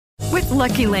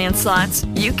Lucky Land Slots,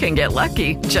 you can get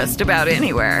lucky just about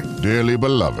anywhere. Dearly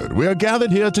beloved, we are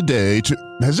gathered here today to...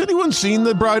 Has anyone seen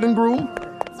the bride and groom?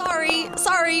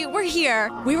 Sorry, we're here.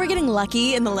 We were getting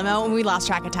lucky in the limo and we lost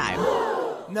track of time.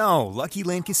 No, Lucky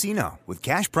Land Casino, with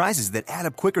cash prizes that add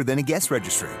up quicker than a guest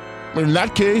registry. In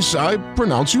that case, I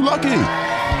pronounce you lucky.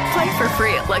 Play for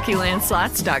free at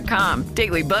LuckyLandSlots.com.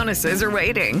 Daily bonuses are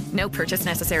waiting. No purchase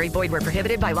necessary. Void where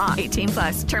prohibited by law.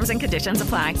 18+. Terms and conditions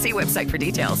apply. See website for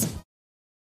details.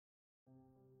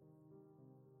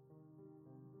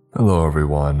 Hello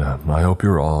everyone, I hope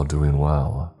you're all doing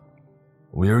well.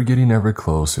 We are getting ever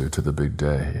closer to the big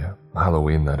day,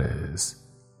 Halloween that is.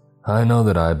 I know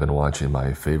that I've been watching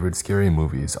my favorite scary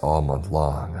movies all month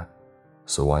long,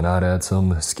 so why not add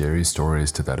some scary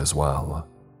stories to that as well?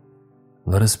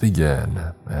 Let us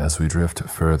begin as we drift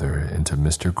further into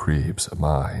Mr. Creep's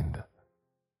mind.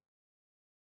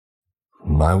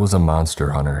 I was a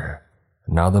monster hunter.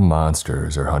 Now the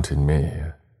monsters are hunting me.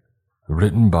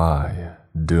 Written by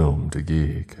Doomed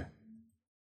Geek.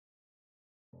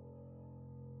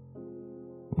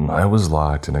 I was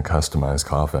locked in a customized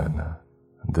coffin.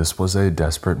 This was a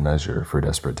desperate measure for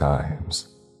desperate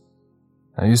times.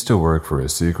 I used to work for a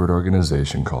secret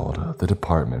organization called the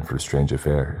Department for Strange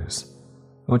Affairs,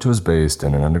 which was based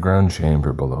in an underground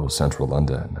chamber below central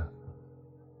London.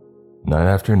 Night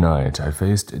after night, I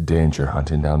faced danger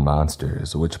hunting down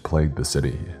monsters which plagued the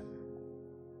city.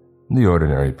 The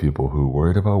ordinary people who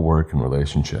worried about work and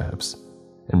relationships,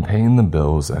 and paying the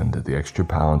bills and the extra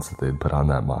pounds that they'd put on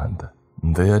that month.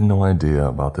 They had no idea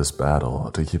about this battle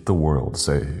to keep the world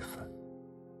safe.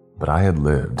 But I had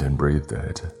lived and breathed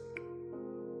it.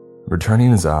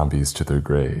 Returning zombies to their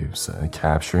graves,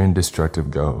 capturing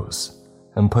destructive ghosts,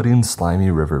 and putting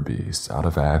slimy river beasts out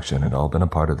of action had all been a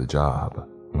part of the job.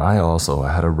 I also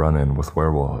had a run-in with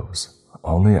werewolves,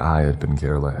 only I had been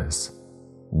careless.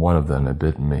 One of them had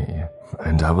bitten me,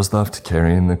 and I was left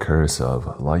carrying the curse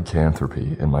of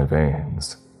lycanthropy in my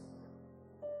veins.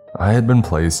 I had been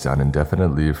placed on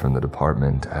indefinite leave from the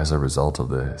department as a result of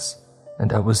this,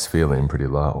 and I was feeling pretty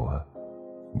low.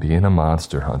 Being a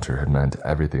monster hunter had meant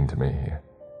everything to me.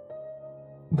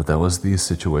 But that was the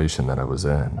situation that I was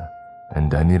in,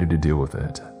 and I needed to deal with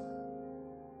it.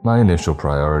 My initial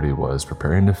priority was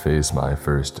preparing to face my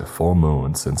first full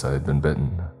moon since I had been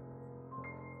bitten.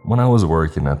 When I was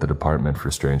working at the Department for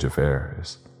Strange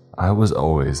Affairs, I was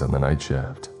always on the night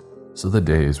shift, so the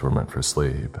days were meant for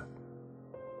sleep.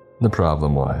 The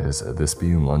problem was, this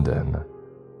being London,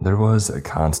 there was a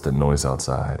constant noise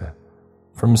outside,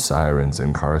 from sirens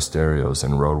and car stereos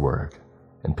and roadwork,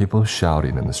 and people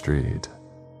shouting in the street.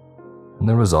 And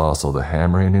there was also the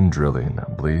hammering and drilling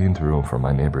bleeding through from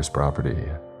my neighbor's property.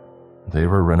 They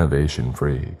were renovation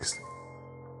freaks.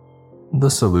 The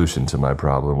solution to my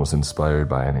problem was inspired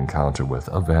by an encounter with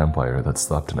a vampire that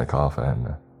slept in a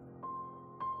coffin.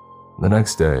 The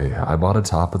next day, I bought a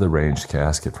top-of-the-range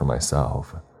casket for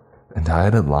myself, and I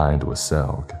had it lined with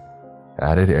silk,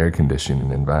 added air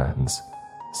conditioning and vents,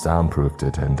 soundproofed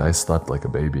it, and I slept like a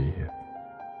baby.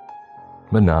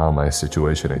 But now my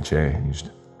situation had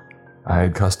changed. I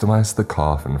had customized the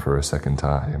coffin for a second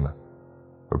time,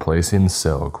 replacing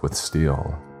silk with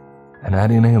steel, and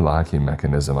adding a locking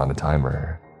mechanism on a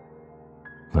timer.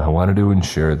 I wanted to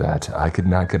ensure that I could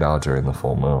not get out during the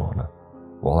full moon,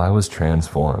 while I was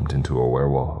transformed into a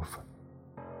werewolf.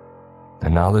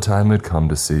 And now the time had come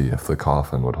to see if the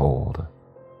coffin would hold.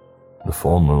 The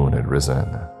full moon had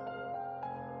risen.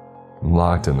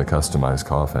 Locked in the customized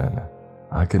coffin,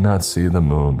 I could not see the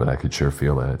moon, but I could sure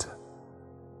feel it.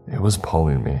 It was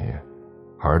pulling me,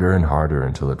 harder and harder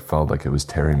until it felt like it was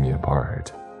tearing me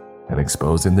apart and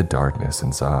exposing the darkness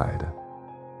inside.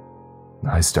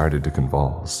 I started to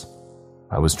convulse.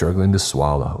 I was struggling to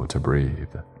swallow, to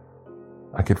breathe.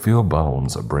 I could feel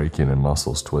bones breaking and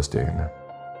muscles twisting.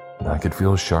 I could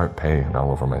feel sharp pain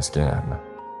all over my skin.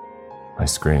 I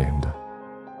screamed,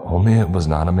 only it was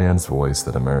not a man's voice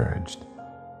that emerged.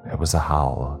 It was a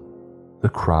howl, the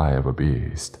cry of a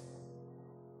beast.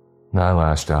 I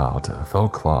lashed out,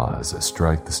 felt claws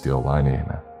strike the steel lining.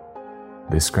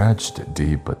 They scratched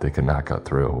deep, but they could not cut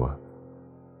through.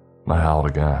 I howled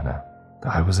again.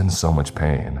 I was in so much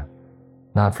pain.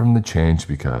 Not from the change,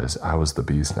 because I was the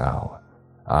beast now.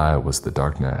 I was the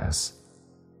darkness.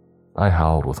 I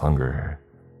howled with hunger,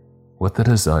 with the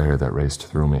desire that raced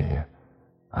through me.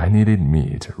 I needed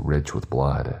meat rich with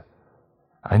blood.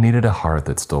 I needed a heart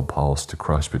that still pulsed to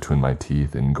crush between my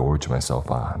teeth and gorge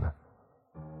myself on.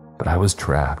 But I was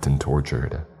trapped and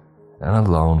tortured, and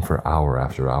alone for hour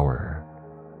after hour,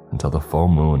 until the full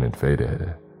moon had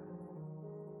faded.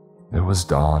 It was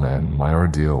dawn and my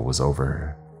ordeal was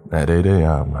over. At 8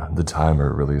 a.m., the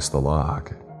timer released the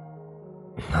lock.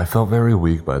 I felt very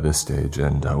weak by this stage,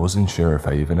 and I wasn't sure if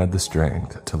I even had the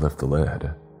strength to lift the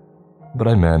lid. But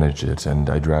I managed it, and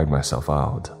I dragged myself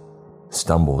out,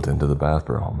 stumbled into the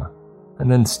bathroom, and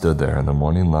then stood there in the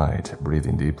morning light,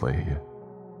 breathing deeply.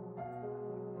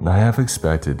 I half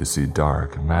expected to see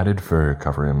dark, matted fur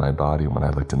covering my body when I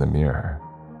looked in the mirror,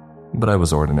 but I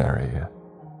was ordinary,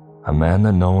 a man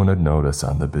that no one had noticed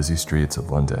on the busy streets of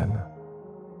London.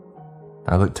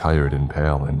 I looked tired and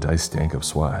pale, and I stank of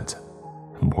sweat.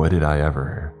 Boy, did I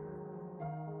ever.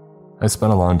 I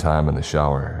spent a long time in the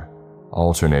shower,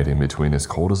 alternating between as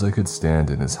cold as I could stand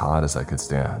and as hot as I could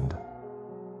stand.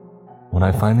 When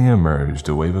I finally emerged,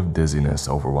 a wave of dizziness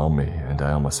overwhelmed me, and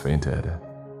I almost fainted.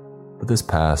 But this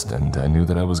passed, and I knew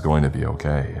that I was going to be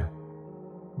okay.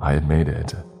 I had made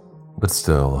it. But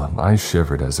still, I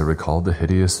shivered as I recalled the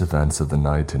hideous events of the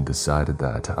night and decided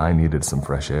that I needed some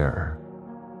fresh air.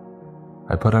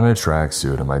 I put on a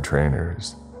tracksuit and my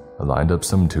trainers, I lined up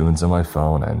some tunes on my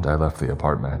phone, and I left the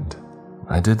apartment.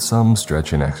 I did some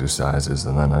stretching exercises,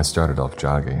 and then I started off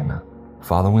jogging,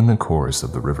 following the course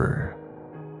of the river.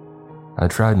 I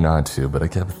tried not to, but I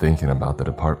kept thinking about the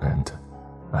department.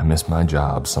 I missed my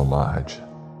job so much.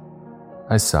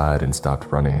 I sighed and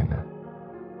stopped running.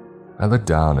 I looked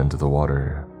down into the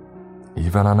water.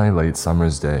 Even on a late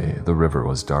summer's day, the river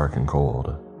was dark and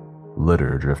cold.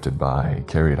 Litter drifted by,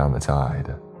 carried on the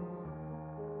tide.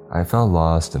 I felt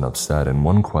lost and upset, and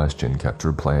one question kept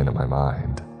replaying in my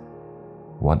mind.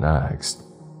 What next?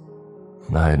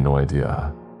 I had no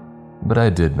idea, but I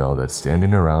did know that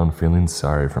standing around feeling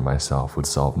sorry for myself would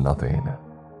solve nothing.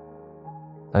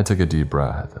 I took a deep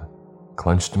breath,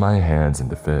 clenched my hands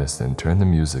into fists, and turned the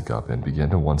music up and began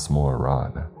to once more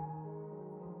run.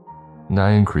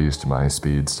 I increased my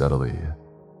speed steadily,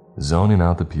 zoning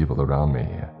out the people around me,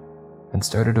 and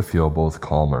started to feel both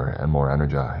calmer and more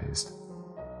energized.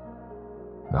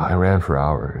 I ran for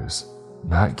hours,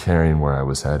 not caring where I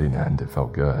was heading, and it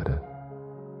felt good.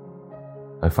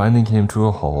 I finally came to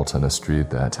a halt on a street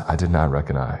that I did not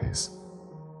recognize.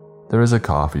 There was a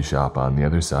coffee shop on the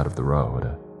other side of the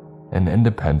road, an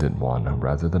independent one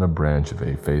rather than a branch of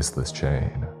a faceless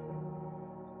chain.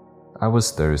 I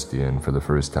was thirsty, and for the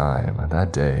first time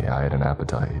that day I had an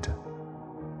appetite.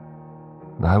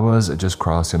 I was just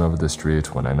crossing over the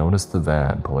street when I noticed the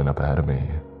van pulling up ahead of me.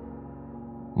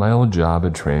 My old job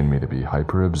had trained me to be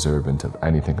hyper-observant of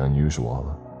anything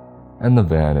unusual, and the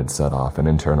van had set off an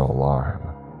internal alarm.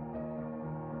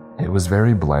 It was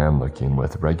very bland-looking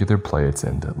with regular plates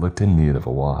and looked in need of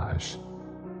a wash.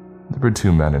 There were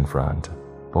two men in front,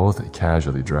 both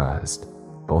casually dressed,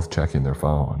 both checking their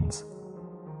phones.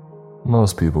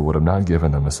 Most people would have not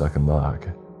given them a second look,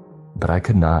 but I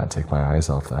could not take my eyes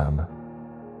off them,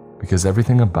 because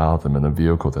everything about them and the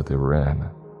vehicle that they were in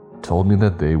told me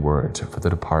that they worked for the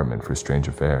Department for Strange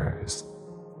Affairs.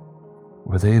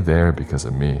 Were they there because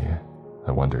of me?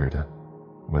 I wondered.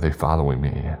 Were they following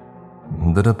me?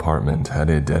 The department had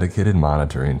a dedicated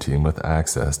monitoring team with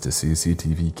access to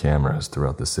CCTV cameras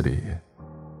throughout the city,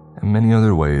 and many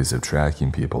other ways of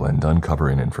tracking people and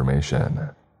uncovering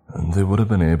information. They would have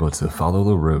been able to follow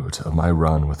the route of my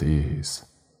run with ease.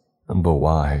 But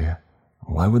why?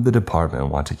 Why would the department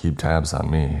want to keep tabs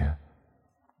on me?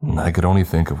 I could only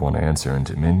think of one answer, and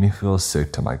it made me feel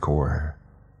sick to my core.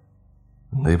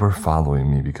 They were following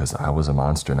me because I was a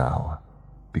monster now,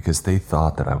 because they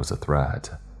thought that I was a threat.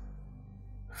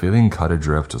 Feeling cut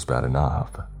adrift was bad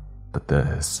enough, but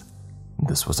this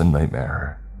was a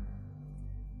nightmare.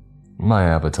 My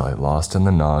appetite lost and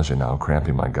the nausea now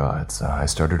cramping my guts, I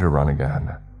started to run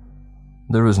again.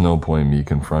 There was no point me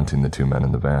confronting the two men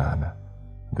in the van.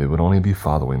 They would only be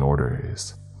following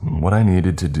orders. What I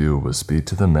needed to do was speak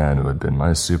to the man who had been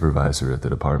my supervisor at the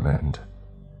department.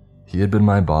 He had been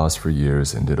my boss for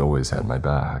years and had always had my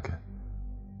back.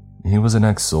 He was an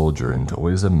ex-soldier and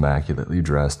always immaculately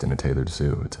dressed in a tailored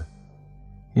suit.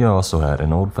 He also had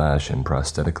an old-fashioned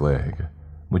prosthetic leg,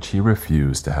 which he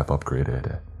refused to have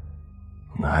upgraded.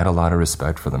 I had a lot of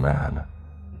respect for the man,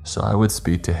 so I would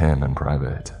speak to him in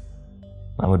private.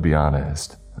 I would be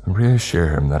honest, reassure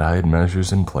him that I had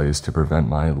measures in place to prevent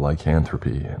my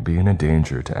lycanthropy being a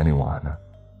danger to anyone.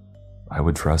 I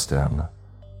would trust him.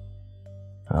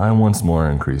 I once more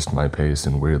increased my pace,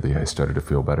 and weirdly I started to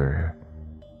feel better.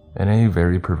 In a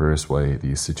very perverse way,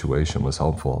 the situation was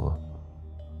helpful.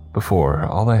 Before,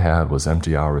 all I had was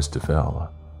empty hours to fill.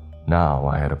 Now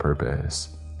I had a purpose.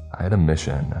 I had a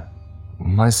mission.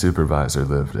 My supervisor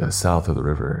lived south of the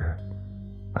river.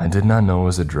 I did not know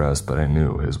his address, but I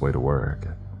knew his way to work.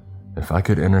 If I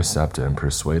could intercept him and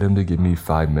persuade him to give me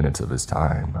 5 minutes of his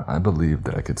time, I believed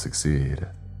that I could succeed.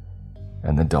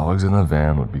 and the dogs in the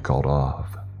van would be called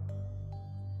off.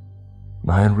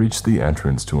 I had reached the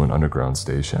entrance to an underground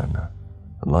station.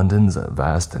 London's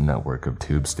vast network of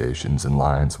tube stations and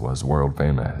lines was world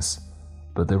famous,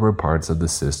 but there were parts of the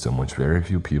system which very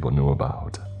few people knew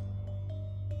about.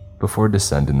 Before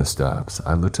descending the steps,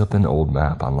 I looked up an old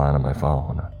map online on my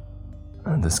phone.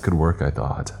 This could work, I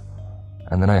thought,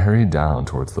 and then I hurried down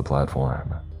towards the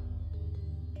platform.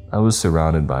 I was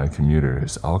surrounded by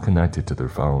commuters, all connected to their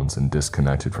phones and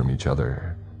disconnected from each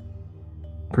other.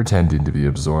 Pretending to be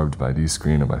absorbed by the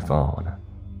screen of my phone,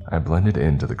 I blended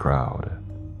into the crowd.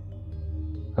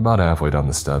 About halfway down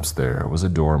the steps there was a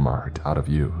door marked out of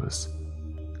use.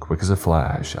 Quick as a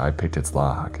flash, I picked its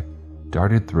lock,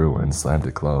 darted through and slammed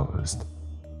it closed.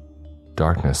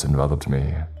 Darkness enveloped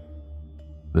me.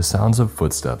 The sounds of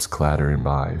footsteps clattering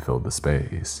by filled the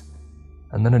space,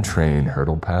 and then a train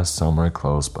hurtled past somewhere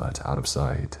close but out of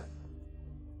sight.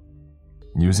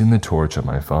 Using the torch on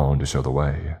my phone to show the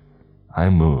way, I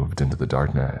moved into the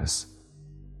darkness.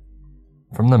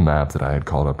 From the map that I had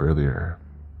called up earlier,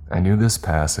 I knew this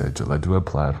passage led to a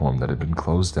platform that had been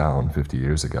closed down 50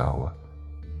 years ago.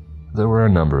 There were a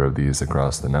number of these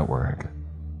across the network,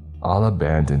 all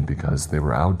abandoned because they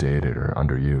were outdated or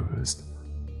underused.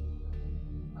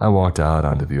 I walked out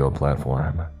onto the old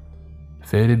platform.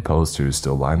 Faded posters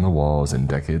still lined the walls and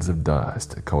decades of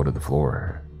dust coated the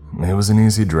floor. It was an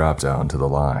easy drop down to the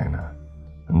line.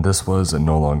 This was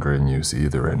no longer in use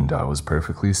either, and I was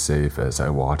perfectly safe as I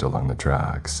walked along the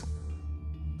tracks.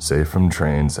 Safe from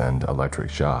trains and electric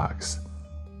shocks,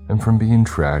 and from being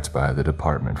tracked by the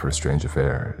Department for Strange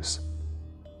Affairs.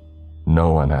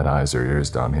 No one had eyes or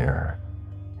ears down here,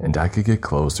 and I could get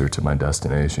closer to my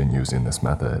destination using this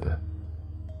method.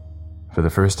 For the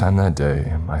first time that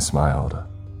day, I smiled.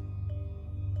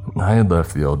 I had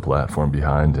left the old platform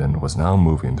behind and was now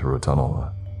moving through a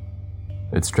tunnel.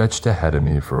 It stretched ahead of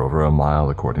me for over a mile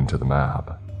according to the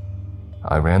map.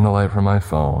 I ran the light from my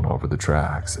phone over the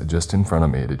tracks just in front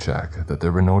of me to check that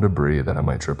there were no debris that I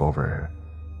might trip over.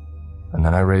 And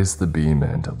then I raised the beam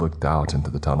and looked out into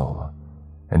the tunnel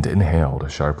and inhaled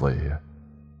sharply.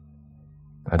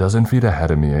 A dozen feet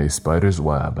ahead of me, a spider's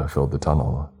web filled the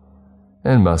tunnel.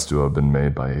 It must have been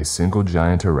made by a single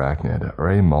giant arachnid or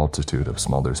a multitude of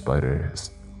smaller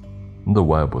spiders. The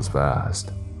web was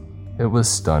vast. It was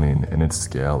stunning in its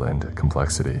scale and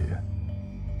complexity.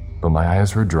 But my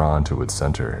eyes were drawn to its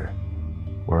center,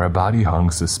 where a body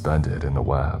hung suspended in the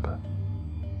web.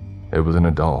 It was an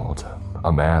adult,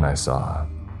 a man I saw,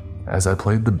 as I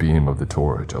played the beam of the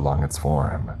torch along its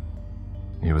form.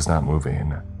 He was not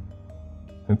moving.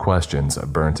 Questions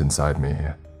burnt inside me.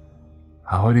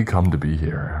 How had he come to be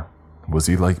here? Was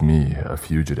he like me, a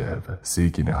fugitive,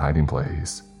 seeking a hiding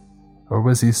place? Or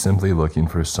was he simply looking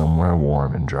for somewhere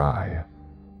warm and dry?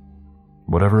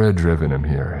 Whatever had driven him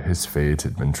here, his fate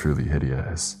had been truly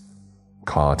hideous,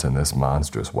 caught in this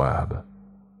monstrous web.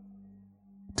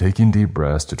 Taking deep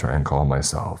breaths to try and calm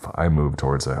myself, I moved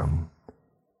towards him.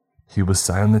 He was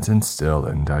silent and still,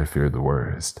 and I feared the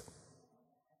worst.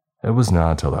 It was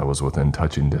not till I was within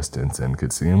touching distance and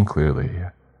could see him clearly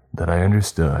that I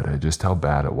understood just how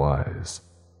bad it was.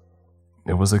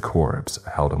 It was a corpse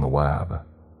held in the web.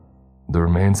 The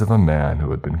remains of a man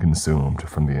who had been consumed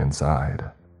from the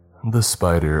inside. The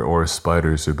spider or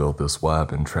spiders who built this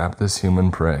web and trapped this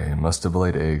human prey must have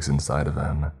laid eggs inside of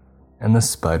him, and the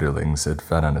spiderlings had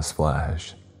fed on his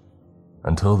flesh,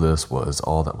 until this was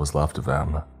all that was left of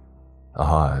him, a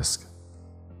husk,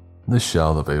 the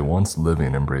shell of a once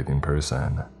living and breathing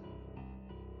person.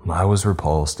 I was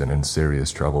repulsed and in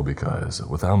serious trouble because,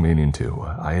 without meaning to,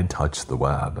 I had touched the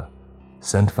web,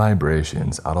 sent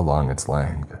vibrations out along its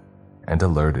length, and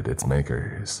alerted its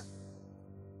makers.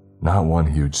 Not one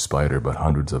huge spider, but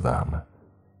hundreds of them,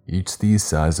 each the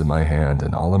size of my hand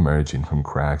and all emerging from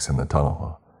cracks in the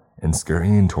tunnel and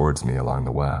scurrying towards me along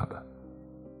the web.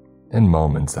 In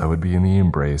moments, I would be in the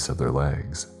embrace of their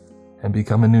legs and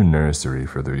become a new nursery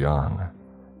for their young,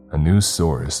 a new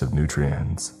source of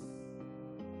nutrients.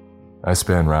 I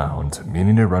span round,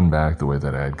 meaning to run back the way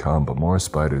that I had come, but more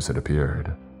spiders had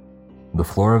appeared. The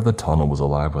floor of the tunnel was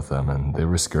alive with them, and they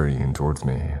were scurrying towards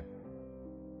me.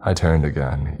 I turned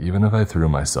again. Even if I threw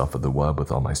myself at the web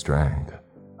with all my strength,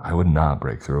 I would not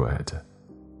break through it.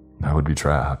 I would be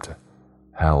trapped,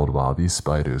 held while these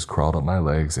spiders crawled up my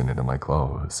legs and into my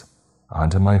clothes,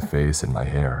 onto my face and my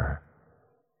hair.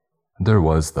 There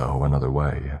was, though, another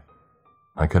way.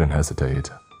 I couldn't hesitate,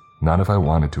 not if I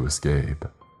wanted to escape.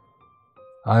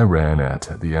 I ran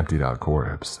at the emptied-out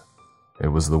corpse. It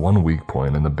was the one weak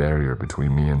point in the barrier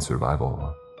between me and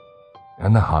survival.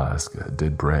 And the husk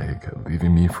did break,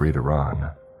 leaving me free to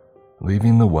run.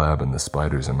 leaving the web and the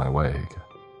spiders in my wake.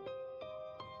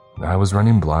 I was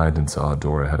running blind and saw a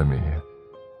door ahead of me.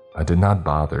 I did not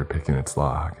bother picking its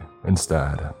lock.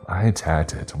 Instead, I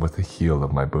attacked it with the heel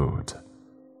of my boot.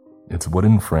 Its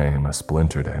wooden frame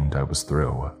splintered and I was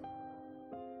through.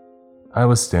 I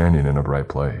was standing in a bright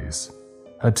place.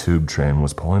 A tube train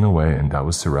was pulling away and I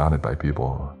was surrounded by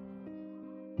people.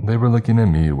 They were looking at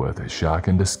me with shock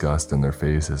and disgust in their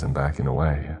faces and backing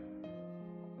away.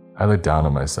 I looked down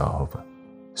at myself.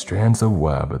 Strands of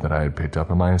web that I had picked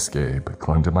up in my escape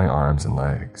clung to my arms and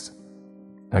legs.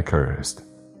 I cursed.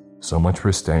 So much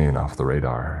for staying off the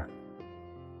radar.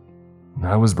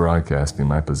 I was broadcasting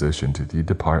my position to the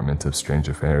Department of Strange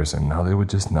Affairs, and now they would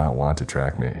just not want to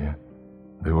track me.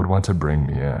 They would want to bring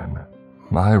me in.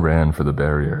 I ran for the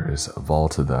barriers,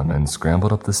 vaulted them, and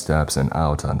scrambled up the steps and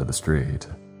out onto the street.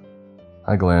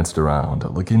 I glanced around,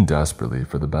 looking desperately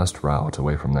for the best route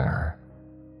away from there.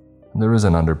 There was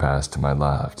an underpass to my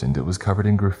left, and it was covered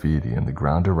in graffiti, and the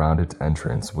ground around its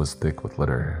entrance was thick with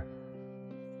litter.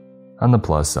 On the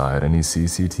plus side, any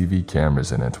CCTV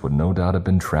cameras in it would no doubt have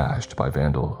been trashed by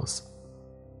vandals.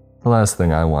 The last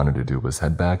thing I wanted to do was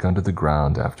head back under the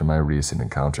ground after my recent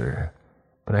encounter,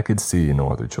 but I could see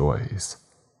no other choice.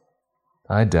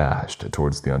 I dashed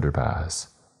towards the underpass.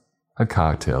 A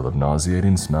cocktail of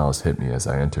nauseating smells hit me as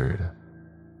I entered.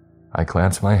 I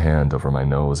clamped my hand over my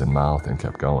nose and mouth and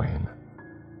kept going.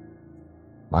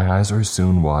 My eyes were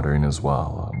soon watering as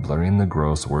well, blurring the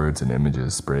gross words and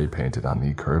images spray-painted on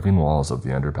the curving walls of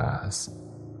the underpass.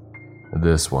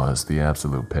 This was the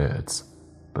absolute pits,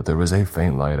 but there was a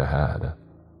faint light ahead.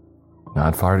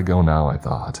 Not far to go now, I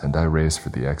thought, and I raced for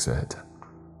the exit.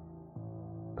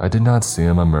 I did not see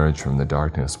him emerge from the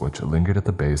darkness which lingered at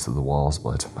the base of the walls,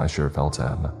 but I sure felt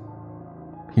him.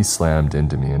 He slammed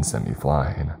into me and sent me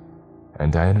flying,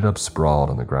 and I ended up sprawled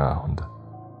on the ground.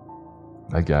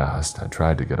 I gasped. I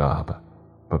tried to get up,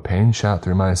 but pain shot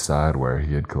through my side where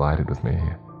he had collided with me.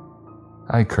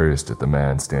 I cursed at the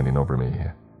man standing over me.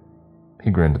 He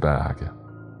grinned back.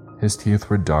 His teeth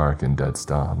were dark and dead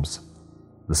stumps.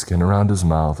 The skin around his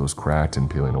mouth was cracked and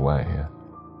peeling away.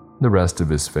 The rest of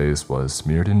his face was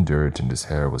smeared in dirt and his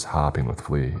hair was hopping with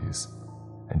fleas.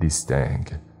 And he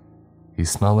stank. He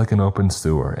smelled like an open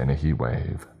sewer in a heat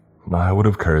wave. I would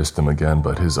have cursed him again,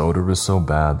 but his odor was so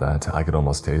bad that I could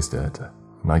almost taste it.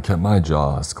 I kept my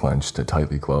jaws clenched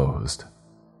tightly closed.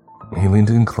 He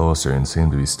leaned in closer and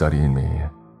seemed to be studying me.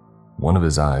 One of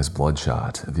his eyes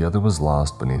bloodshot, the other was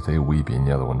lost beneath a weeping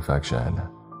yellow infection.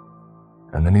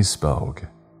 And then he spoke,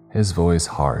 his voice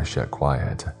harsh yet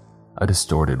quiet, a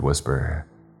distorted whisper.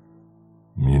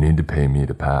 "You need to pay me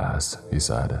to pass," he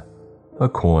said. "A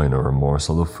coin or a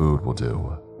morsel of food will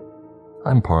do.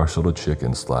 I'm partial to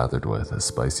chicken slathered with a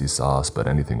spicy sauce, but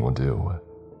anything will do.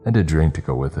 And a drink to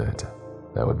go with it.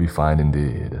 That would be fine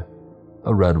indeed.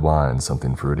 A red wine,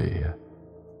 something fruity.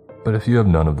 But if you have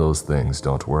none of those things,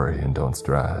 don't worry and don't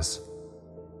stress.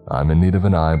 I'm in need of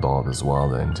an eyeball as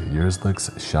well, and yours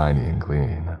looks shiny and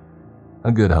clean.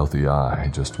 A good healthy eye,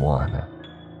 just one.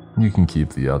 You can keep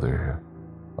the other.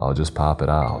 I'll just pop it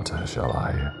out, shall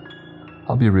I?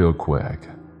 I'll be real quick.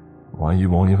 Why, you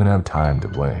won't even have time to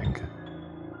blink."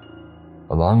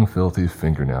 A long, filthy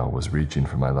fingernail was reaching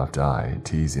for my left eye,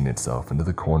 teasing itself into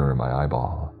the corner of my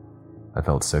eyeball. I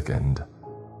felt sickened.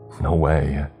 "No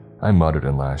way," I muttered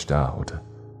and lashed out.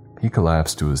 He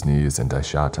collapsed to his knees and I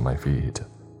shot to my feet,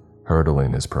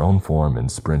 hurdling his prone form and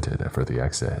sprinted for the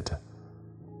exit.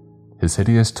 His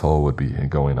hideous toll would be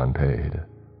going unpaid.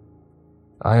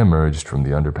 I emerged from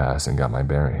the underpass and got my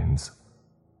bearings.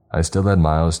 I still had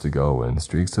miles to go and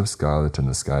streaks of scarlet in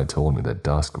the sky told me that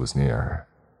dusk was near.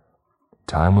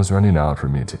 Time was running out for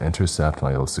me to intercept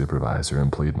my old supervisor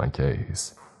and plead my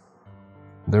case.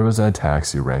 There was a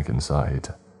taxi rank in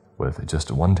sight, with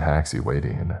just one taxi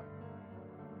waiting.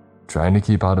 Trying to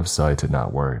keep out of sight had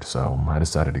not worked, so I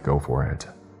decided to go for it.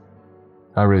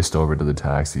 I raced over to the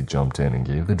taxi, jumped in, and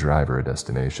gave the driver a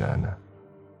destination.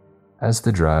 As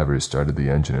the driver started the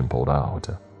engine and pulled out,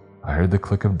 I heard the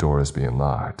click of doors being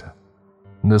locked.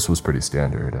 This was pretty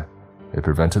standard. It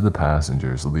prevented the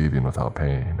passengers leaving without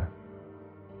paying.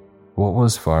 What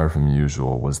was far from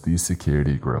usual was the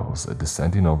security grills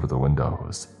descending over the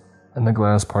windows and the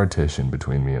glass partition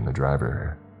between me and the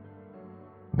driver.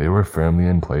 They were firmly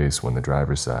in place when the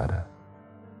driver said,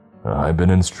 "I've been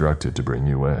instructed to bring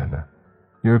you in.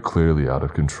 You're clearly out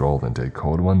of control and a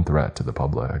Code 1 threat to the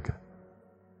public."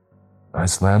 I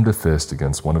slammed a fist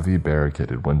against one of the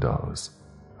barricaded windows.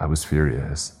 I was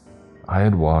furious. I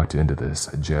had walked into this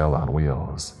jail on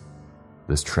wheels,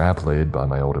 this trap laid by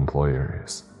my old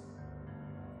employers.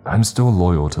 "I'm still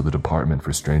loyal to the Department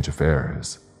for Strange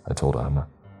Affairs," I told him.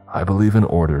 I believe in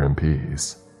order and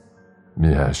peace.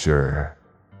 Yeah, sure,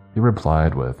 he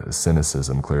replied with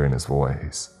cynicism clearing his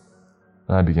voice.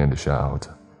 I began to shout.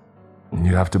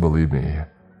 You have to believe me.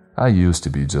 I used to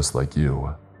be just like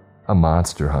you, a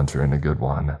monster hunter and a good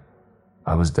one.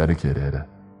 I was dedicated.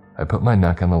 I put my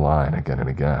neck on the line again and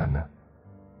again.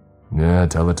 Yeah,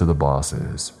 tell it to the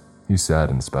bosses, he said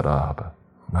and sped up.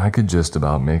 I could just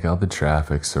about make out the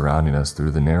traffic surrounding us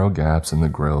through the narrow gaps in the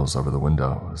grills over the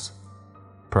windows.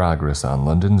 Progress on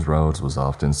London's roads was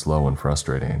often slow and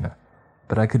frustrating,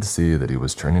 but I could see that he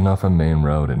was turning off a main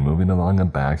road and moving along a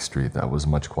back street that was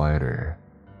much quieter.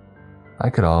 I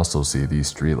could also see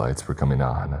these streetlights were coming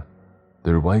on,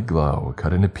 their white glow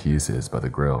cut into pieces by the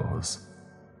grills.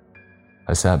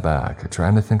 I sat back,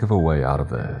 trying to think of a way out of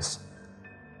this.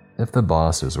 If the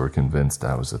bosses were convinced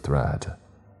I was a threat,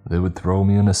 they would throw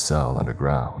me in a cell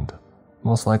underground,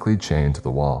 most likely chained to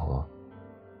the wall.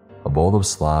 A bowl of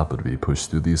slop would be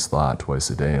pushed through the slot twice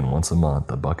a day, and once a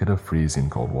month a bucket of freezing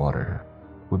cold water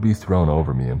would be thrown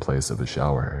over me in place of a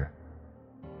shower.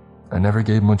 I never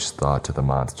gave much thought to the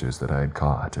monsters that I had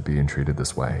caught being treated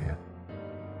this way.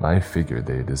 I figured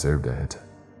they deserved it.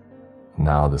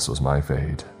 Now this was my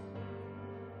fate.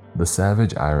 The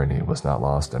savage irony was not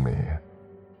lost on me.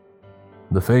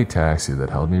 The fake taxi that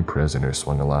held me prisoner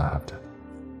swung a left.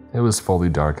 It was fully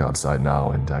dark outside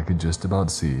now, and I could just about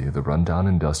see the rundown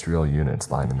industrial units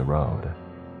lining the road.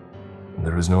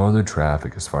 There was no other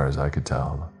traffic as far as I could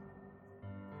tell.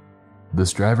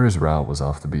 This driver's route was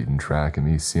off the beaten track, and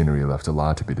the scenery left a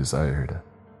lot to be desired,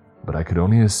 but I could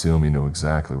only assume he knew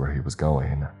exactly where he was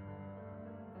going.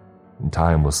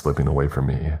 Time was slipping away from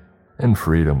me, and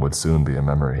freedom would soon be a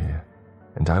memory,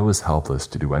 and I was helpless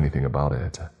to do anything about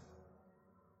it.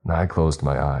 I closed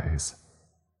my eyes.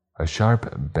 A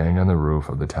sharp bang on the roof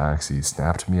of the taxi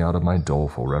snapped me out of my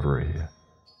doleful reverie.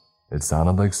 It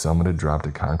sounded like someone had dropped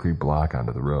a concrete block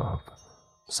onto the roof.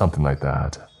 Something like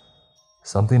that.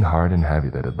 Something hard and heavy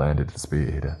that had landed at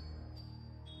speed.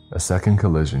 A second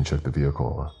collision shook the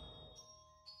vehicle.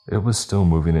 It was still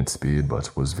moving at speed,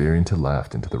 but was veering to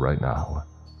left and to the right now,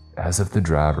 as if the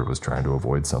driver was trying to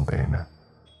avoid something.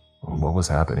 What was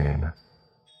happening?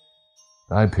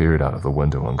 I peered out of the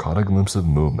window and caught a glimpse of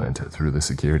movement through the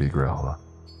security grill.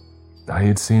 I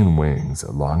had seen wings,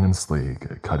 long and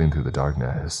sleek, cutting through the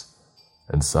darkness,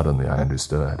 and suddenly I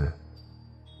understood.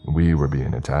 We were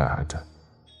being attacked.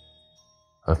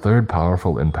 A third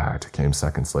powerful impact came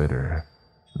seconds later.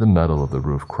 The metal of the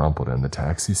roof crumpled and the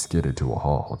taxi skidded to a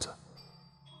halt.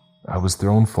 I was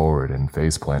thrown forward and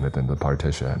face-planted into the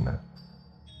partition.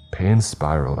 Pain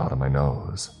spiraled out of my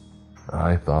nose.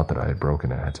 I thought that I had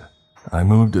broken it. I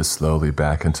moved slowly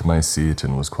back into my seat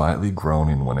and was quietly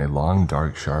groaning when a long,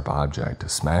 dark, sharp object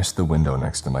smashed the window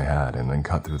next to my head and then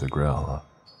cut through the grill.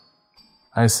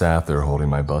 I sat there holding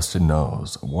my busted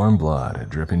nose, warm blood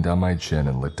dripping down my chin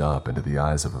and licked up into the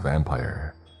eyes of a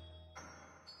vampire.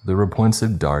 There were points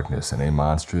of darkness in a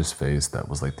monstrous face that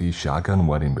was like the shotgun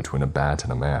wedding between a bat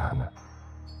and a man.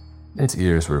 Its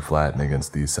ears were flattened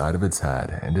against the side of its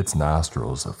head, and its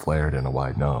nostrils flared in a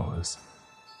wide nose.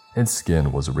 Its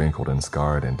skin was wrinkled and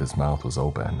scarred, and its mouth was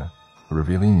open,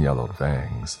 revealing yellowed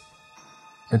fangs.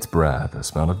 Its breath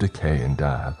smelled of decay and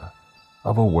death,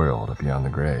 of a world beyond the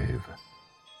grave.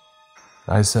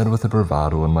 I said with a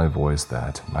bravado in my voice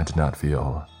that I did not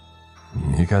feel.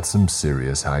 You got some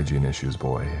serious hygiene issues,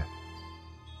 boy.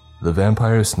 The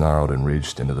vampire snarled and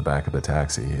reached into the back of the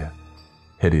taxi.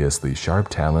 Hideously sharp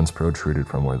talons protruded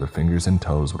from where the fingers and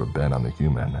toes would have been on the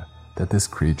human that this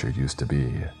creature used to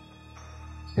be.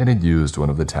 It had used one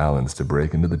of the talons to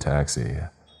break into the taxi,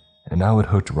 and now it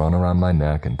hooked one around my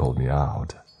neck and pulled me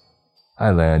out.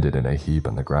 I landed in a heap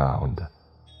on the ground.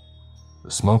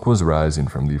 Smoke was rising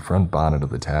from the front bonnet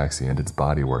of the taxi, and its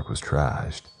bodywork was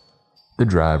trashed. The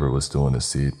driver was still in his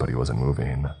seat, but he wasn't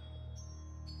moving.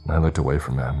 I looked away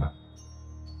from him.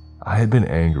 I had been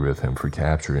angry with him for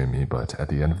capturing me, but at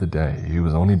the end of the day, he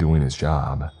was only doing his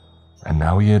job, and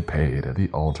now he had paid the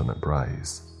ultimate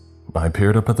price. I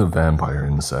peered up at the vampire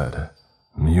and said,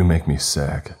 "You make me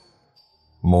sick."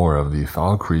 More of the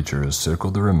foul creatures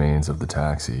circled the remains of the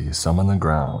taxi, some on the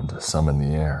ground, some in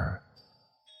the air.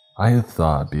 I had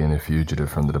thought being a fugitive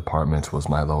from the department was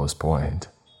my lowest point,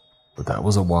 but that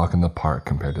was a walk in the park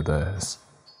compared to this.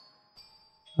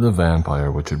 The vampire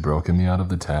which had broken me out of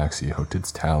the taxi hooked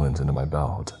its talons into my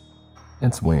belt.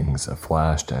 Its wings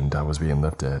flashed and I was being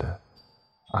lifted.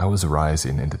 I was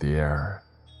rising into the air.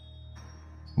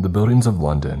 The buildings of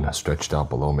London stretched out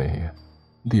below me,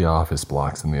 the office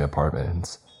blocks and the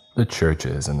apartments, the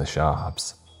churches and the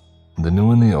shops, the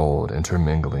new and the old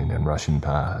intermingling and rushing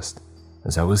past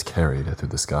as I was carried through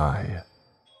the sky.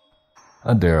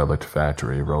 A derelict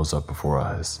factory rose up before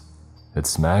us,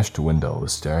 its smashed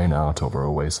windows staring out over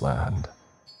a wasteland.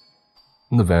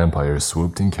 The vampire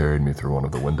swooped and carried me through one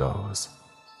of the windows.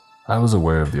 I was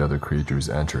aware of the other creatures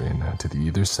entering to the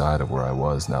either side of where I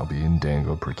was now being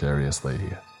dangled precariously.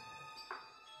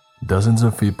 Dozens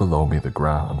of feet below me, the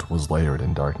ground was layered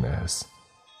in darkness.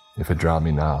 If it dropped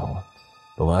me now,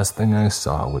 the last thing I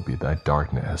saw would be that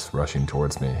darkness rushing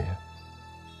towards me.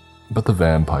 But the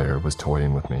vampire was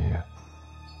toying with me.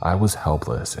 I was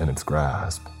helpless in its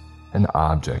grasp, an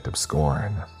object of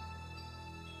scorn.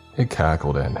 It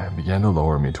cackled and began to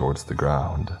lower me towards the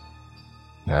ground.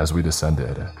 As we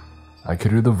descended, I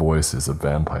could hear the voices of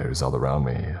vampires all around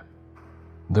me.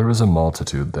 There was a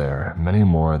multitude there, many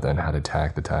more than had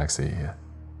attacked the taxi.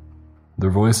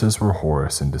 Their voices were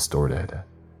hoarse and distorted,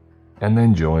 and they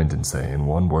joined in saying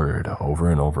one word over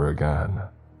and over again.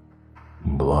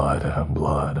 Blood,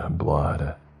 blood,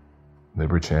 blood. They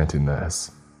were chanting this.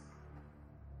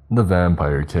 The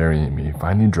vampire carrying me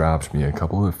finally dropped me a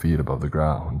couple of feet above the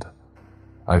ground.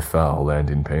 I fell,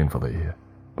 landing painfully,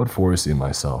 but forcing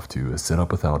myself to sit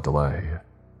up without delay.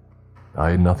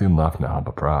 I had nothing left now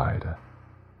but pride.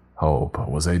 Hope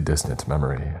was a distant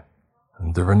memory.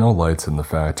 There were no lights in the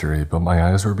factory, but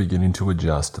my eyes were beginning to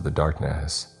adjust to the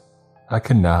darkness. I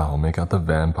could now make out the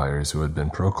vampires who had been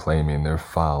proclaiming their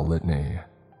foul litany.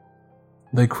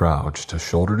 They crouched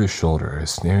shoulder to shoulder,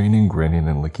 sneering and grinning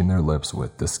and licking their lips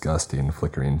with disgusting,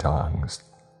 flickering tongues.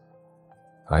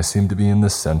 I seemed to be in the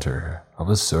center of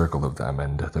a circle of them,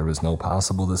 and there was no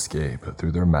possible escape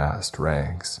through their massed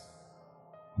ranks.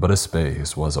 But a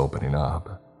space was opening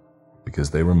up,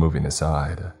 because they were moving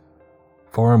aside,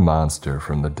 for a monster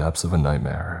from the depths of a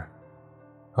nightmare,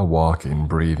 a walking,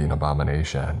 breathing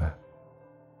abomination.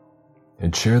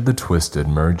 It shared the twisted,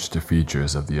 merged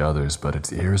features of the others, but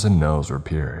its ears and nose were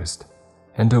pierced,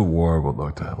 and it wore what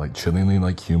looked chillingly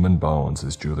like human bones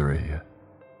as jewelry.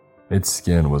 Its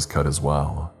skin was cut as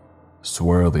well,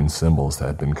 swirling symbols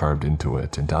had been carved into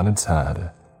it, and on its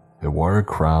head, it wore a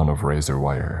crown of razor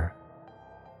wire.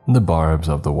 The barbs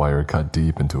of the wire cut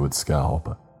deep into its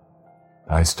scalp.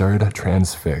 I stared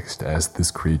transfixed as this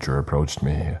creature approached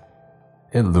me.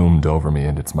 It loomed over me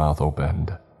and its mouth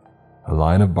opened. A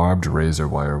line of barbed razor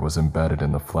wire was embedded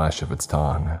in the flesh of its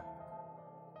tongue.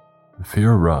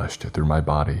 Fear rushed through my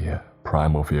body,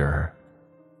 primal fear.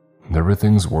 There were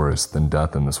things worse than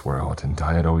death in this world, and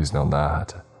I had always known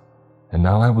that. And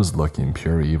now I was looking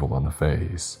pure evil on the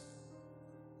face.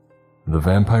 The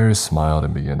vampire smiled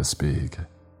and began to speak.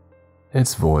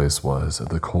 Its voice was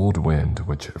the cold wind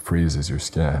which freezes your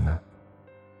skin.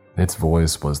 Its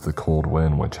voice was the cold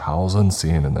wind which howls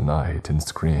unseen in the night and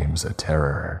screams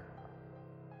terror.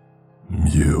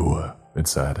 You, it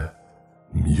said,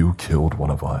 you killed one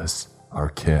of us, our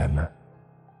kin.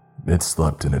 It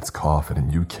slept in its coffin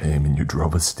and you came and you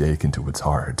drove a stake into its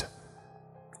heart.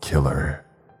 Killer.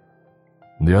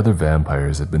 The other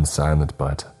vampires had been silent,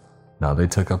 but now they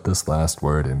took up this last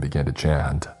word and began to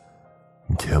chant.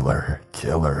 Killer,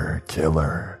 killer,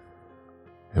 killer.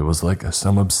 It was like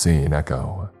some obscene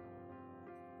echo.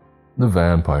 The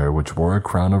vampire, which wore a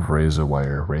crown of razor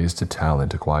wire, raised a talon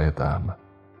to quiet them,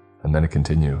 and then it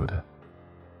continued.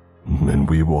 And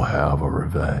we will have our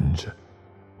revenge.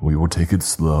 We will take it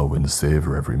slow and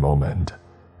savor every moment.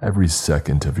 Every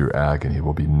second of your agony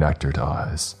will be nectar to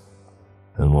us.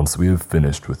 And once we have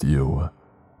finished with you,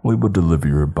 we will deliver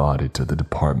your body to the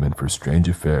Department for Strange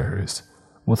Affairs,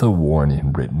 with a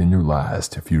warning written in your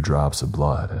last few drops of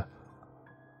blood.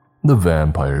 The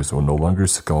vampires will no longer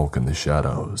skulk in the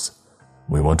shadows.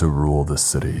 We want to rule the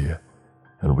city,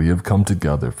 and we have come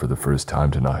together for the first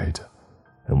time tonight,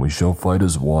 and we shall fight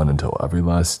as one until every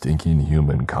last stinking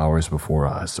human cowers before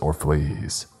us or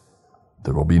flees.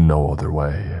 There will be no other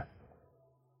way.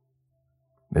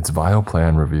 Its vile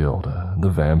plan revealed, the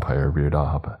vampire reared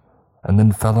up, and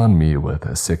then fell on me with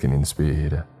a sickening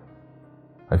speed.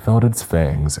 I felt its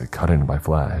fangs cut into my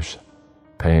flesh.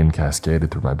 Pain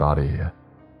cascaded through my body.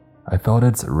 I felt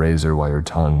its razor-wire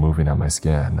tongue moving on my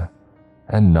skin,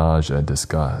 and nausea and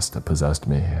disgust possessed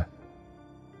me.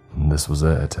 This was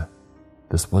it.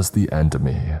 This was the end of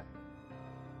me.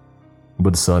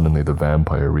 But suddenly the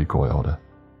vampire recoiled.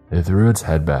 It threw its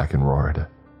head back and roared.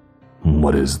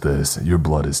 What is this? Your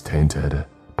blood is tainted,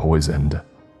 poisoned.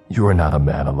 You are not a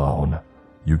man alone.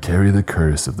 You carry the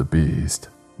curse of the beast,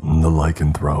 the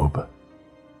lycanthrope.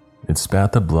 It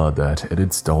spat the blood that it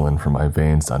had stolen from my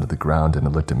veins onto the ground and it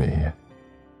looked at me.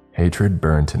 Hatred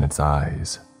burnt in its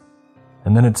eyes.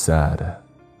 And then it said,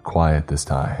 quiet this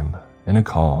time, in a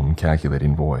calm,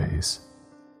 calculating voice,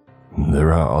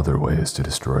 There are other ways to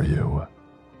destroy you.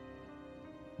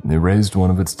 It raised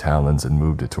one of its talons and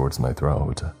moved it towards my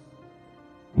throat.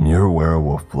 "Your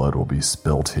werewolf blood will be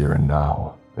spilt here and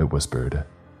now," it whispered.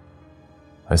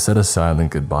 I said a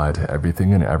silent goodbye to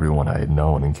everything and everyone I had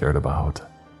known and cared about.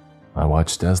 I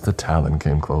watched as the talon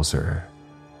came closer.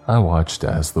 I watched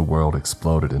as the world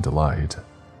exploded into light.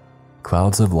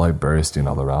 Clouds of light bursting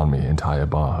all around me and high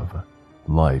above,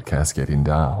 light cascading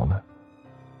down.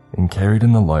 And carried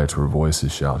in the light were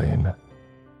voices shouting,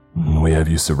 "We have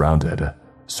you surrounded.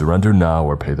 Surrender now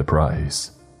or pay the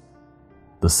price."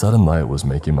 The sudden light was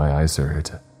making my eyes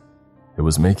hurt. It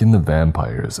was making the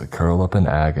vampires curl up in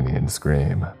agony and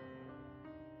scream.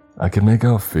 I could make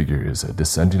out figures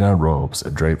descending on ropes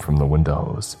draped from the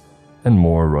windows, and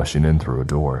more rushing in through a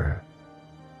door.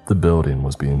 The building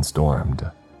was being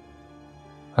stormed.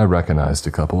 I recognized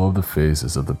a couple of the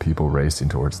faces of the people racing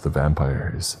towards the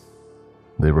vampires.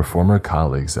 They were former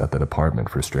colleagues at the Department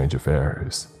for Strange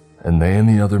Affairs, and they and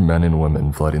the other men and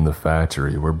women flooding the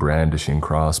factory were brandishing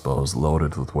crossbows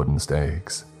loaded with wooden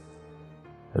stakes.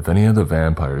 If any of the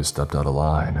vampires stepped out of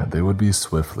line, they would be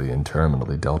swiftly and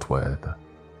terminally dealt with.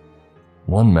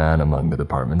 One man among the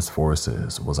department's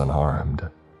forces was unharmed.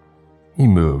 He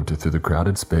moved through the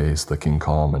crowded space looking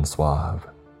calm and suave.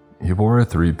 He wore a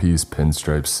three-piece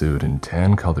pinstripe suit and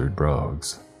tan-colored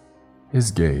brogues. His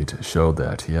gait showed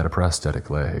that he had a prosthetic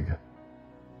leg.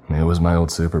 It was my old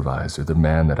supervisor, the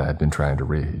man that I had been trying to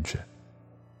reach.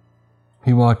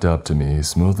 He walked up to me,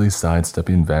 smoothly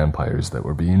sidestepping vampires that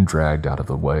were being dragged out of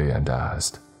the way, and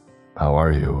asked, "How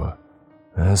are you?"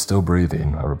 "Still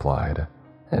breathing," I replied,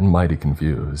 and mighty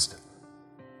confused.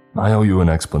 "I owe you an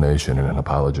explanation and an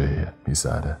apology," he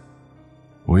said.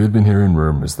 "We had been hearing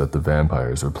rumors that the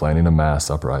vampires were planning a mass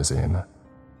uprising,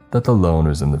 that the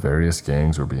loners in the various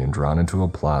gangs were being drawn into a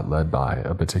plot led by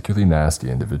a particularly nasty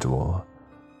individual.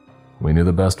 We knew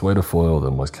the best way to foil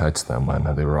them was catch them when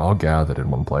they were all gathered in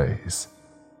one place,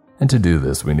 and to do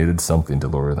this we needed something to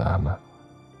lure them."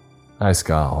 I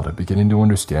scowled, beginning to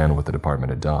understand what the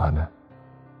department had done.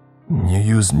 "You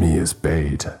used me as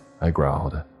bait," I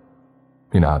growled.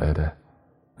 He nodded.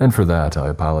 "And for that I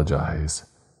apologize.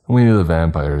 We knew the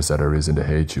vampires had a reason to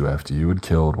hate you after you had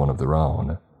killed one of their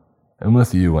own, and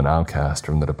with you an outcast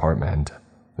from the department,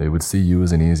 they would see you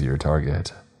as an easier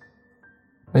target.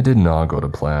 It didn't all go to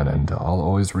plan, and I'll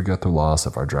always regret the loss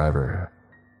of our driver,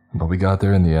 but we got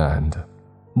there in the end.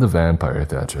 The vampire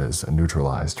threat is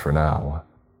neutralized for now."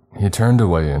 He turned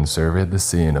away and surveyed the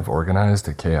scene of organized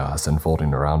chaos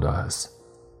unfolding around us.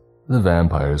 The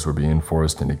vampires were being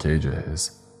forced into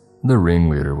cages. The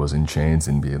ringleader was in chains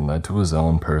and being led to his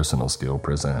own personal steel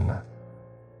prison.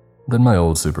 Then my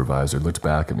old supervisor looked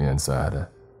back at me and said,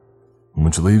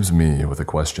 "Which leaves me with a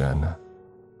question.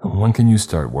 When can you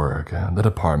start work? The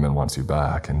department wants you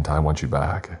back, and I want you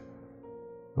back.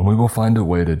 We will find a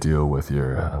way to deal with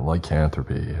your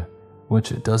lycanthropy,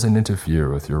 which doesn't interfere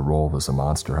with your role as a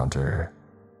monster hunter."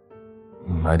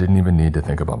 I didn't even need to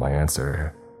think about my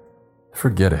answer.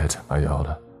 "Forget it," I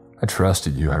yelled. "I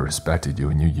trusted you, I respected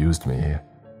you, and you used me."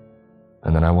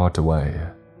 And then I walked away.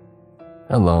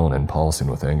 Alone and pulsing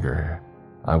with anger,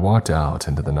 I walked out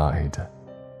into the night.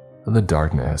 The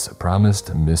darkness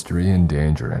promised mystery and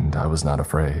danger, and I was not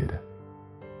afraid.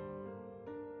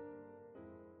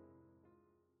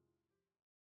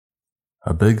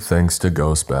 A big thanks to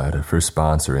Ghostbed for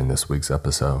sponsoring this week's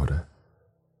episode.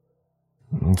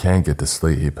 Can't get to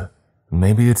sleep.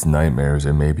 Maybe it's nightmares,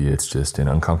 or maybe it's just an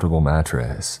uncomfortable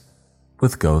mattress.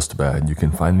 With Ghostbed, you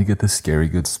can finally get the scary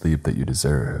good sleep that you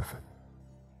deserve.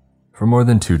 For more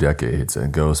than 2 decades,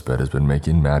 Ghostbed has been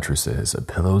making mattresses,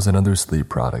 pillows, and other sleep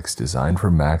products designed for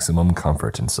maximum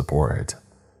comfort and support.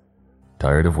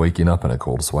 Tired of waking up in a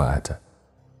cold sweat?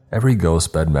 Every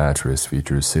Ghostbed mattress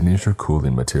features signature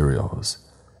cooling materials,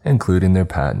 including their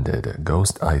patented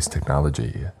Ghost Ice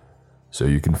technology, so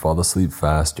you can fall asleep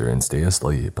faster and stay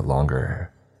asleep longer.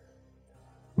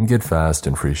 Get fast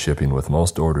and free shipping with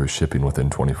most orders shipping within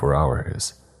 24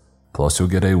 hours. Plus, you'll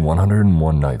get a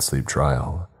 101-night sleep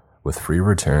trial, with free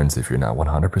returns if you're not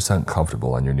 100%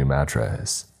 comfortable on your new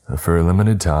mattress. For a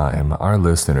limited time, our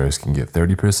listeners can get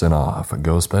 30% off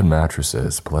Ghostbed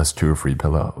mattresses plus 2 free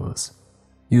pillows.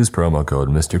 Use promo code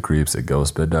MrCreeps at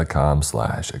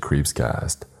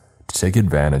ghostbed.com/creepscast to take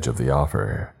advantage of the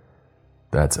offer.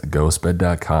 That's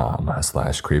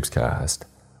ghostbed.com/creepscast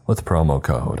with promo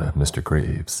code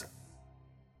MrCreeps.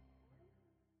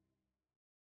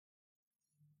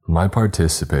 I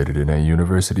participated in a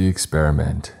university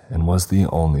experiment and was the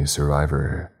only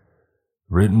survivor.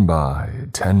 Written by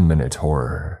 10 Minute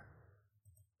Horror.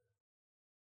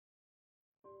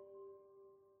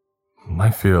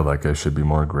 I feel like I should be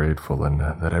more grateful and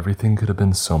that everything could have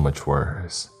been so much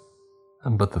worse.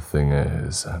 But the thing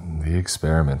is, the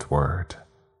experiment worked.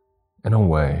 In a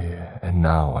way, and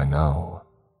now I know.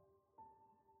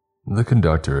 The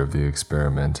conductor of the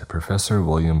experiment, Professor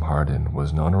William Hardin,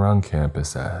 was known around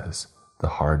campus as the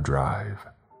Hard Drive.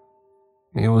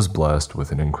 He was blessed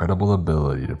with an incredible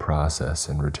ability to process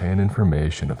and retain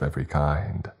information of every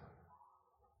kind.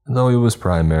 Though he was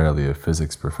primarily a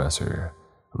physics professor,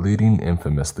 leading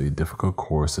infamously difficult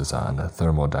courses on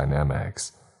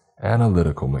thermodynamics,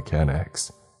 analytical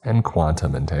mechanics, and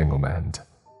quantum entanglement.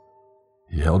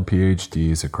 He held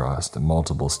PhDs across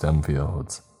multiple STEM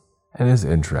fields, and his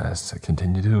interests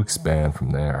continued to expand from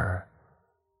there.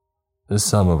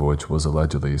 Some of which was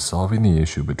allegedly solving the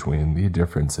issue between the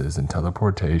differences in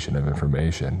teleportation of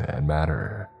information and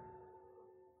matter.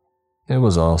 It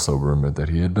was also rumored that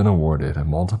he had been awarded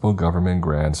multiple government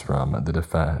grants from the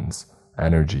defense,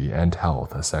 energy, and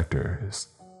health sectors.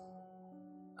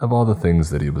 Of all the things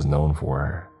that he was known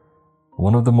for,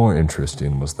 one of the more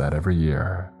interesting was that every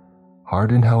year,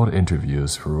 Hardin held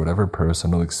interviews for whatever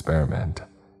personal experiment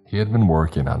he had been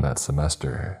working on that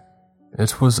semester.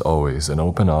 It was always an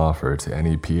open offer to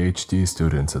any PhD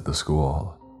students at the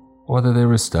school, whether they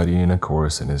were studying a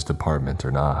course in his department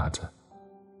or not.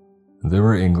 There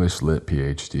were English Lit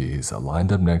PhDs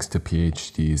lined up next to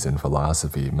PhDs in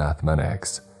philosophy,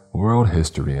 mathematics, world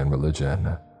history, and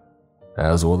religion,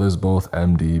 as well as both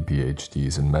MD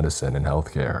PhDs in medicine and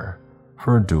healthcare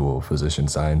for dual physician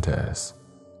scientists.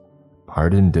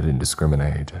 Hardin didn't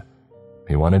discriminate.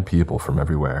 He wanted people from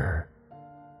everywhere.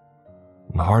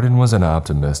 Hardin was an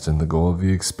optimist, and the goal of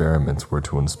the experiments were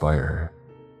to inspire.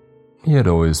 He had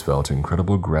always felt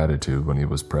incredible gratitude when he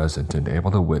was present and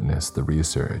able to witness the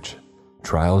research,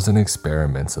 trials, and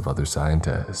experiments of other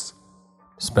scientists,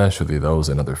 especially those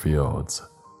in other fields.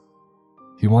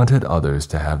 He wanted others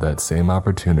to have that same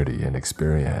opportunity and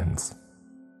experience.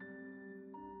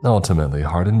 Ultimately,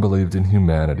 Hardin believed in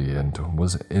humanity and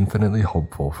was infinitely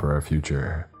hopeful for our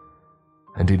future.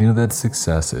 And he knew that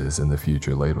successes in the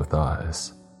future laid with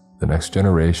us, the next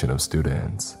generation of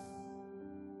students.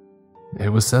 It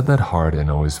was said that Hardin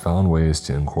always found ways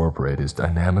to incorporate his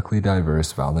dynamically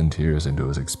diverse volunteers into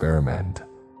his experiment.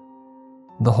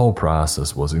 The whole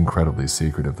process was incredibly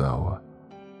secretive though,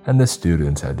 and the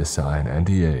students had to sign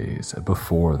NDAs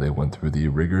before they went through the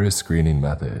rigorous screening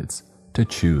methods to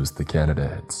choose the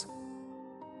candidates.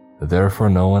 Therefore,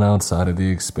 no one outside of the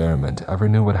experiment ever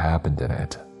knew what happened in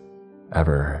it.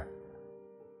 Ever.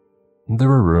 There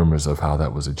were rumors of how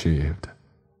that was achieved.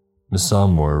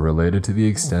 Some were related to the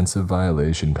extensive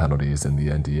violation penalties in the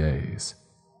NDAs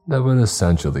that would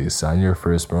essentially sign your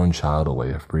firstborn child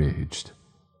away if breached.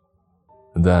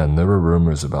 Then there were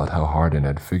rumors about how Hardin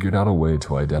had figured out a way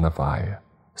to identify,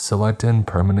 select, and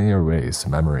permanently erase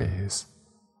memories.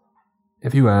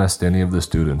 If you asked any of the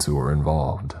students who were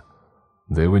involved,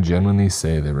 they would genuinely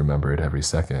say they remembered every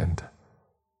second.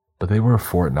 But they were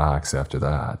Fort Knox after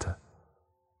that.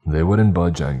 They wouldn't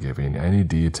budge on giving any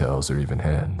details or even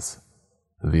hints.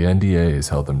 The NDAs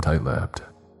held them tight-lipped.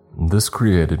 This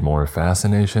created more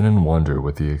fascination and wonder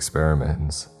with the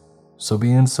experiments, so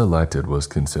being selected was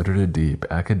considered a deep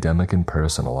academic and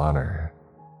personal honor.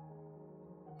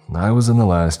 I was in the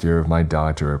last year of my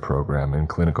doctorate program in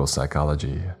clinical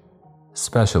psychology,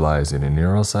 specializing in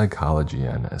neuropsychology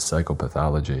and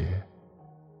psychopathology.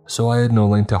 So I had no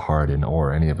link to Hardin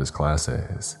or any of his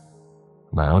classes.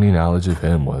 My only knowledge of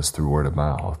him was through word of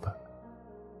mouth.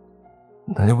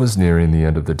 It was nearing the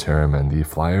end of the term, and the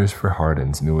flyers for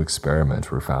Hardin's new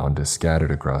experiment were found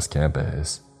scattered across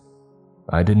campus.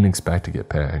 I didn't expect to get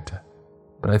picked,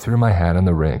 but I threw my hat in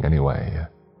the ring anyway.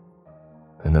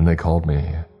 And then they called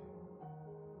me.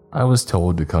 I was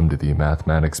told to come to the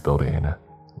mathematics building,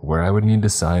 where I would need to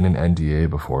sign an NDA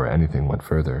before anything went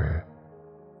further.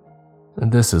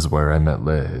 And this is where I met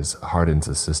Liz, Hardin's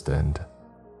assistant.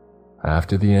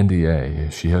 After the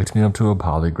NDA, she hooked me up to a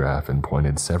polygraph and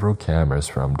pointed several cameras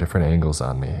from different angles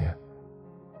on me.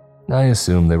 I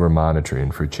assumed they were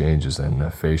monitoring for changes in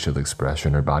facial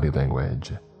expression or body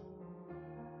language.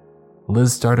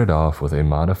 Liz started off with a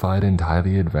modified and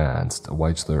highly advanced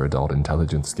Weichler Adult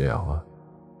Intelligence Scale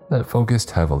that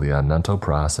focused heavily on mental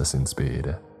processing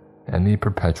speed and the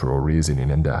Perpetual Reasoning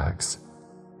Index.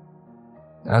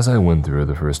 As I went through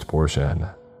the first portion,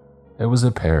 it was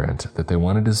apparent that they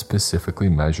wanted to specifically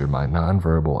measure my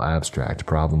nonverbal abstract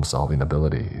problem-solving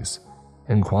abilities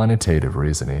and quantitative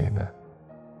reasoning.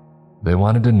 They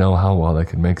wanted to know how well I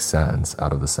could make sense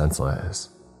out of the senseless.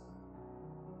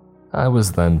 I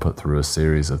was then put through a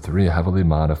series of 3 heavily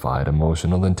modified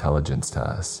emotional intelligence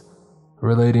tests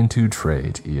relating to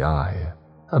trait EI,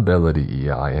 ability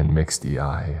EI, and mixed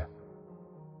EI.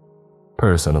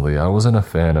 Personally, I wasn't a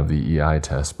fan of the EI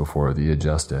test before the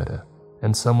adjusted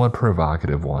and somewhat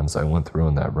provocative ones I went through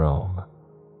in that room.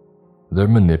 They're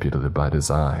manipulative by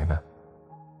design.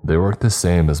 They work the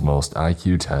same as most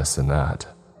IQ tests in that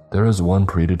there is one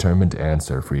predetermined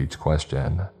answer for each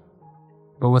question.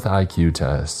 But with IQ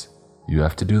tests, you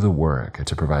have to do the work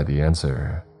to provide the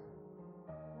answer.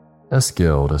 A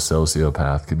skilled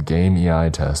sociopath could game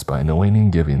EI tests by knowing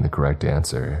and giving the correct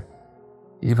answer,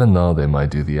 even though they might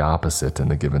do the opposite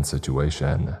in a given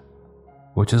situation,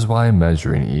 which is why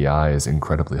measuring EI is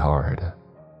incredibly hard.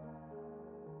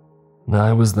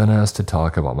 I was then asked to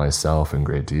talk about myself in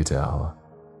great detail,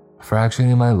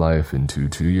 fractioning my life into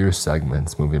 2-year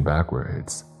segments moving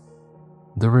backwards.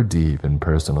 There were deep and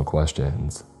personal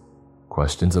questions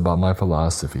about my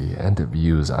philosophy and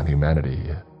views on humanity.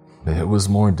 It was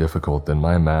more difficult than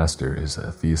my master's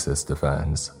thesis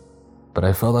defense, but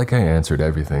I felt like I answered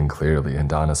everything clearly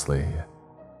and honestly.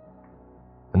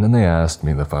 And then they asked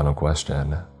me the final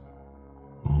question.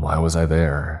 Why was I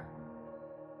there?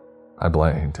 I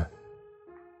blanked.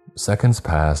 Seconds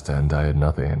passed and I had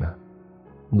nothing.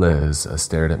 Liz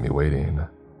stared at me waiting.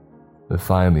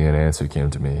 Finally, an answer came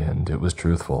to me, and it was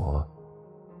truthful.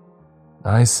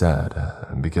 I said,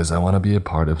 because I want to be a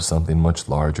part of something much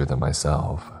larger than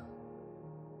myself.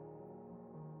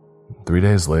 3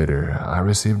 days later, I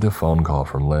received a phone call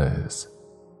from Liz.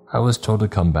 I was told to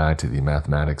come back to the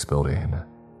mathematics building.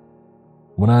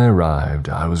 When I arrived,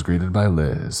 I was greeted by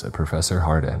Liz, Professor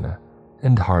Hardin,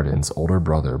 and Hardin's older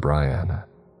brother, Brian.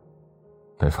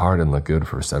 If Hardin looked good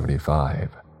for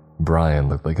 75, Brian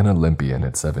looked like an Olympian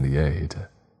at 78.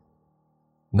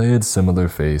 They had similar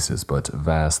faces but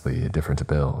vastly different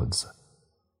builds.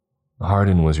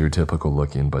 Hardin was your typical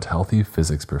looking but healthy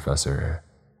physics professor.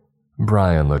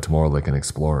 Brian looked more like an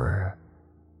explorer,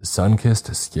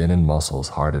 sun-kissed skin and muscles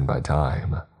hardened by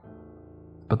time.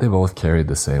 But they both carried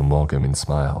the same welcoming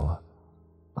smile.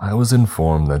 I was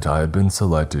informed that I had been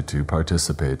selected to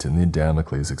participate in the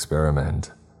Damocles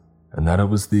experiment, and that it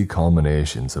was the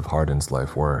culminations of Hardin's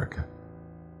life work.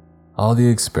 All the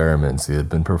experiments he had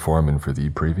been performing for the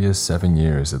previous 7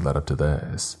 years had led up to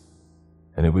this,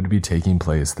 and it would be taking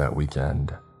place that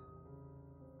weekend.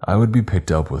 I would be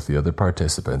picked up with the other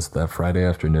participants that Friday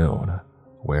afternoon,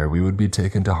 where we would be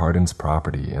taken to Hardin's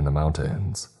property in the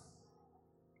mountains.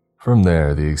 From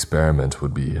there, the experiment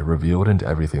would be revealed and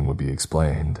everything would be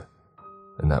explained,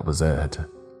 and that was it.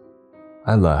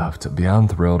 I left, beyond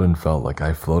thrilled, and felt like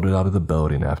I floated out of the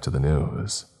building after the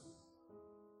news.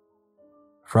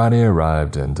 Friday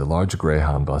arrived and a large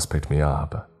Greyhound bus picked me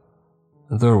up.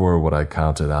 There were what I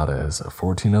counted out as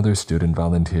 14 other student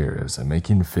volunteers,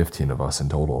 making 15 of us in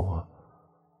total.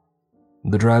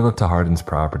 The drive up to Hardin's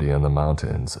property in the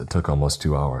mountains took almost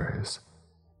 2 hours.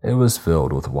 It was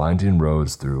filled with winding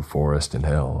roads through forest and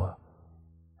hill,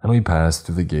 and we passed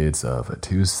through the gates of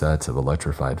 2 sets of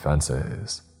electrified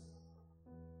fences.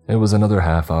 It was another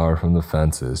half hour from the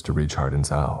fences to reach Hardin's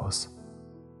house.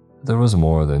 There was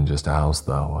more than just a house,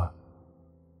 though.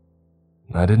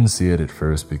 I didn't see it at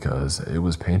first because it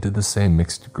was painted the same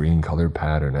mixed green color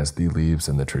pattern as the leaves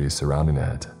in the trees surrounding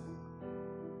it.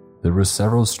 There were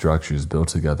several structures built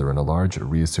together in a large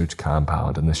research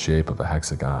compound in the shape of a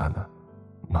hexagon.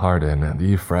 Hardin,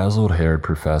 the frazzled-haired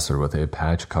professor with a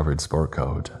patch-covered sport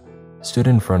coat, stood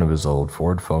in front of his old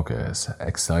Ford Focus,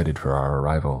 excited for our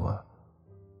arrival.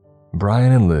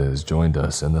 Brian and Liz joined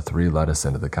us and the 3 led us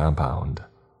into the compound.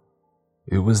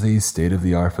 It was the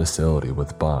state-of-the-art facility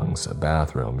with bunks,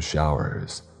 bathrooms,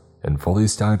 showers, and fully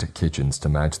stocked kitchens to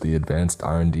match the advanced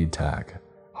R&D tech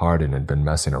Hardin had been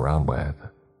messing around with.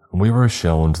 We were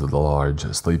shown to the large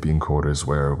sleeping quarters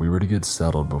where we were to get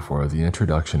settled before the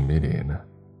introduction meeting.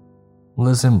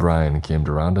 Liz and Brian came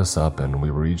to round us up and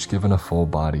we were each given a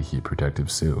full-body heat protective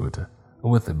suit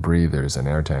with breathers and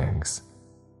air tanks.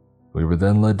 We were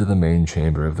then led to the main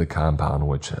chamber of the compound,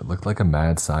 which looked like a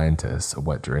mad scientist's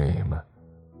wet dream.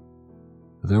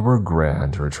 There were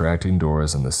grand, retracting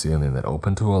doors in the ceiling that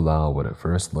opened to allow what at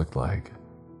first looked like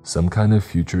some kind of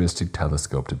futuristic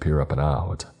telescope to peer up and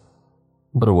out.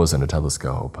 But it wasn't a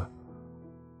telescope.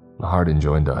 Hardin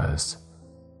joined us.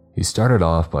 He started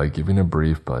off by giving a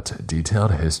brief but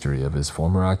detailed history of his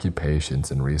former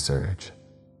occupations and research.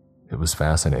 It was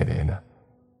fascinating.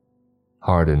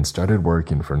 Hardin started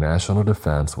working for national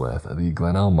defense with the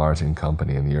Glenelg Martin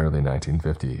Company in the early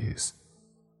 1950s.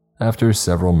 After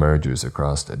several mergers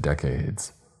across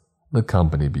decades, the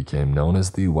company became known as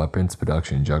the weapons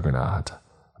production juggernaut,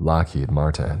 Lockheed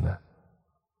Martin.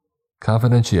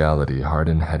 Confidentiality,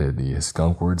 Hardin headed the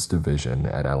Skunkworks division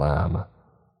at LM,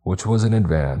 which was an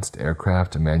advanced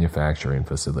aircraft manufacturing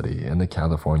facility in the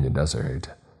California desert.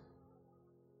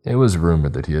 It was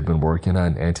rumored that he had been working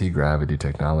on anti-gravity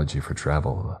technology for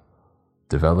travel,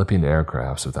 developing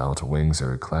aircrafts without wings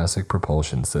or classic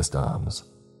propulsion systems.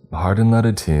 Hardin led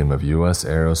a team of U.S.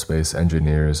 aerospace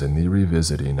engineers in the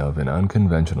revisiting of an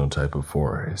unconventional type of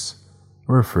force,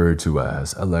 referred to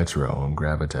as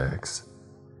electrogravitics.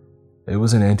 It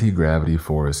was an anti-gravity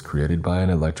force created by an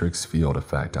electric field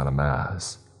effect on a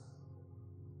mass.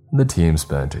 The team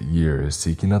spent years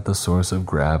seeking out the source of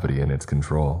gravity and its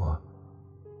control.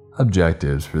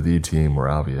 Objectives for the team were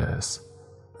obvious.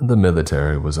 The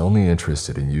military was only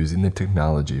interested in using the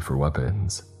technology for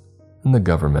weapons, and the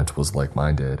government was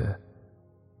like-minded.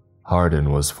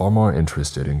 Hardin was far more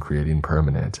interested in creating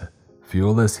permanent,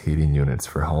 fuelless heating units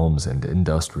for homes and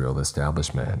industrial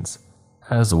establishments,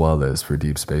 as well as for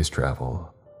deep space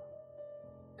travel.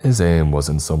 His aim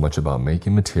wasn't so much about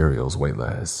making materials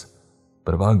weightless,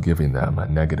 but about giving them a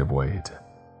negative weight.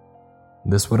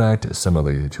 This would act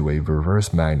similarly to a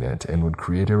reverse magnet and would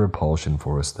create a repulsion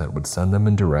force that would send them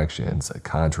in directions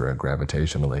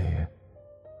contra-gravitationally.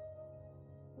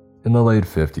 In the late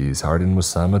 50s, Hardin was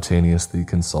simultaneously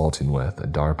consulting with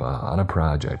DARPA on a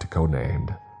project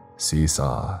codenamed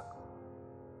Seesaw.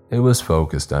 It was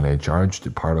focused on a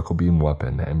charged particle beam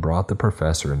weapon and brought the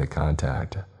professor into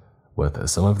contact with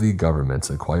some of the government's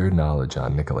acquired knowledge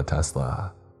on Nikola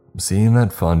Tesla. Seeing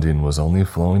that funding was only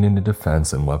flowing into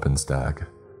defense and weapons tech,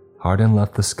 Hardin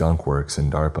left the skunk works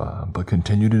in DARPA but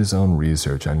continued his own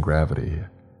research on gravity,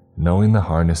 knowing the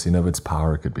harnessing of its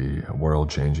power could be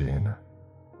world-changing.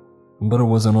 But it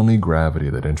wasn't only gravity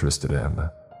that interested him.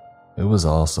 It was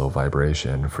also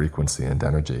vibration, frequency, and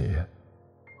energy.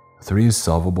 3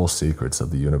 solvable secrets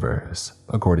of the universe,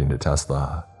 according to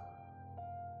Tesla.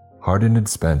 Hardin had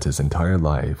spent his entire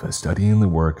life studying the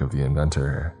work of the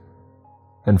inventor.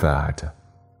 In fact,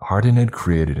 Hardin had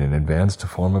created an advanced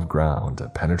form of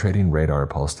ground-penetrating radar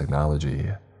pulse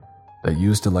technology that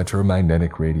used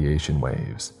electromagnetic radiation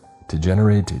waves to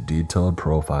generate detailed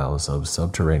profiles of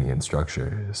subterranean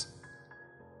structures.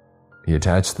 He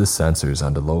attached the sensors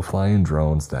onto low-flying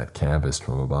drones that canvassed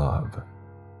from above.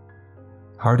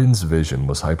 Hardin's vision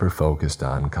was hyper-focused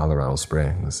on Colorado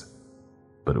Springs,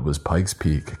 but it was Pikes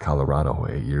Peak, Colorado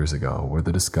 8 years ago where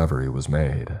the discovery was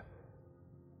made.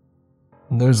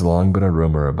 There's long been a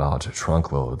rumor about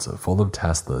trunkloads full of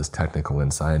Tesla's technical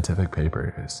and scientific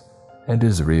papers, and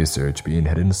his research being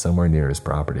hidden somewhere near his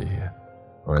property,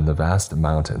 or in the vast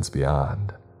mountains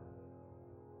beyond.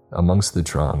 Amongst the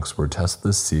trunks were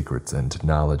Tesla's secrets and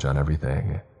knowledge on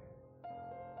everything.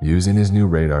 Using his new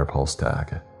radar pulse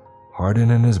tech,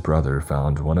 Hardin and his brother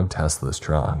found one of Tesla's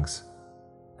trunks.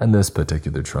 And this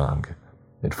particular trunk,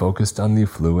 it focused on the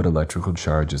fluid electrical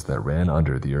charges that ran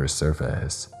under the Earth's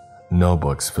surface.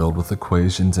 Notebooks filled with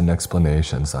equations and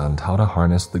explanations on how to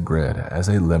harness the grid as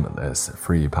a limitless,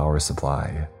 free power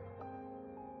supply.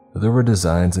 There were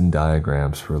designs and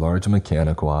diagrams for large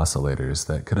mechanical oscillators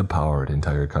that could have powered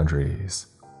entire countries.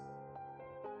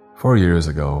 4 years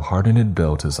ago, Hardin had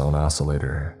built his own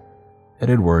oscillator. It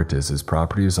had worked as his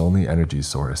property's only energy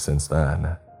source since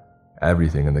then.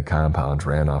 Everything in the compound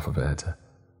ran off of it.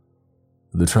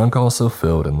 The trunk also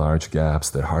filled in large gaps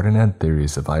that Hardin had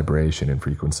theories of vibration and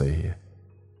frequency.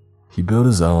 He built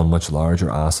his own much larger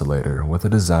oscillator with a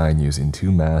design using 2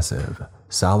 massive,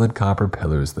 solid copper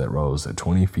pillars that rose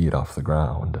 20 feet off the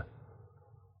ground.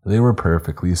 They were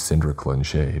perfectly cylindrical in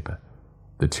shape.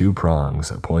 The 2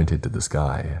 prongs pointed to the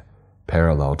sky,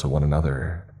 parallel to one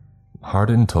another.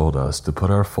 Hardin told us to put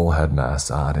our full head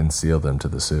masks on and seal them to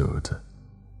the suit.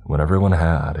 When everyone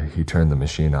had, he turned the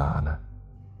machine on.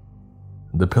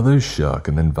 The pillars shook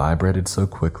and then vibrated so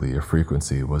quickly a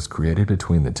frequency was created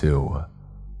between the 2.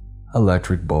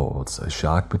 Electric bolts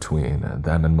shocked between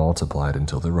them and multiplied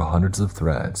until there were hundreds of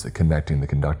threads connecting the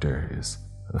conductors.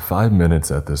 5 minutes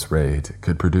at this rate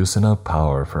could produce enough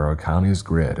power for our county's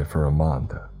grid for a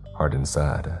month, Hardin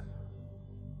said.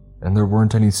 And there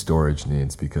weren't any storage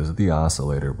needs because the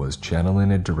oscillator was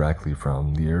channeling it directly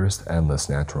from the Earth's endless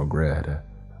natural grid.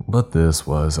 But this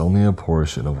was only a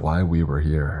portion of why we were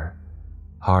here.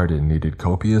 Hardin needed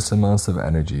copious amounts of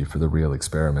energy for the real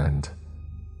experiment.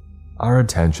 Our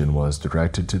attention was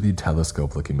directed to the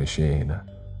telescope-looking machine,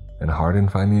 and Hardin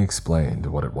finally explained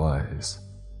what it was.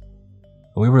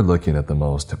 We were looking at the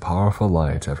most powerful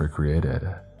light ever created,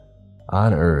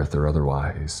 on Earth or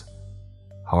otherwise.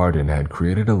 Hardin had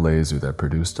created a laser that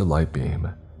produced a light beam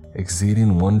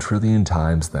exceeding 1 trillion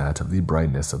times that of the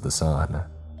brightness of the sun.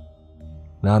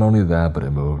 Not only that, but it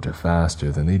moved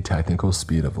faster than the technical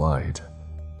speed of light,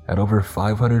 at over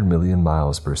 500 million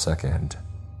miles per second.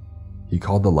 He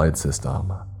called the light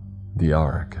system the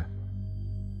Arc.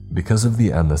 Because of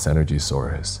the endless energy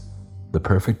source, the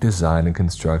perfect design and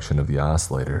construction of the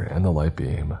oscillator and the light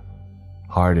beam,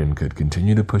 Hardin could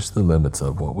continue to push the limits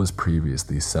of what was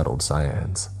previously settled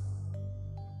science.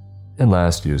 In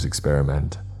last year's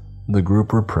experiment, the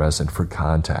group were present for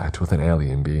contact with an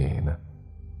alien being.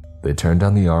 They turned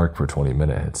on the arc for 20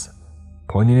 minutes,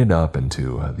 pointing it up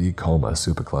into the Coma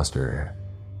supercluster.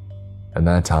 At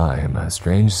that time,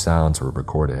 strange sounds were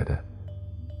recorded.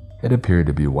 It appeared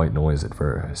to be white noise at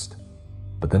first,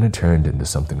 but then it turned into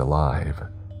something alive,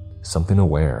 something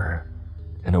aware,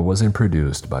 and it wasn't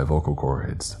produced by vocal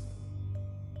cords.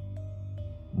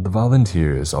 The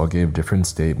volunteers all gave different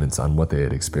statements on what they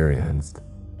had experienced.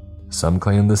 Some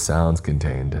claimed the sounds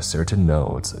contained certain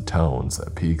notes, tones,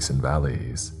 peaks, and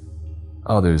valleys.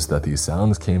 Others that these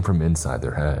sounds came from inside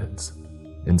their heads,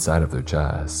 inside of their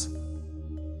chests.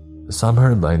 Some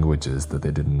heard languages that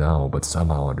they didn't know but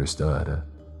somehow understood.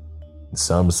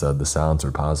 Some said the sounds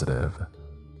were positive.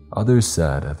 Others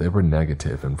said they were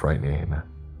negative and frightening.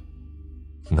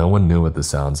 No one knew what the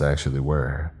sounds actually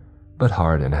were, but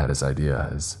Hardin had his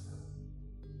ideas.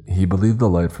 He believed the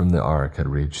light from the arc had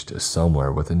reached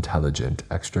somewhere with intelligent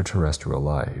extraterrestrial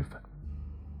life.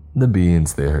 The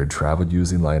beings they heard traveled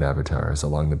using light avatars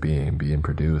along the beam being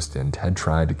produced and had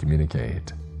tried to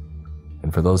communicate.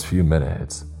 And for those few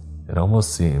minutes, it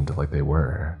almost seemed like they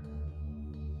were.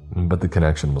 But the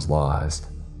connection was lost.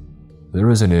 There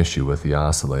was an issue with the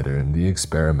oscillator and the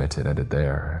experiment had ended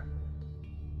there.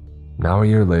 Now a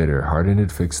year later, Hardin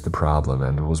had fixed the problem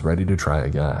and was ready to try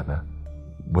again.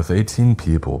 With 18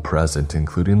 people present,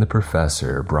 including the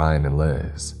professor, Brian, and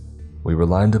Liz, we were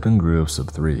lined up in groups of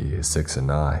 3, 6, and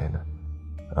 9.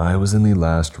 I was in the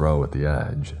last row at the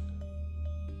edge.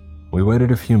 We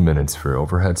waited a few minutes for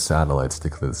overhead satellites to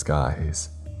clear the skies,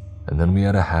 and then we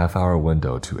had a half-hour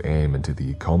window to aim into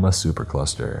the Coma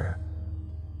supercluster.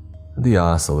 The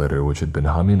oscillator, which had been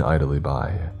humming idly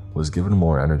by, was given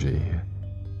more energy.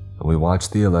 We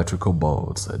watched the electrical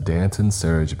bolts dance and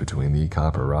surge between the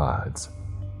copper rods,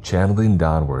 channeling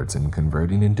downwards and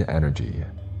converting into energy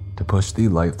to push the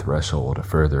light threshold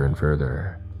further and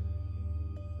further.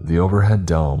 The overhead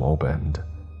dome opened,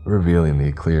 revealing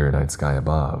the clear night sky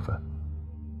above.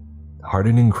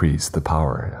 Hardin increased the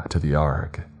power to the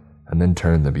arc and then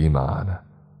turned the beam on.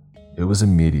 It was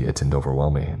immediate and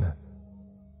overwhelming.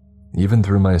 Even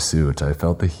through my suit, I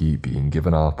felt the heat being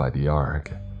given off by the arc.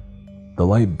 The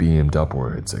light beamed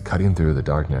upwards, cutting through the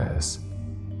darkness.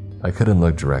 I couldn't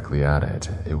look directly at it.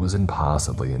 It was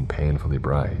impossibly and painfully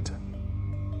bright.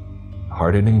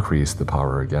 Hardin increased the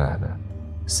power again,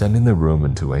 sending the room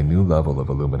into a new level of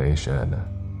illumination.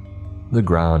 The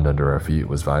ground under our feet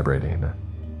was vibrating.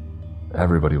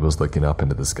 Everybody was looking up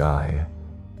into the sky,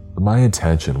 but my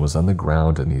attention was on the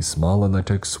ground and these small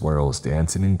electric swirls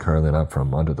dancing and curling up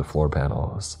from under the floor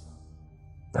panels.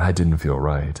 I didn't feel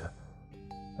right.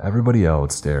 Everybody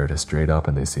else stared straight up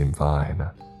and they seemed fine,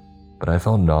 but I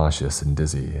felt nauseous and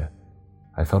dizzy.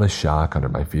 I felt a shock under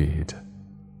my feet.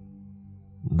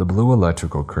 The blue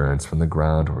electrical currents from the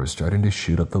ground were starting to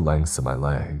shoot up the lengths of my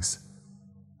legs.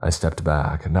 I stepped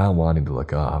back, not wanting to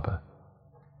look up.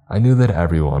 I knew that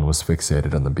everyone was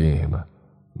fixated on the beam,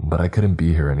 but I couldn't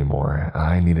be here anymore.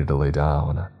 I needed to lay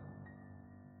down.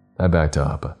 I backed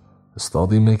up,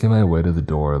 slowly making my way to the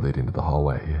door leading to the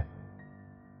hallway.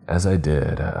 As I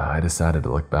did, I decided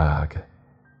to look back.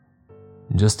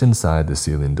 Just inside the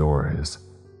ceiling doors,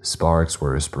 sparks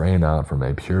were spraying out from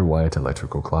a pure white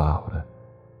electrical cloud.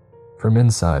 From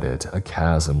inside it, a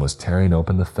chasm was tearing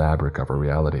open the fabric of our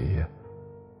reality.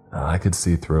 I could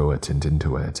see through it and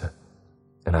into it,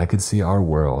 and I could see our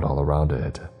world all around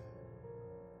it.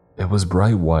 It was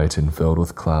bright white and filled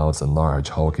with clouds and large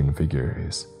hulking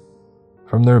figures.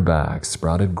 From their backs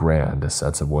sprouted grand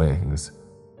sets of wings.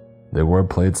 They wore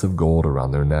plates of gold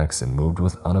around their necks and moved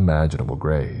with unimaginable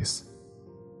grace.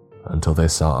 Until they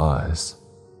saw us.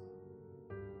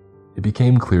 It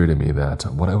became clear to me that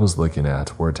what I was looking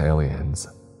at weren't aliens.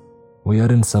 We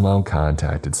hadn't somehow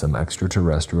contacted some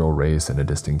extraterrestrial race in a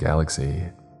distant galaxy.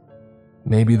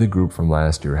 Maybe the group from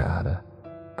last year had,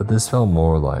 but this felt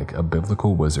more like a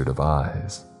biblical Wizard of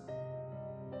Oz.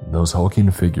 Those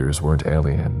hulking figures weren't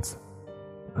aliens.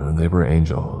 They were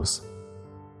angels.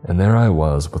 And there I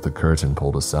was with the curtain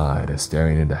pulled aside,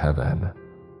 staring into heaven.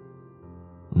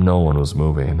 No one was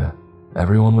moving.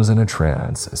 Everyone was in a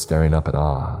trance, staring up in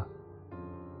awe.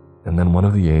 And then one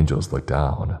of the angels looked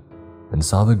down and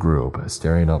saw the group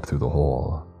staring up through the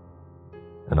hole.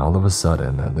 And all of a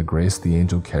sudden, the grace the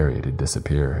angel carried had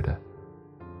disappeared.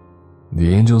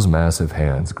 The angel's massive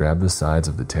hands grabbed the sides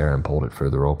of the tear and pulled it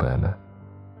further open.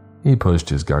 He pushed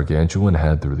his gargantuan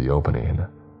head through the opening,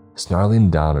 snarling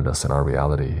down at us in our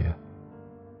reality.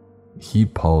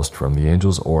 Heat pulsed from the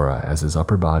angel's aura as his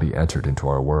upper body entered into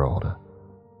our world.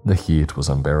 The heat was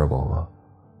unbearable.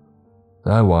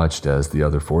 I watched as the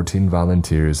other 14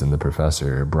 volunteers and the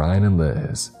professor, Brian and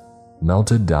Liz,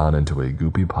 melted down into a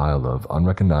goopy pile of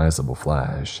unrecognizable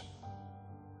flesh.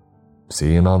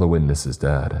 Seeing all the witnesses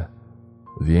dead,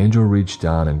 the angel reached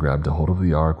down and grabbed a hold of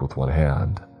the ark with one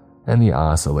hand and the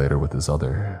oscillator with his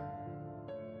other.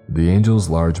 The angel's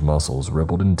large muscles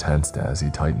rippled and tensed as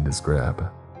he tightened his grip,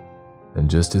 and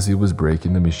just as he was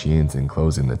breaking the machines and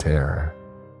closing the tear,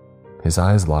 his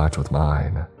eyes locked with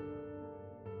mine.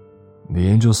 The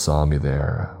angel saw me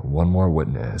there, one more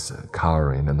witness,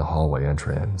 cowering in the hallway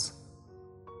entrance.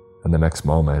 And the next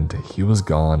moment, he was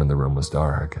gone and the room was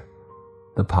dark.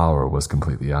 The power was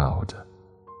completely out.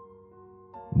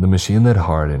 The machine that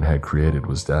Hardin had created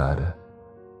was dead,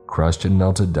 crushed and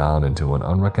melted down into an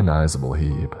unrecognizable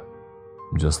heap,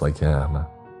 just like him.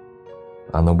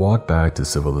 On the walk back to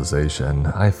civilization,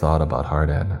 I thought about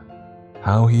Hardin,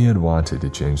 how he had wanted to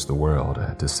change the world,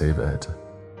 to save it.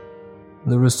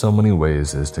 There were so many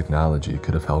ways his technology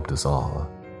could have helped us all,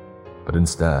 but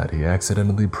instead he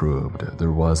accidentally proved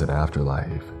there was an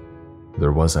afterlife.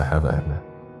 There was a heaven.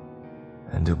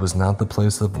 And it was not the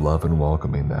place of love and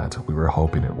welcoming that we were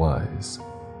hoping it was.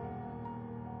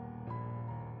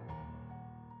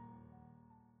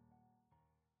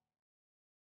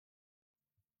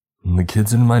 The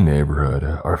kids in my neighborhood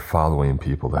are following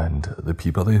people, and the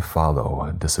people they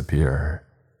follow disappear.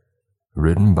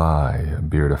 Written by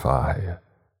Beardify.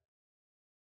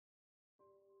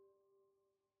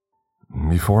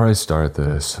 Before I start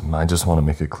this, I just want to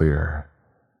make it clear.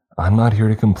 I'm not here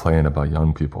to complain about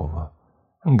young people.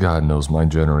 God knows my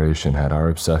generation had our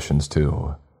obsessions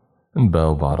too.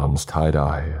 Bell-bottoms,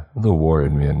 tie-dye, the war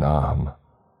in Vietnam.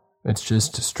 It's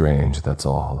just strange, that's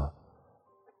all.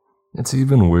 It's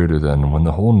even weirder than when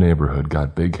the whole neighborhood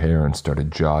got big hair and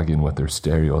started jogging with their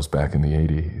stereos back in the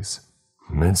 80s.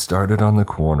 It started on the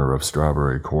corner of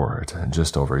Strawberry Court,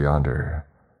 just over yonder.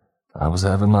 I was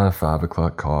having my 5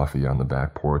 o'clock coffee on the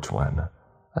back porch when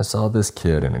I saw this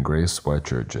kid in a gray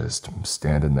sweatshirt just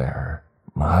standing there.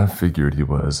 I figured he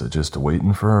was just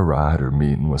waiting for a ride or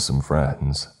meeting with some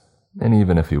friends, and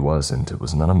even if he wasn't, it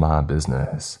was none of my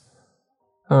business.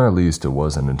 Or at least it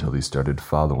wasn't until he started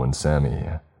following Sammy,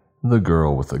 the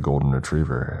girl with the golden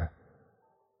retriever.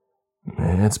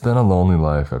 It's been a lonely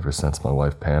life ever since my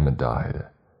wife Pam had died,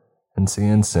 and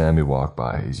seeing Sammy walk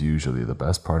by is usually the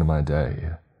best part of my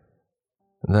day.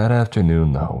 That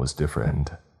afternoon, though, was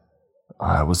different.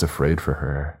 I was afraid for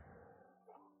her.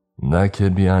 That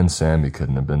kid behind Sammy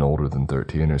couldn't have been older than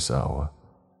 13 or so,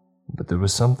 but there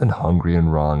was something hungry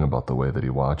and wrong about the way that he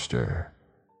watched her,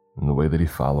 and the way that he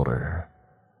followed her.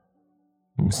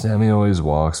 Sammy always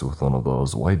walks with one of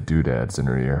those white doodads in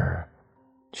her ear.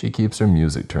 She keeps her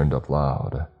music turned up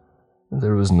loud.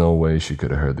 There was no way she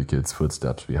could have heard the kid's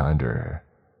footsteps behind her.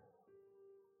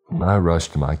 I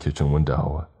rushed to my kitchen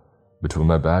window. Between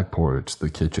my back porch, the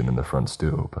kitchen, and the front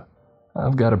stoop,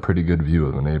 I've got a pretty good view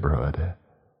of the neighborhood.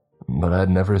 But I'd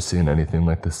never seen anything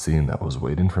like the scene that was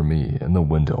waiting for me in the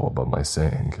window above my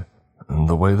sink.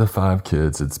 The way the 5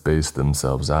 kids had spaced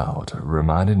themselves out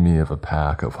reminded me of a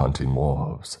pack of hunting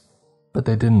wolves. But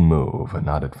they didn't move,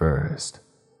 not at first.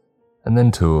 And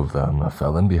then 2 of them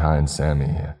fell in behind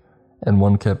Sammy, and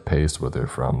one kept pace with her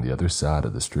from the other side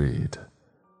of the street.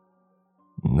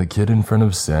 The kid in front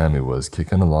of Sammy was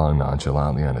kicking along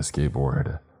nonchalantly on his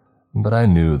skateboard, but I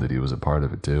knew that he was a part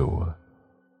of it too.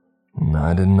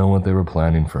 I didn't know what they were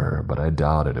planning for her, but I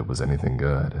doubted it was anything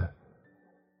good.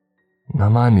 Now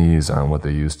my knees aren't what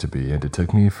they used to be, and it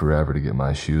took me forever to get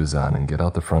my shoes on and get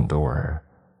out the front door,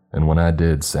 and when I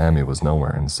did, Sammy was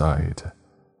nowhere in sight.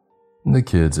 The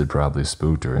kids had probably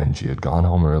spooked her and she had gone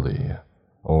home early,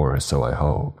 or so I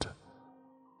hoped.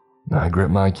 I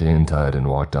gripped my cane tight and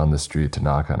walked down the street to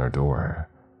knock on her door.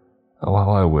 Oh,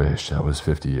 how I wish I was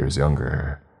 50 years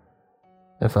younger.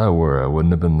 If I were, I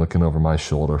wouldn't have been looking over my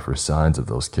shoulder for signs of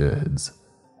those kids.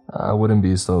 I wouldn't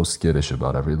be so skittish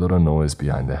about every little noise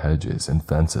behind the hedges and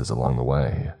fences along the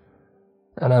way.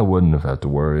 And I wouldn't have had to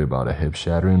worry about a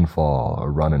hip-shattering fall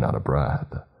or running out of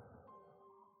breath.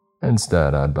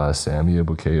 Instead, I'd buy Sammy a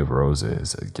bouquet of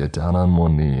roses, get down on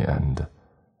one knee, and...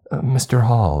 Mr.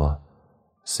 Hall.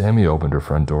 Sammy opened her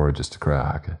front door just a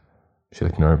crack. She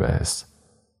looked nervous.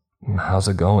 How's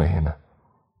it going?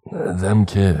 Them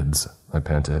kids, I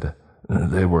panted.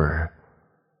 They were...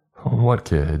 What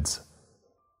kids?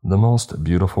 The most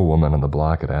beautiful woman on the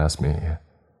block had asked me.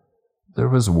 There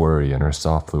was worry in her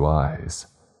soft blue eyes.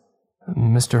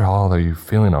 Mr. Hall, are you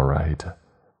feeling all right?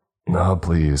 Oh,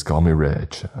 please, call me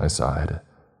Rich, I sighed.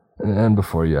 And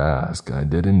before you ask, I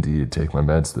did indeed take my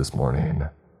meds this morning."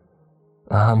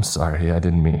 "I'm sorry, I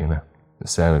didn't mean,"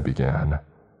 Sammy began.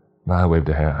 I waved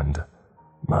a hand.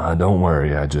 "Don't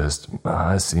worry,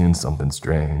 I seen something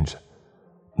strange.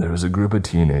 There was a group of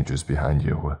teenagers behind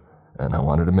you, and I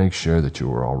wanted to make sure that you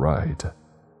were all right."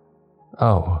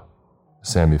 "Oh,"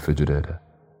 Sammy fidgeted,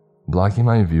 blocking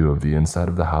my view of the inside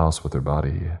of the house with her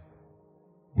body.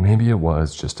 Maybe it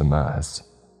was just a mess,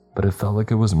 but it felt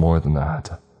like it was more than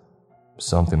that.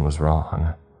 Something was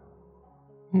wrong.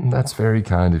 "That's very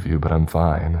kind of you, but I'm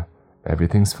fine.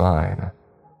 Everything's fine.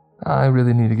 I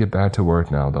really need to get back to work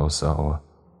now, though, so..."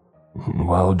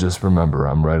 "Well, just remember,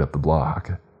 I'm right up the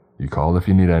block. You call if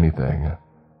you need anything."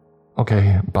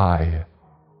 "Okay, bye."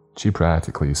 She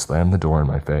practically slammed the door in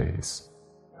my face.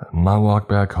 My walk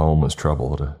back home was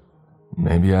troubled.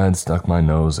 Maybe I had stuck my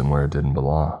nose in where it didn't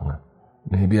belong.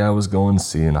 Maybe I was going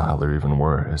senile, or even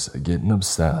worse, getting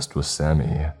obsessed with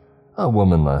Sammy, a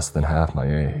woman less than half my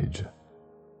age.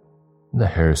 The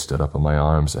hair stood up on my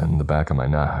arms and the back of my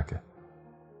neck.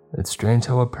 It's strange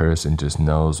how a person just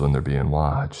knows when they're being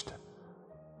watched.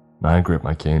 I gripped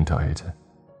my cane tight.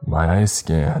 My eyes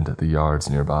scanned the yards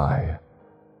nearby.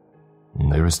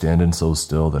 They were standing so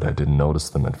still that I didn't notice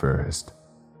them at first.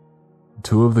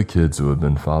 Two of the kids who had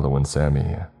been following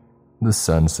Sammy. The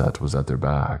sunset was at their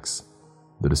backs.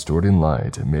 The distorting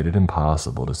light made it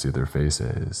impossible to see their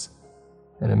faces,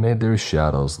 and it made their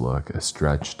shadows look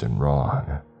stretched and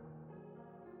wrong.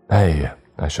 "Hey!"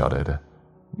 I shouted.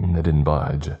 They didn't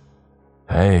budge.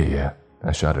 "Hey!"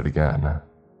 I shouted again.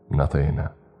 Nothing.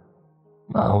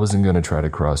 I wasn't going to try to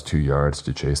cross 2 yards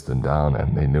to chase them down,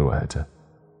 and they knew it.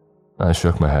 I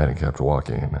shook my head and kept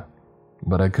walking,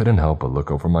 but I couldn't help but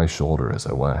look over my shoulder as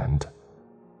I went.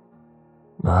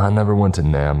 I never went to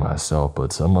NAMM myself,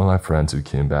 but some of my friends who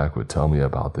came back would tell me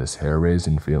about this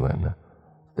hair-raising feeling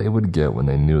they would get when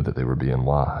they knew that they were being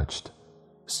watched,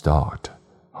 stalked,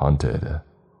 hunted.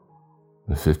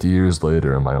 50 years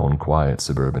later, in my own quiet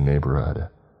suburban neighborhood,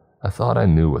 I thought I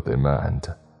knew what they meant.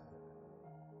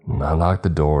 I locked the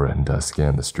door and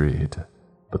scanned the street,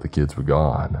 but the kids were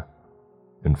gone.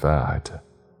 In fact,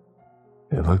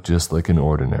 it looked just like an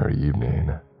ordinary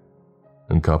evening.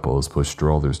 And couples pushed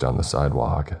strollers down the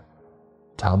sidewalk.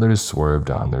 Toddlers swerved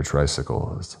on their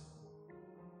tricycles.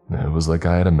 It was like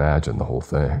I had imagined the whole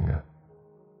thing.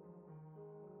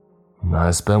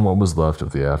 I spent what was left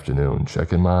of the afternoon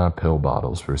checking my pill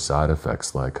bottles for side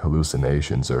effects like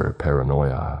hallucinations or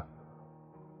paranoia.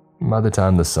 By the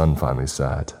time the sun finally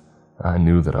set, I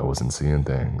knew that I wasn't seeing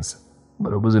things,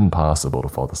 but it was impossible to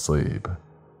fall asleep.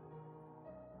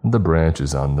 The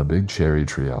branches on the big cherry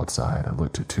tree outside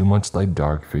looked too much like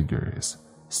dark figures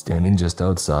standing just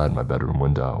outside my bedroom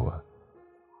window.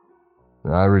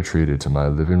 I retreated to my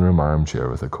living room armchair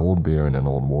with a cold beer and an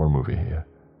old war movie,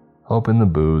 hoping the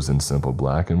booze and simple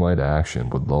black and white action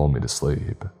would lull me to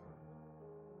sleep.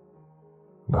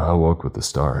 I woke with a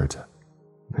start.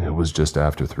 It was just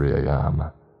after 3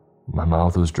 a.m. My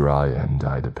mouth was dry and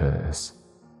I had to piss,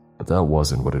 but that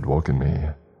wasn't what had woken me.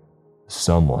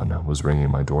 Someone was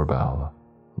ringing my doorbell.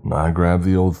 I grabbed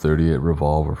the old .38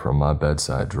 revolver from my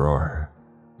bedside drawer.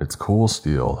 Its cool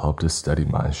steel helped to steady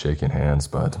my shaking hands,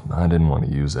 but I didn't want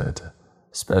to use it,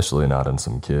 especially not on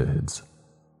some kids.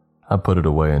 I put it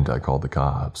away and I called the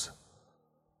cops.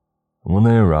 When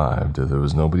they arrived, there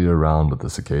was nobody around but the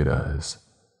cicadas.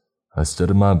 I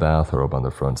stood in my bathrobe on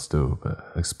the front stoop,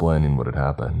 explaining what had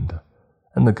happened,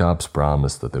 and the cops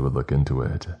promised that they would look into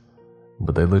it,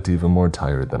 but they looked even more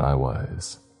tired than I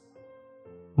was.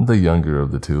 The younger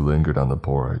of the two lingered on the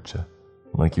porch,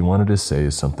 like he wanted to say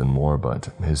something more, but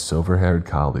his silver-haired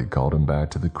colleague called him back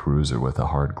to the cruiser with a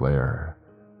hard glare.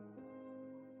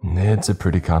 "It's a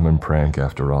pretty common prank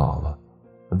after all,"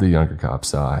 the younger cop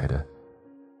sighed.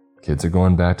 "Kids are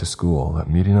going back to school,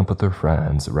 meeting up with their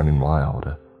friends, running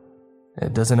wild.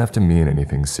 It doesn't have to mean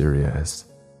anything serious.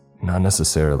 Not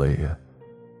necessarily.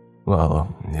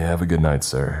 Well, you have a good night,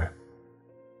 sir."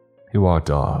 He walked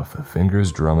off,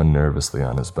 fingers drumming nervously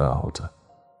on his belt.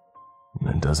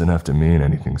 "It doesn't have to mean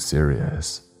anything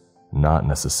serious. Not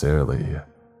necessarily.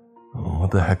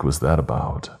 What the heck was that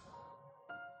about?"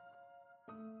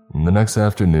 The next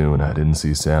afternoon, I didn't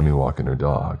see Sammy walking her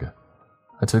dog.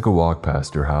 I took a walk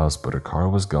past her house, but her car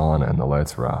was gone and the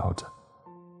lights were out.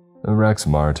 Rex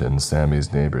Martin,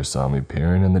 Sammy's neighbor, saw me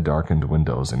peering in the darkened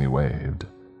windows and he waved.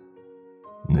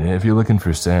 "If you're looking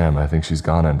for Sam, I think she's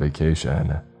gone on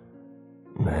vacation."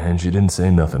 And she didn't say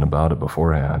nothing about it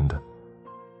beforehand.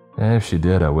 If she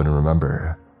did, I wouldn't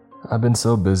remember. I've been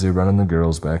so busy running the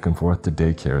girls back and forth to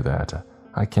daycare that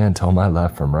I can't tell my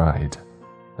left from right.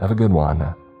 Have a good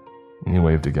one." He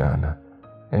waved again,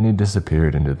 and he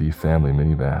disappeared into the family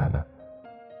minivan.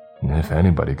 If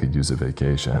anybody could use a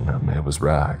vacation, it was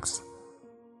Rags.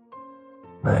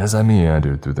 As I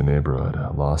meandered through the neighborhood,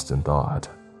 lost in thought,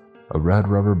 a red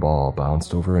rubber ball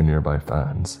bounced over a nearby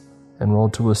fence and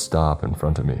rolled to a stop in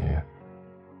front of me.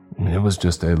 It was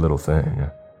just a little thing,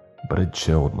 but it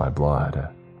chilled my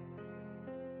blood.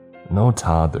 No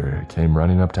toddler came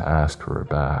running up to ask for it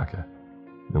back,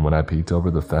 and when I peeked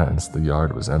over the fence, the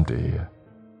yard was empty.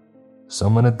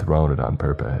 Someone had thrown it on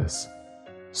purpose.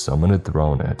 Someone had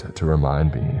thrown it to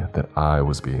remind me that I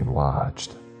was being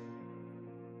watched.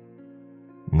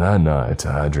 That night,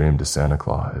 I dreamed of Santa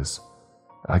Claus.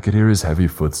 I could hear his heavy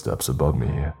footsteps above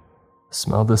me,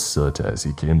 smell the soot as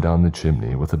he came down the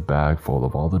chimney with a bag full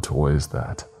of all the toys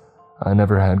that I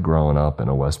never had growing up in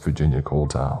a West Virginia coal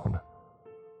town.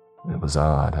 It was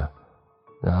odd.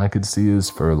 I could see his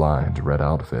fur-lined red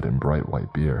outfit and bright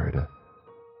white beard,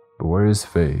 but where his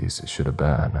face should have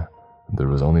been, there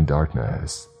was only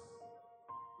darkness.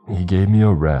 He gave me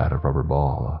a red rubber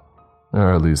ball,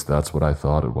 or at least that's what I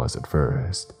thought it was at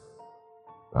first.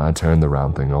 I turned the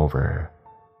round thing over.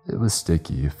 It was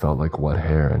sticky, felt like wet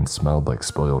hair, and smelled like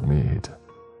spoiled meat.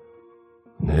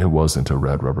 It wasn't a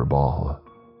red rubber ball.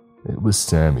 It was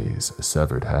Sammy's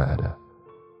severed head.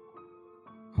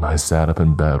 I sat up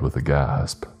in bed with a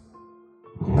gasp.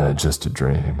 Just a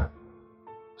dream.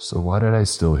 So why did I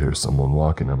still hear someone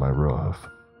walking on my roof?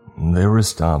 They were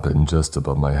stomping just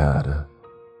above my head.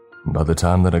 By the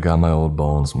time that I got my old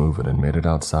bones moving and made it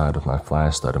outside with my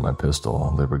flashlight and my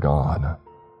pistol, they were gone.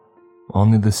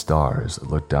 Only the stars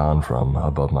looked down from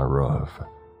above my roof,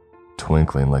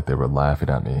 twinkling like they were laughing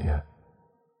at me.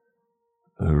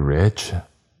 "Rich?"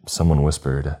 someone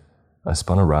whispered. I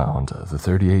spun around, the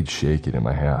 .38 shaking in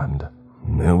my hand.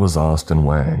 It was Austin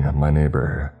Wang, my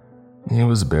neighbor. He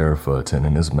was barefoot and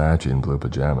in his matching blue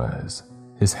pajamas,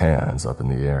 his hands up in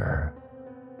the air.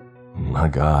 My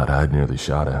God, I'd nearly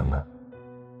shot him.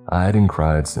 I hadn't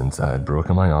cried since I had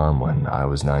broken my arm when I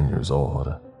was 9 years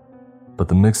old, but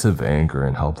the mix of anger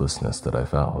and helplessness that I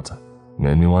felt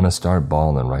made me want to start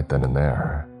bawling right then and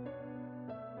there.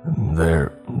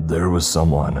 There was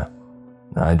someone.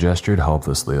 I gestured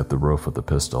helplessly at the roof with the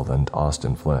pistol, and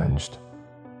Austin flinched.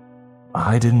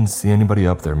 "I didn't see anybody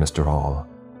up there, Mr. Hall."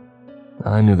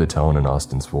 I knew the tone in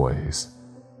Austin's voice.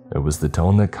 It was the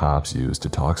tone that cops use to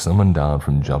talk someone down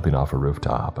from jumping off a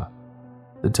rooftop.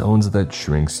 The tones that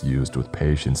shrinks used with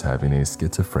patients having a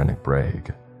schizophrenic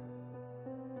break.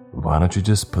 "Why don't you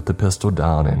just put the pistol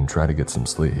down and try to get some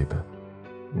sleep?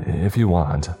 If you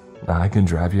want, I can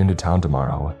drive you into town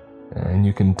tomorrow, and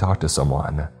you can talk to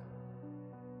someone."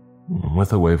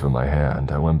 With a wave of my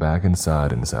hand, I went back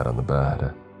inside and sat on the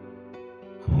bed.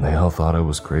 They all thought I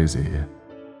was crazy.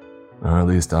 Or at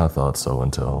least I thought so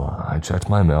until I checked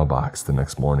my mailbox the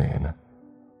next morning,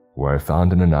 where I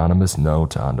found an anonymous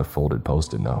note on a folded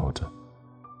post-it note.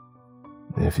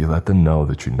 If you let them know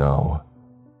that you know,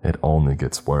 it only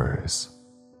gets worse.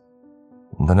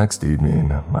 The next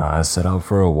evening, I set out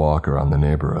for a walk around the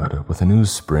neighborhood with a new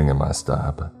spring in my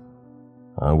step.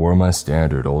 I wore my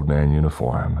standard old man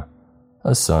uniform,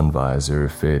 a sun visor,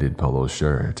 faded polo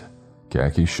shirt,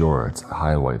 khaki shorts,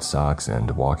 high white socks,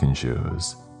 and walking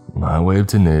shoes. I waved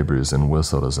to neighbors and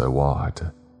whistled as I walked,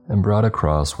 and brought a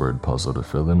crossword puzzle to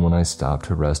fill in when I stopped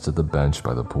to rest at the bench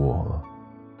by the pool.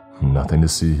 Nothing to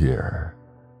see here.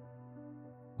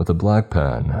 With a black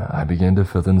pen, I began to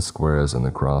fill in squares in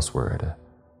the crossword,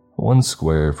 one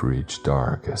square for each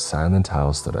dark, silent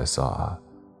house that I saw.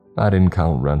 I didn't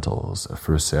count rentals,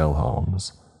 for sale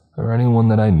homes, or anyone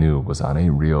that I knew was on a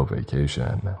real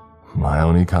vacation. I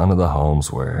only counted the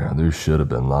homes where there should have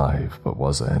been life but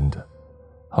wasn't.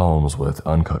 Homes with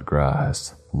uncut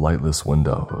grass, lightless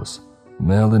windows,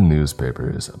 mail and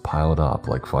newspapers piled up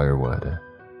like firewood.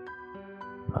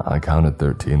 I counted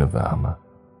 13 of them.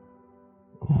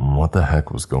 What the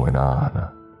heck was going on?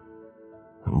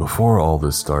 Before all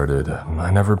this started,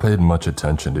 I never paid much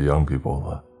attention to young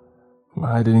people.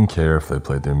 I didn't care if they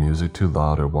played their music too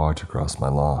loud or walked across my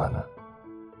lawn.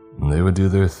 They would do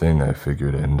their thing, I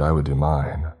figured, and I would do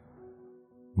mine.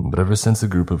 But ever since a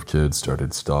group of kids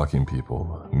started stalking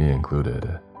people, me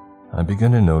included, I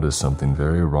began to notice something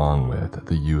very wrong with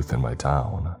the youth in my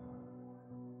town.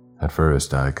 At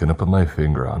first, I couldn't put my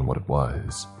finger on what it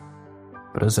was,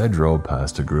 but as I drove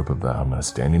past a group of them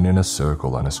standing in a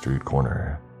circle on a street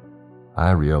corner,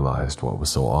 I realized what was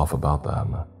so off about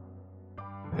them.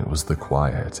 It was the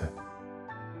quiet.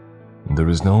 There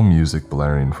was no music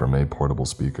blaring from a portable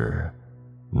speaker,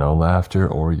 no laughter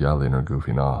or yelling or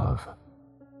goofing off,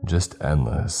 just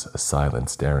endless, silent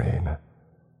staring.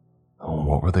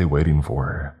 What were they waiting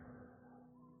for?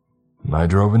 I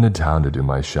drove into town to do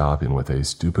my shopping with a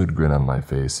stupid grin on my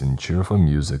face and cheerful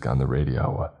music on the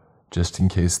radio, just in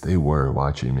case they were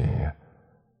watching me.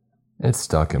 It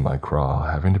stuck in my craw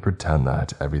having to pretend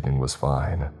that everything was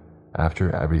fine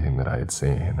after everything that I had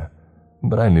seen,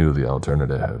 but I knew the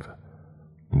alternative.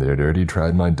 They had already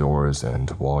tried my doors and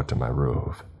walked to my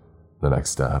roof. The next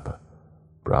step,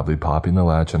 probably popping the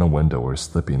latch on a window or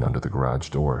slipping under the garage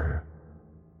door.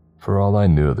 For all I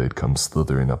knew, they'd come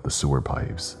slithering up the sewer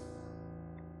pipes.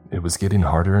 It was getting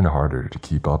harder and harder to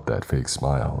keep up that fake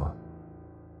smile.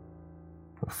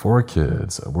 4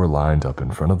 kids were lined up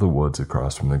in front of the woods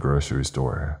across from the grocery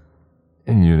store.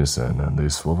 In unison, they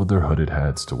swiveled their hooded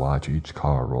heads to watch each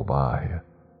car roll by.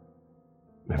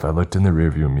 If I looked in the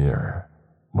rearview mirror,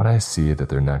 would I see that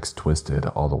their necks twisted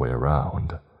all the way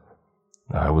around?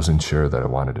 I wasn't sure that I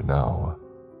wanted to know.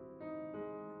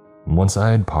 Once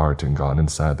I had parked and gone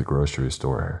inside the grocery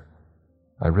store,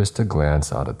 I risked a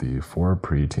glance out at the 4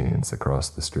 preteens across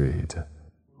the street.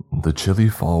 The chilly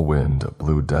fall wind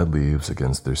blew dead leaves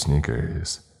against their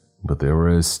sneakers, but they were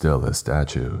as still as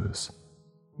statues.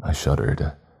 I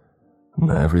shuddered.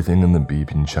 Everything in the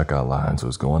beeping checkout lines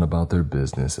was going about their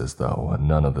business as though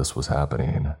none of this was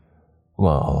happening.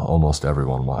 Well, almost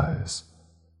everyone was.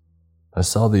 I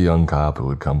saw the young cop who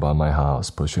had come by my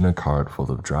house pushing a cart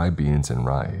full of dry beans and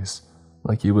rice,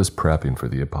 like he was prepping for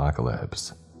the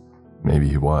apocalypse. Maybe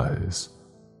he was.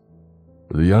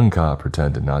 The young cop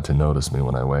pretended not to notice me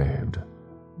when I waved,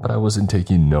 but I wasn't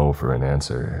taking no for an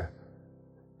answer.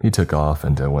 He took off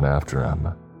and I went after him,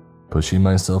 pushing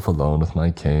myself alone with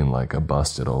my cane like a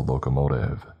busted old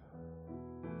locomotive.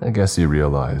 I guess he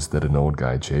realized that an old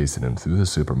guy chasing him through the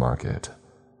supermarket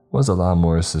was a lot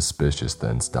more suspicious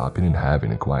than stopping and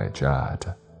having a quiet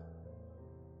chat.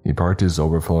 He parked his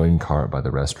overflowing cart by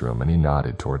the restroom and he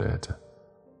nodded toward it.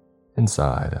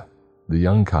 Inside, the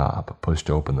young cop pushed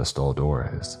open the stall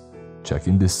doors,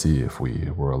 checking to see if we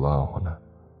were alone.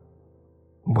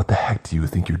 "What the heck do you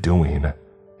think you're doing?"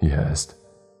 he hissed.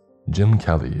 Jim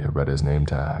Kelly read his name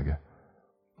tag.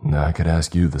 "I could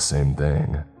ask you the same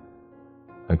thing."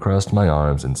 I crossed my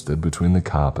arms and stood between the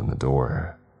cop and the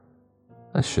door.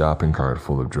 A shopping cart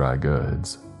full of dry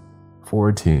goods.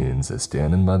 4 teens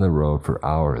standing by the road for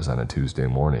hours on a Tuesday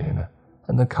morning,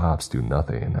 and the cops do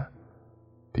nothing.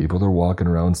 People are walking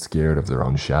around scared of their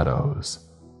own shadows.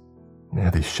 "Yeah,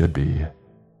 they should be,"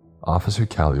 Officer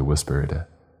Kelly whispered.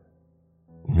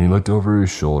 He looked over his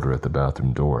shoulder at the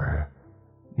bathroom door.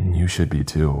 "You should be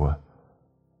too.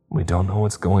 We don't know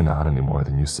what's going on any more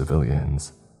than you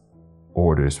civilians.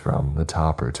 Orders from the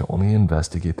topper to only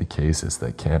investigate the cases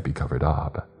that can't be covered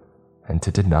up, and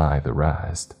to deny the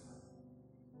rest."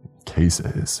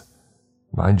 Cases?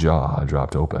 My jaw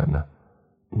dropped open.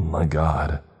 My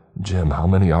God, Jim, how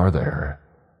many are there?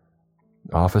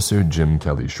 Officer Jim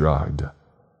Kelly shrugged.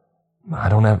 "I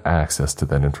don't have access to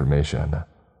that information.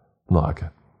 Look,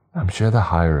 I'm sure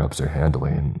the higher-ups are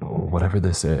handling whatever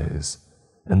this is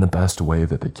in the best way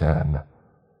that they can.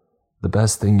 The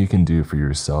best thing you can do for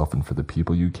yourself and for the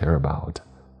people you care about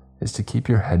is to keep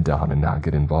your head down and not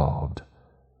get involved.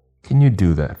 Can you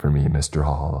do that for me, Mr.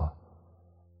 Hall?"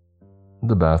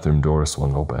 The bathroom door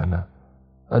swung open.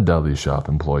 A deli shop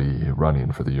employee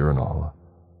running for the urinal.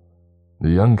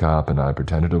 The young cop and I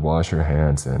pretended to wash our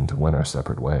hands and went our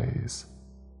separate ways.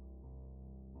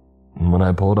 When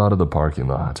I pulled out of the parking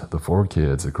lot, the 4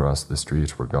 kids across the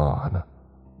street were gone,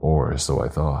 or so I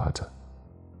thought.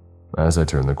 As I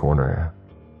turned the corner,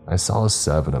 I saw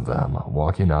 7 of them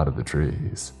walking out of the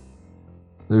trees.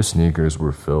 Their sneakers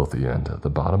were filthy and the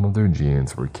bottom of their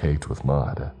jeans were caked with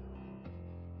mud.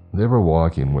 They were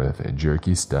walking with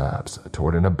jerky steps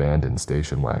toward an abandoned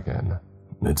station wagon.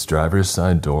 Its driver's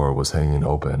side door was hanging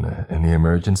open and the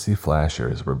emergency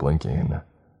flashers were blinking,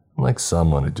 like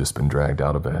someone had just been dragged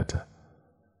out of it.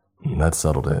 That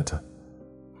settled it.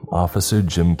 Officer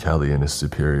Jim Kelly and his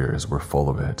superiors were full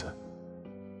of it.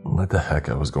 Like the heck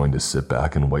I was going to sit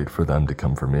back and wait for them to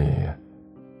come for me.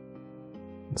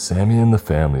 Sammy and the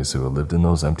families who had lived in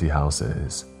those empty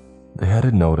houses, they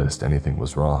hadn't noticed anything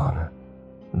was wrong.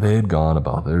 They had gone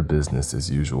about their business as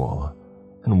usual,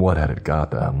 and what had it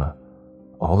got them?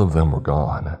 All of them were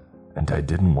gone, and I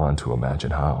didn't want to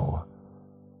imagine how.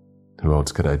 Who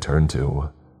else could I turn to?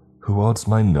 Who else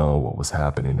might know what was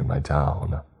happening in my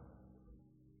town?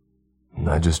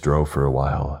 I just drove for a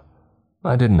while.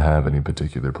 I didn't have any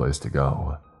particular place to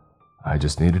go. I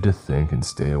just needed to think and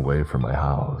stay away from my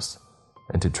house,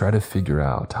 and to try to figure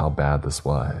out how bad this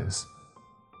was.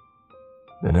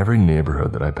 In every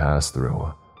neighborhood that I passed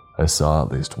through, I saw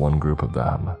at least one group of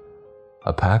them,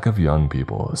 a pack of young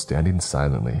people standing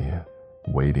silently,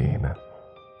 waiting.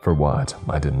 For what,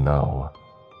 I didn't know.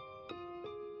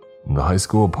 The high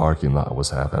school parking lot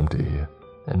was half empty,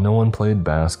 and no one played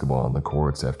basketball on the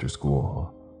courts after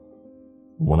school.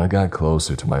 When I got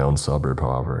closer to my own suburb,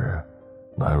 however,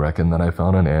 I reckon that I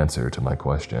found an answer to my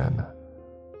question.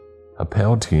 A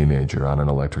pale teenager on an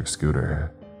electric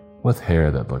scooter, with hair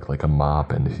that looked like a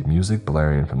mop and music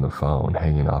blaring from the phone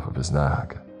hanging off of his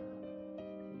neck.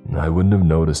 I wouldn't have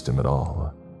noticed him at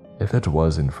all if it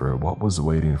wasn't for what was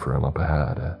waiting for him up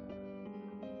ahead.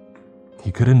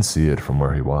 He couldn't see it from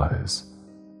where he was,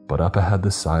 but up ahead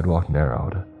the sidewalk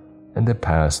narrowed, and it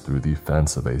passed through the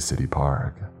fence of a city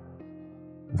park.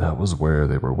 That was where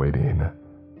they were waiting.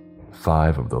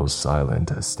 5 of those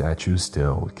silent,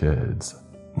 statue-still kids.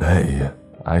 "Hey,"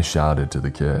 I shouted to the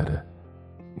kid.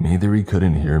 Either he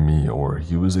couldn't hear me or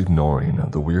he was ignoring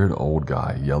the weird old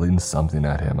guy yelling something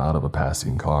at him out of a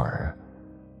passing car.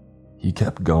 He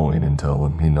kept going until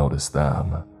he noticed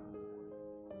them.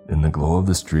 In the glow of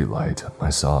the streetlight, I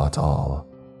saw it all.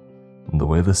 The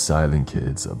way the silent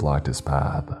kids blocked his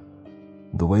path.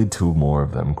 The way 2 more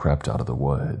of them crept out of the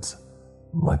woods,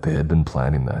 like they had been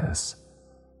planning this.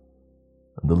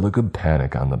 The look of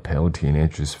panic on the pale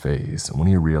teenager's face when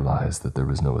he realized that there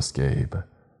was no escape.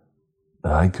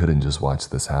 I couldn't just watch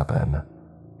this happen.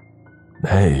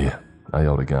 "Hey," I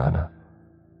yelled again.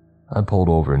 I pulled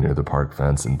over near the park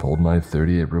fence and pulled my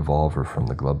 .38 revolver from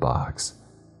the glove box.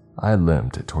 I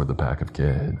limped toward the pack of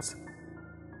kids.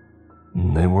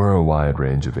 They were a wide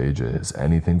range of ages,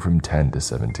 anything from 10 to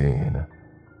 17.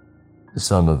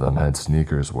 Some of them had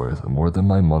sneakers worth more than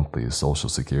my monthly Social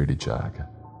Security check,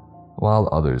 while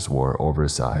others wore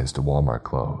oversized Walmart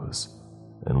clothes,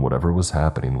 and whatever was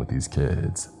happening with these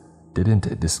kids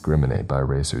didn't discriminate by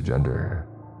race or gender.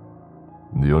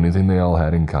 The only thing they all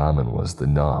had in common was the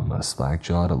numb,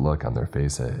 slack-jawed look on their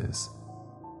faces.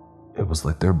 It was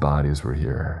like their bodies were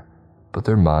here, but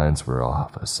their minds were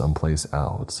off someplace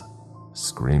else,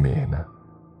 screaming.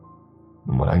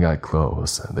 When I got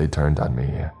close, they turned on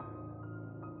me.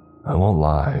 I won't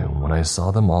lie, when I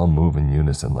saw them all move in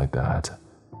unison like that,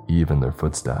 even their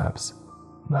footsteps,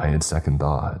 I had second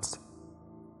thoughts.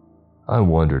 I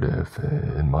wondered if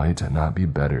it might not be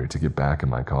better to get back in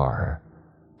my car,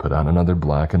 put on another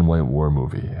black and white war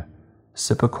movie,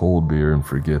 sip a cold beer and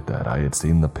forget that I had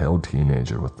seen the pale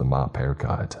teenager with the mop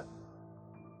haircut.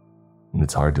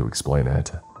 It's hard to explain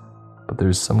it, but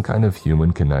there's some kind of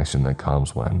human connection that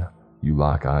comes when you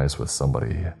lock eyes with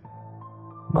somebody.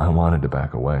 I wanted to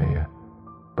back away,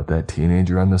 but that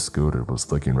teenager on the scooter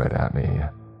was looking right at me,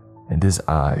 and his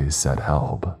eyes said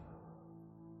help.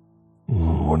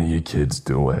 "What are you kids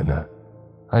doing?"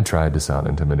 I tried to sound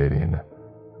intimidating,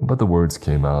 but the words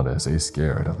came out as a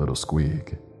scared little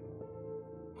squeak.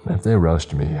 If they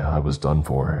rushed me, I was done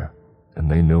for,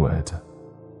 and they knew it.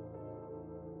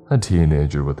 A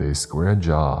teenager with a square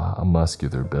jaw, a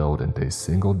muscular build, and a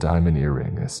single diamond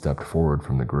earring stepped forward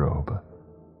from the group.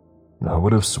 I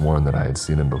would have sworn that I had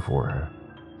seen him before,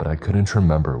 but I couldn't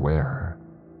remember where.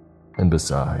 And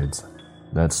besides,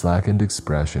 that slackened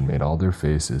expression made all their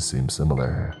faces seem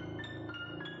similar.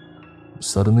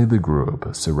 Suddenly the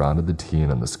group surrounded the teen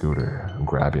on the scooter,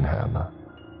 grabbing him.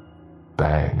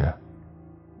 Bang!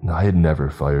 I had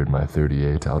never fired my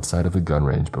 .38 outside of a gun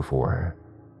range before.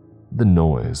 The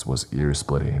noise was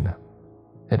ear-splitting.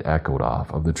 It echoed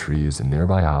off of the trees in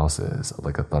nearby houses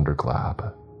like a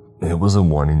thunderclap. It was a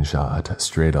warning shot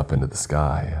straight up into the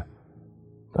sky.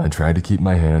 I tried to keep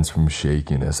my hands from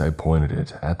shaking as I pointed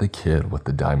it at the kid with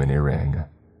the diamond earring.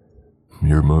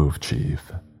 "Your move,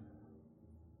 Chief."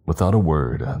 Without a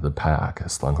word, the pack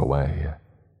slunk away.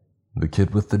 The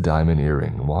kid with the diamond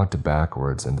earring walked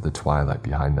backwards into the twilight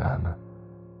behind them.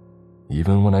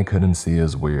 Even when I couldn't see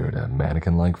his weird,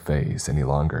 mannequin-like face any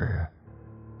longer,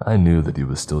 I knew that he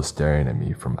was still staring at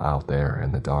me from out there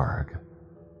in the dark.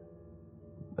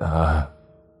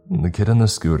 The kid on the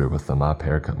scooter with the mop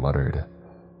haircut muttered,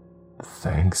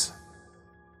 "Thanks."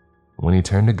 When he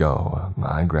turned to go,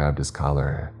 I grabbed his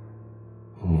collar.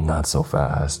 "Not so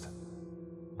fast.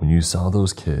 When you saw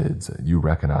those kids, you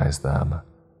recognized them.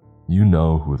 You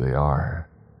know who they are,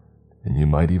 and you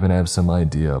might even have some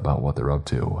idea about what they're up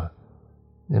to.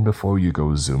 And before you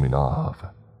go zooming off,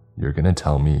 you're gonna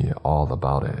tell me all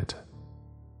about it."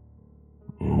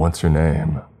 "What's your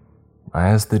name?" I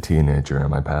asked the teenager in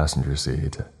my passenger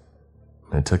seat.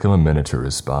 It took him a minute to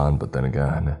respond, but then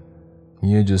again,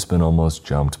 he had just been almost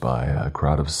jumped by a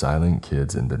crowd of silent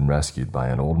kids and been rescued by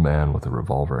an old man with a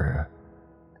revolver.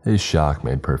 His shock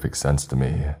made perfect sense to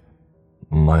me.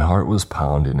 My heart was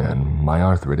pounding and my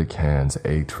arthritic hands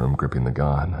ached from gripping the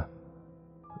gun.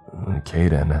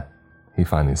 "Caden," he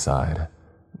finally sighed.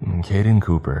 "Caden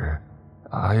Cooper,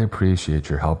 I appreciate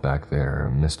your help back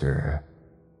there, Mr.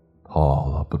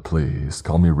 Hall, but please,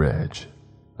 call me Rich.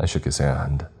 I shook his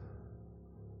hand.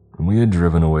 We had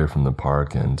driven away from the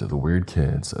park and the weird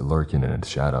kids lurking in its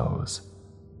shadows.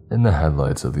 In the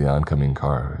headlights of the oncoming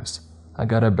cars, I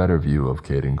got a better view of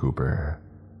Caden Cooper.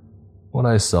 What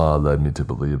I saw led me to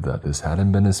believe that this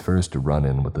hadn't been his first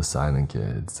run-in with the Silent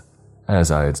Kids,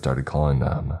 as I had started calling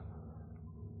them.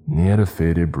 He had a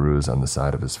faded bruise on the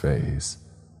side of his face,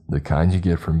 the kind you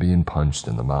get from being punched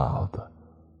in the mouth.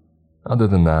 Other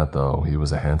than that, though, he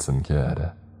was a handsome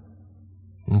kid.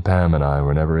 Pam and I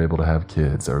were never able to have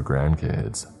kids or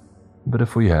grandkids, but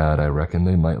if we had, I reckon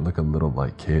they might look a little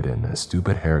like Caden, a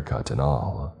stupid haircut and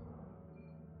all.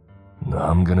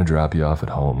 I'm gonna drop you off at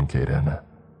home, Caden,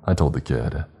 I told the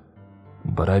kid.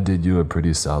 But I did you a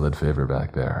pretty solid favor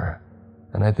back there,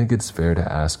 and I think it's fair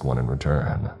to ask one in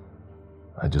return.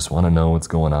 I just want to know what's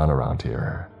going on around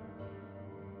here.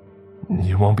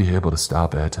 You won't be able to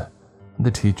stop it.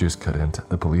 The teachers couldn't,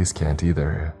 the police can't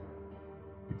either.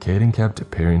 Caden kept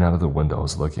peering out of the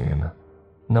windows looking,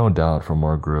 no doubt for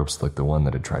more groups like the one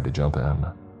that had tried to jump him.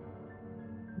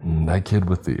 That kid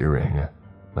with the earring,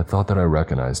 I thought that I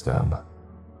recognized him.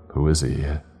 Who is he?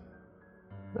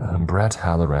 Brett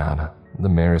Halloran, the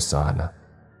mayor's son.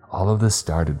 All of this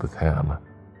started with him.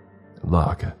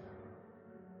 Look.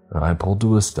 I pulled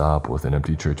to a stop with an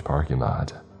empty church parking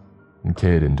lot.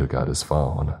 Caden took out his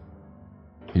phone.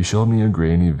 He showed me a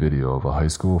grainy video of a high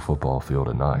school football field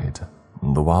at night.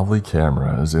 The wobbly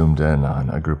camera zoomed in on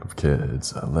a group of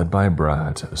kids, led by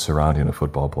Brett, surrounding a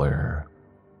football player.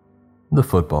 The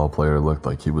football player looked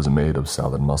like he was made of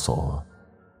solid muscle,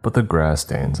 but the grass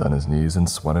stains on his knees and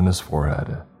sweat on his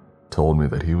forehead told me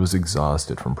that he was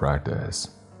exhausted from practice,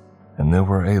 and there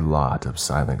were a lot of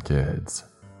silent kids.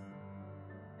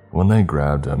 When they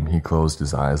grabbed him, he closed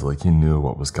his eyes like he knew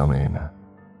what was coming.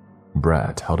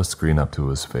 Brett held a screen up to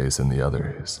his face and the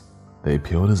others. They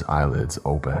peeled his eyelids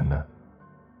open.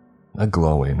 A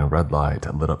glowing red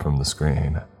light lit up from the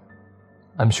screen.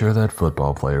 I'm sure that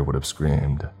football player would have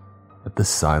screamed if the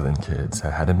silent kids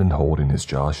hadn't been holding his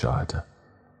jaw shut.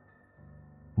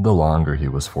 The longer he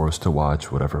was forced to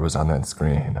watch whatever was on that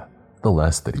screen, the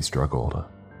less that he struggled,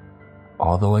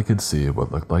 although I could see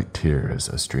what looked like tears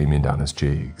streaming down his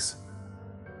cheeks.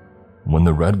 When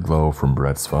the red glow from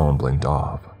Brett's phone blinked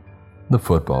off, the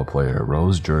football player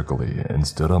rose jerkily and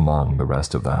stood among the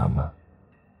rest of them.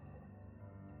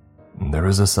 There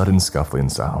was a sudden scuffling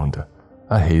sound.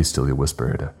 I hastily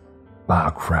whispered,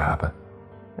 "Ah, crap,"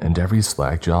 and every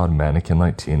slack-jawed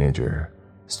mannequin-like teenager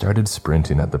started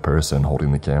sprinting at the person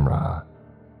holding the camera.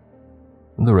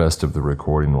 The rest of the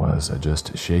recording was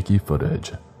just shaky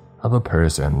footage of a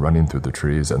person running through the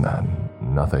trees and then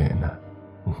nothing.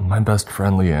 My best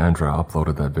friend Leandra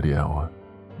uploaded that video.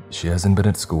 She hasn't been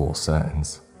at school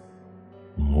since.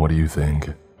 What do you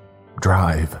think?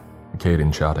 Drive,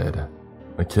 Caden shouted.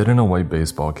 A kid in a white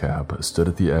baseball cap stood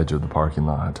at the edge of the parking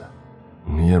lot.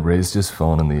 He had raised his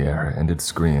phone in the air and its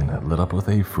screen lit up with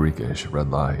a freakish red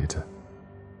light.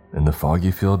 In the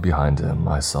foggy field behind him,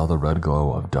 I saw the red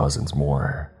glow of dozens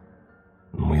more.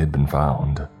 We had been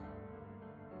found.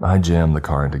 I jammed the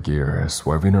car into gear,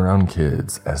 swerving around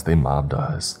kids as they mobbed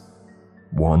us.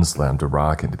 One slammed a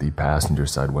rock into the passenger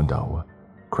side window,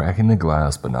 cracking the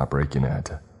glass but not breaking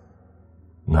it.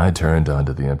 I turned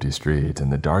onto the empty street,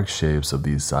 and the dark shapes of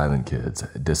these silent kids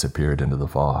disappeared into the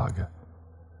fog.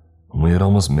 We had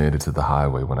almost made it to the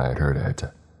highway when I had heard it.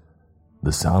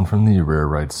 The sound from the rear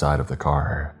right side of the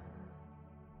car.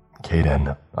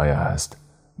 Caden, I asked,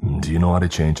 do you know how to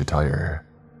change a tire?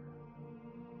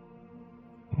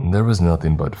 There was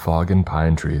nothing but fog and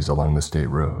pine trees along the state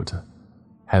road.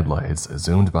 Headlights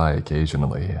zoomed by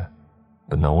occasionally,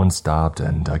 but no one stopped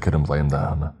and I couldn't blame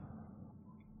them.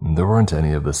 There weren't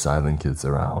any of the silent kids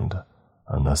around,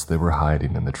 unless they were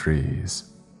hiding in the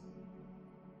trees.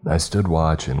 I stood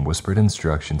watch and whispered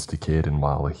instructions to Caden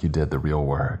while he did the real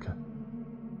work.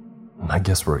 I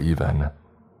guess we're even.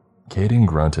 Caden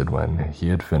grunted when he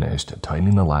had finished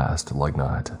tightening the last lug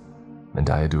nut, and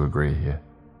I had to agree.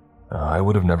 I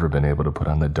would have never been able to put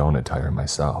on the donut tire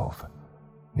myself.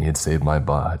 He had saved my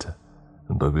butt,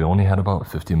 but we only had about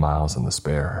 50 miles in the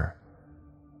spare.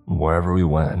 Wherever we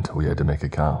went, we had to make a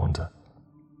count,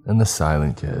 and the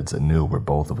silent kids knew where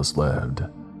both of us lived.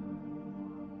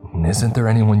 Isn't there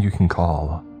anyone you can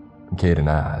call? Caden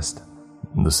asked.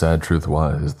 The sad truth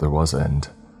was, there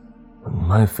wasn't.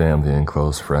 My family and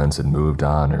close friends had moved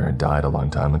on or died a long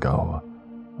time ago.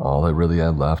 All I really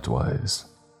had left was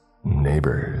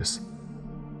neighbors.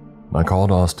 I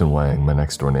called Austin Wang, my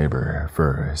next-door neighbor,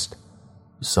 first.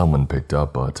 Someone picked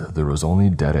up, but there was only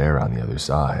dead air on the other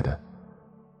side.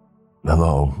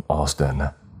 Hello, Austin.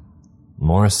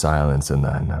 More silence and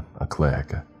then a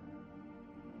click.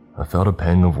 I felt a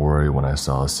pang of worry when I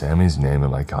saw Sammy's name in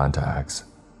my contacts.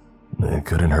 It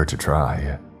couldn't hurt to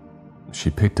try. She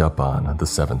picked up on the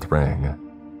 7th ring.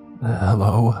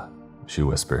 "Hello?" she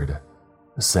whispered.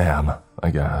 "Sam," I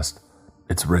gasped.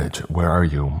 "It's Rich. Where are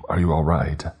you? Are you all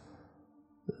right?"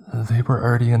 "They were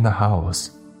already in the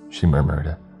house," she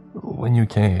murmured. "When you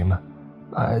came.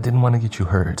 I didn't want to get you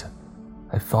hurt.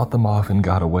 I fought them off and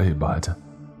got away, but..."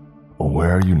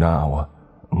 "Where are you now?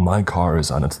 My car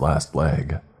is on its last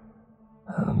leg."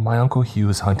 "My Uncle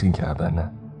Hugh's hunting cabin."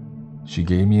 She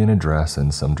gave me an address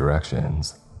and some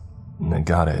directions.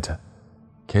 "Got it."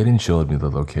 Caden showed me the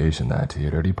location that he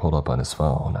had already pulled up on his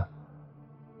phone.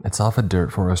 "It's off a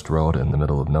dirt forest road in the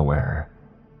middle of nowhere,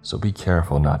 so be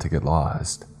careful not to get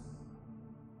lost."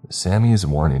 Sammy's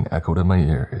warning echoed in my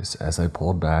ears as I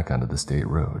pulled back onto the state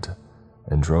route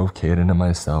and drove Caden and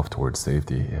myself towards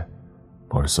safety,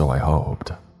 or so I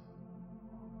hoped.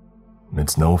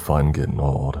 It's no fun getting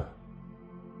old.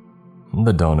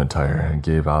 The donut tire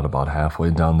gave out about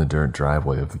halfway down the dirt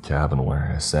driveway of the cabin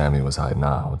where Sammy was hiding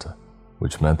out,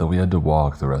 which meant that we had to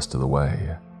walk the rest of the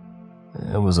way.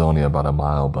 It was only about a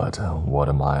mile, but what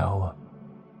a mile.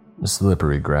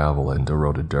 Slippery gravel and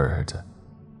eroded dirt.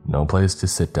 No place to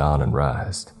sit down and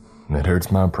rest. It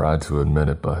hurts my pride to admit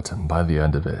it, but by the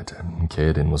end of it,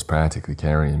 Caden was practically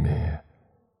carrying me.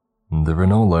 There were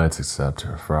no lights except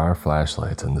for our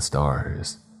flashlights and the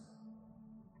stars.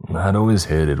 I'd always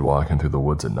hated walking through the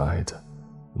woods at night,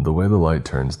 the way the light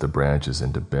turns the branches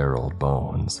into bare old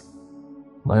bones.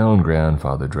 My own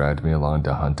grandfather dragged me along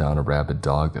to hunt down a rabid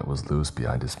dog that was loose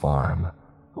behind his farm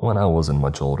when I wasn't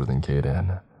much older than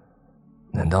Caden.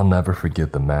 And I'll never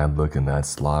forget the mad look in that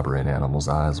slobbering animal's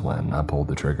eyes when I pulled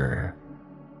the trigger.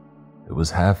 It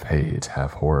was half hate,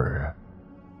 half horror.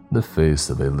 The face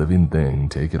of a living thing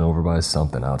taken over by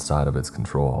something outside of its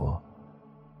control.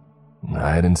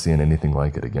 I hadn't seen anything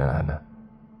like it again,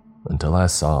 until I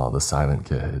saw the Silent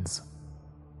Kids.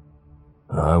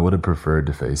 I would have preferred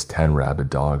to face 10 rabid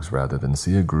dogs rather than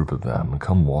see a group of them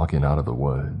come walking out of the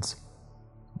woods.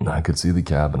 I could see the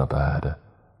cabin up ahead,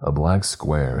 a black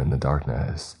square in the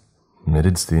darkness. It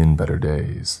had seen better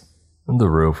days. The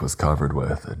roof was covered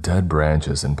with dead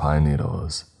branches and pine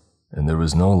needles, and there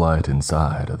was no light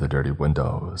inside of the dirty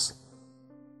windows.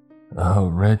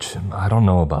 "Rich, I don't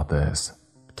know about this,"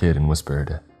 Caden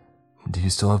whispered. "Do you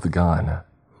still have the gun?"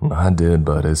 I did,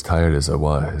 but as tired as I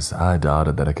was, I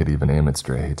doubted that I could even aim it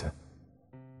straight.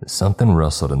 Something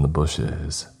rustled in the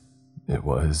bushes. It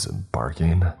was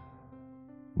barking.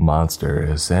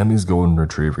 Monster, Sammy's golden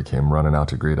retriever, came running out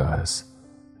to greet us.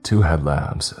 2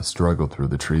 headlamps struggled through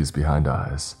the trees behind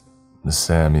us.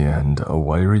 Sammy and a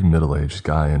wiry middle-aged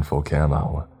guy in full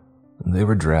camo. They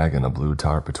were dragging a blue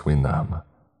tarp between them.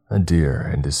 A deer,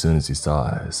 and as soon as he saw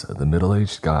us, the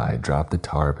middle-aged guy dropped the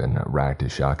tarp and racked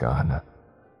his shotgun.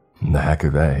 The heck are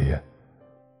they?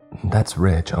 "That's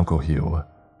Rich, Uncle Hugh,"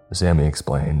 Sammy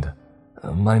explained.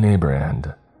 "My neighbor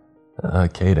and..."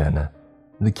 "Caden,"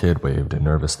 the kid waved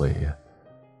nervously.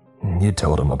 "You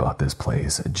told him about this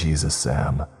place. Jesus,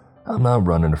 Sam. I'm not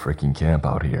running a freaking camp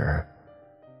out here."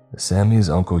 Sammy's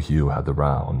Uncle Hugh had the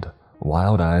round,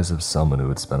 wild eyes of someone who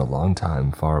had spent a long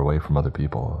time far away from other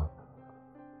people.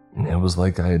 It was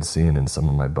like I had seen in some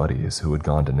of my buddies who had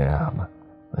gone to Nam,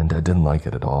 and I didn't like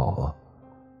it at all.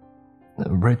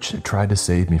 "Rich tried to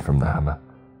save me from them,"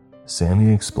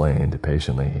 Sammy explained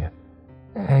patiently.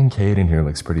 "And Caden here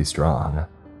looks pretty strong.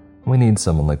 We need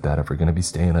someone like that if we're going to be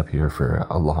staying up here for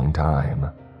a long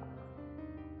time."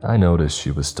 I noticed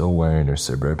she was still wearing her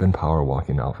suburban power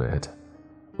walking outfit,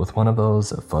 with one of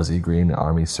those fuzzy green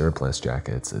army surplus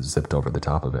jackets zipped over the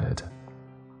top of it.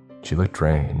 She looked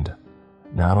drained,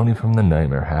 not only from the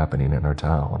nightmare happening in her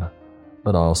town,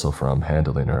 but also from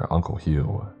handling her Uncle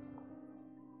Hugh.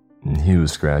 Hugh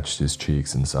scratched his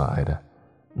cheeks and sighed.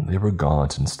 They were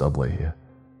gaunt and stubbly.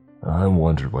 I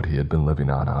wondered what he had been living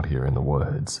on out here in the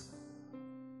woods.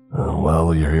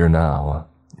 "Well, you're here now,"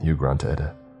 Hugh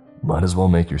grunted. "Might as well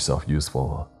make yourself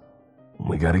useful.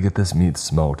 We gotta get this meat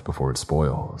smoked before it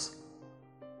spoils."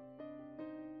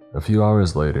 A few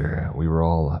hours later, we were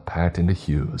all packed into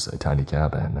Hugh's tiny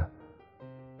cabin.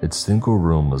 Its single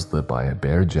room was lit by a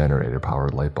bare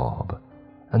generator-powered light bulb,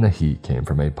 and the heat came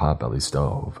from a potbelly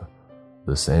stove,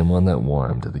 the same one that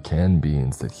warmed the canned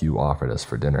beans that Hugh offered us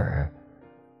for dinner.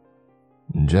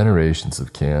 Generations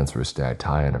of cans were stacked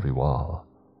high on every wall.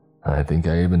 I think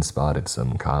I even spotted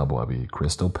some cobwebby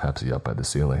Crystal Pepsi up by the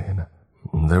ceiling.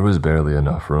 There was barely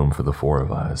enough room for the 4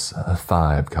 of us,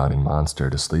 5 counting Monster,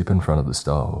 to sleep in front of the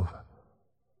stove.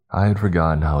 I had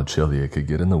forgotten how chilly it could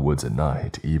get in the woods at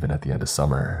night, even at the end of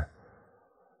summer.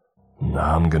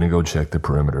 I'm gonna go check the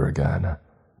perimeter again,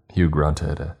 Hugh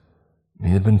grunted.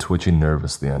 He had been twitching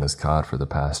nervously on his cot for the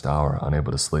past hour,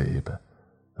 unable to sleep.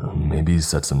 Maybe he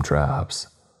set some traps.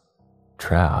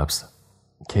 Traps?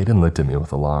 Kaden looked at me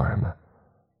with alarm.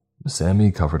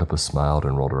 Sammy covered up a smile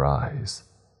and rolled her eyes.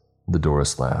 The door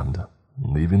slammed,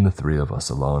 leaving the three of us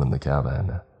alone in the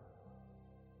cabin.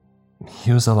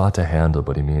 He was a lot to handle,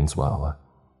 but he means well.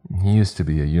 He used to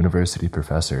be a university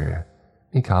professor,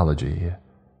 ecology.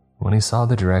 When he saw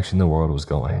the direction the world was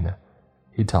going,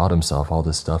 he taught himself all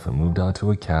this stuff and moved out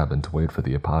to a cabin to wait for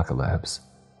the apocalypse.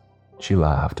 She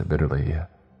laughed bitterly.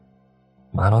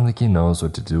 I don't think he knows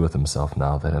what to do with himself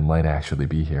now that it might actually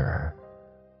be here.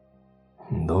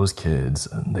 Those kids,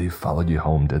 they followed you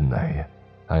home, didn't they?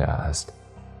 I asked.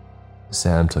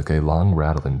 Sam took a long,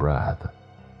 rattling breath.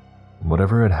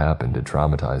 Whatever had happened had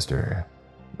traumatized her,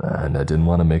 and I didn't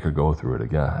want to make her go through it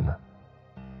again.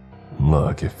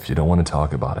 Look, if you don't want to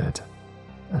talk about it.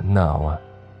 No.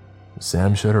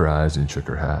 Sam shut her eyes and shook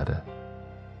her head.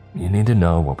 You need to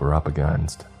know what we're up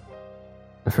against.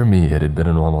 For me, it had been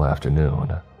a normal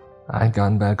afternoon. I had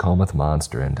gotten back home with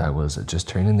Monster and I was just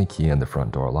turning the key in the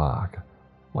front door lock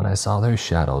when I saw their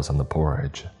shadows on the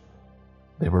porch.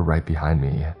 They were right behind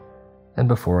me, and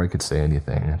before I could say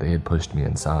anything, they had pushed me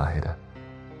inside.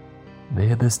 They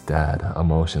had this dead,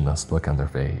 emotionless look on their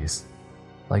face,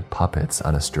 like puppets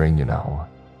on a string, you know.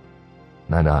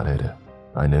 I nodded.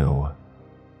 I knew.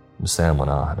 Sam went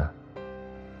on.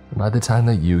 By the time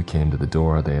that you came to the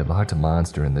door, they had locked a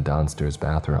Monster in the downstairs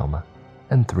bathroom,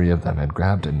 and three of them had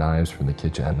grabbed knives from the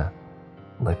kitchen,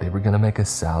 like they were gonna make a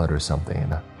salad or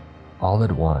something. All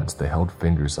at once, they held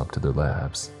fingers up to their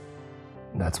lips.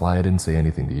 That's why I didn't say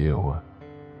anything to you.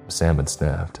 Sam had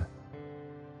sniffed.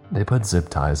 They put zip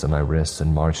ties on my wrists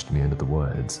and marched me into the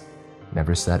woods.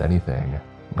 Never said anything.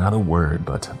 Not a word,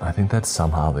 but I think that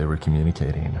somehow they were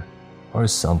communicating, or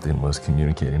something was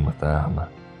communicating with them.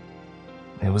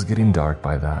 It was getting dark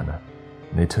by then.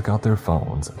 They took out their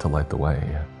phones to light the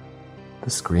way. The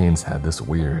screens had this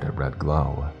weird red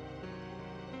glow.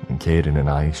 Kaden and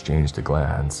I exchanged a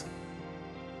glance.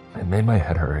 It made my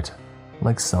head hurt,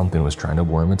 like something was trying to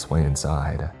worm its way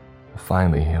inside.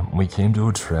 Finally, we came to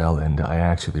a trail and I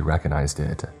actually recognized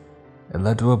it. It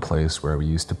led to a place where we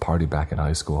used to party back in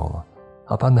high school,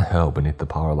 up on the hill beneath the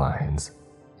power lines.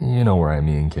 You know where I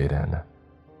mean, Kaden.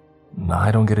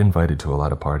 I don't get invited to a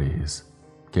lot of parties.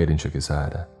 Kaden shook his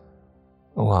head.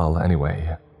 Well,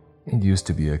 anyway, it used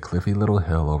to be a cliffy little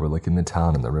hill overlooking the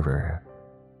town and the river.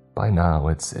 By now,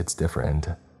 it's different.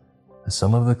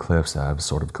 Some of the cliffs have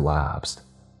sort of collapsed,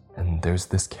 and there's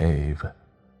this cave.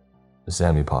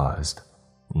 Sammy paused.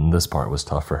 This part was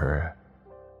tough for her.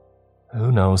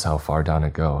 Who knows how far down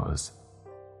it goes?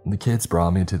 The kids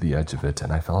brought me to the edge of it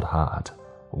and I felt hot,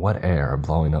 wet air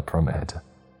blowing up from it.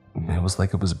 It was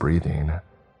like it was breathing.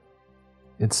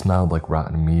 It smelled like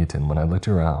rotten meat, and when I looked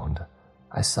around,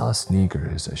 I saw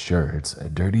sneakers, shirts,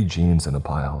 dirty jeans in a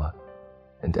pile,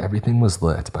 and everything was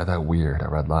lit by that weird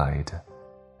red light,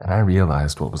 and I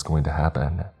realized what was going to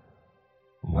happen.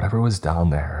 Whatever was down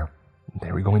there,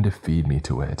 they were going to feed me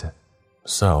to it.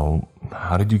 So,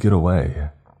 how did you get away?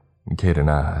 Kaden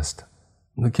asked.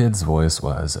 The kid's voice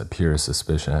was pure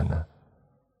suspicion.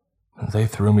 They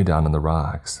threw me down in the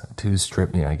rocks, to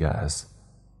strip me, I guess.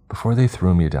 Before they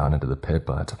threw me down into the pit,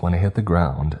 but when I hit the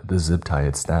ground, the zip tie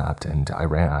had snapped and I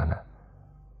ran.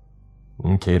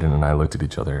 Kaden and I looked at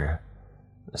each other.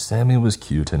 Sammy was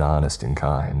cute and honest and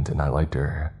kind, and I liked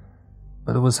her.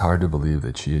 But it was hard to believe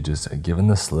that she had just given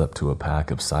the slip to a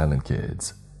pack of silent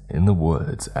kids in the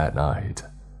woods at night.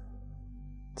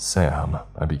 Sam,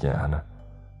 I began,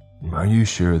 are you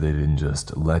sure they didn't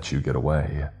just let you get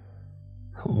away?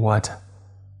 What?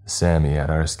 Sammy had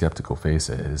our skeptical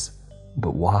faces.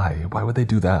 But why? Why would they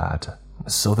do that?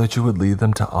 So that you would lead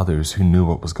them to others who knew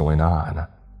what was going on.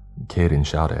 Kaden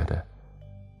shouted.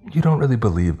 You don't really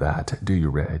believe that, do you,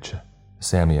 Ridge?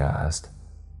 Sammy asked.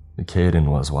 Kaden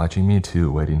was watching me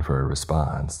too, waiting for a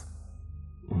response.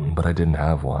 But I didn't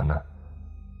have one.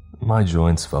 My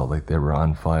joints felt like they were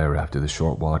on fire after the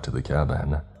short walk to the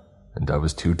cabin, and I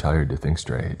was too tired to think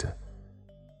straight.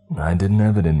 I didn't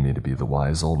have it in me to be the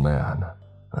wise old man.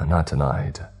 Not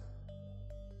tonight.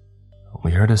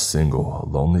 We heard a single,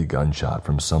 lonely gunshot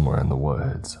from somewhere in the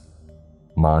woods.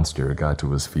 Monster got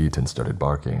to his feet and started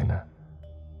barking.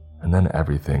 And then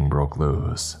everything broke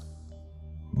loose.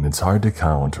 It's hard to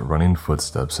count running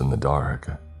footsteps in the dark.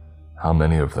 How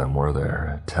many of them were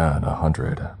there? 10,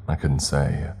 100, I couldn't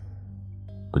say.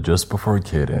 But just before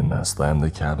Kaden slammed the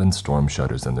cabin storm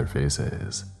shutters in their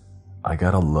faces, I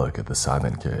got a look at the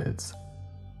silent kids.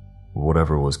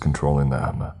 Whatever was controlling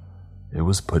them, it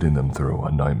was putting them through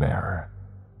a nightmare.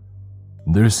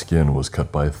 Their skin was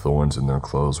cut by thorns and their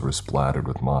clothes were splattered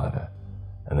with mud,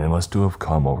 and they must have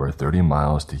come over 30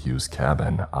 miles to Hugh's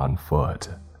cabin on foot.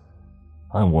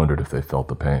 I wondered if they felt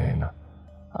the pain.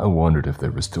 I wondered if they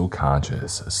were still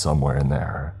conscious somewhere in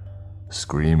there,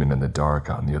 screaming in the dark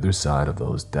on the other side of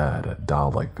those dead,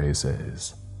 doll-like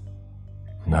faces.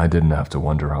 I didn't have to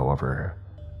wonder, however,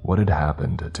 what had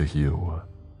happened to Hugh.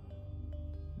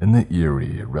 In the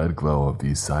eerie red glow of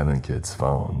these silent kids'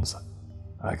 phones,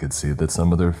 I could see that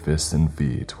some of their fists and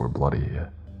feet were bloody,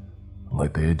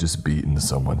 like they had just beaten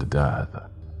someone to death.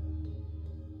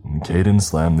 Caden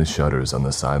slammed the shutters on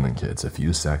the silent kids a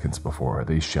few seconds before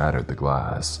they shattered the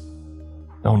glass.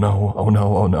 Oh no, oh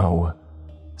no, oh no.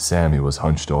 Sammy was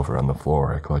hunched over on the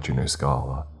floor, clutching her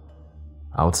skull.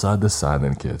 Outside, the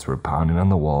silent kids were pounding on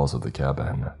the walls of the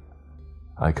cabin.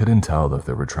 I couldn't tell if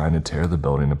they were trying to tear the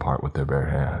building apart with their bare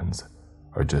hands,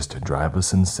 or just to drive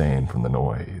us insane from the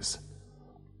noise.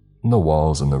 The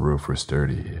walls and the roof were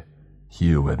sturdy.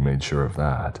 Hugh had made sure of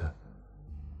that.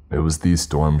 It was these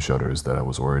storm shutters that I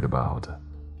was worried about.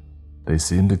 They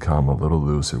seemed to come a little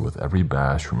looser with every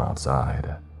bash from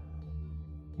outside.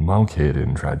 While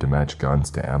Caden tried to match guns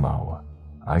to ammo,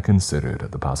 I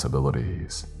considered the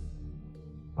possibilities.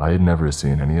 I had never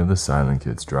seen any of the silent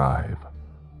kids drive,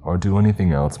 or do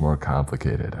anything else more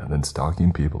complicated than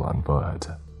stalking people on foot.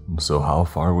 So how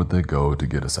far would they go to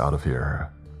get us out of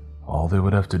here? All they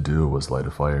would have to do was light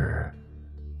a fire.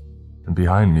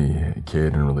 Behind me,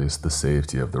 Caden released the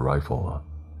safety of the rifle.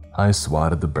 I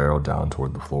swatted the barrel down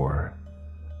toward the floor.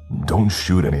 Don't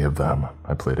shoot any of them,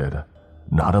 I pleaded.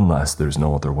 Not unless there's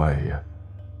no other way.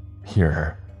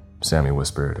 Here, Sammy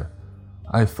whispered.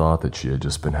 I thought that she had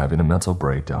just been having a mental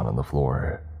breakdown on the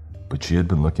floor, but she had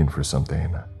been looking for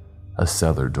something. A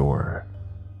cellar door.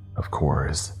 Of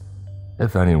course.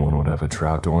 If anyone would have a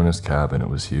trapdoor in his cabin, it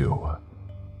was Hugh.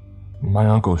 My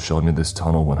uncle showed me this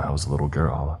tunnel when I was a little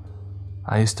girl.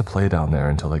 I used to play down there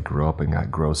until I grew up and got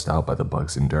grossed out by the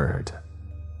bugs and dirt.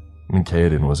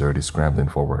 Caden was already scrambling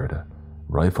forward,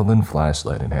 rifle and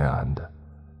flashlight in hand.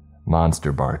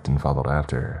 Monster barked and followed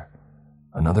after.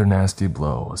 Another nasty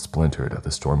blow splintered at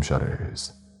the storm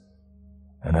shutters.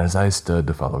 And as I stood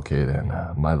to follow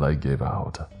Caden, my leg gave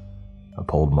out. A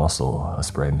pulled muscle, a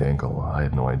sprained ankle, I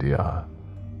had no idea.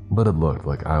 But it looked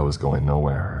like I was going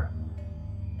nowhere.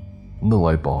 The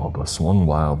light bulb swung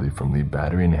wildly from the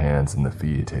battering hands and the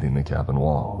feet hitting the cabin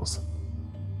walls.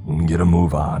 Get a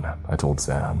move on, I told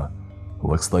Sam.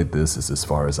 Looks like this is as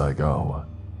far as I go.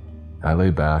 I lay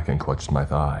back and clutched my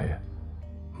thigh.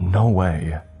 No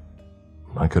way.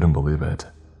 I couldn't believe it.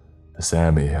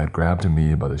 Sammy had grabbed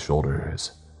me by the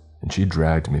shoulders, and she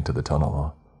dragged me to the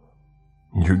tunnel.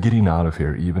 You're getting out of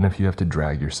here even if you have to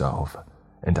drag yourself,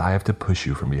 and I have to push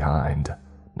you from behind.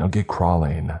 Now get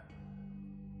crawling.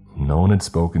 No one had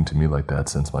spoken to me like that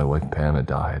since my wife Pam had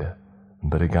died,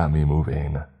 but it got me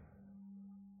moving.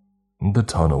 The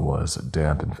tunnel was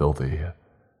damp and filthy.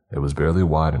 It was barely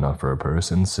wide enough for a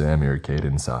person Sammy or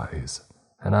Caden's size,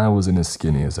 and I wasn't as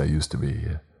skinny as I used to be.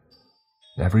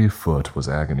 Every foot was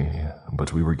agony,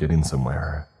 but we were getting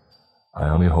somewhere. I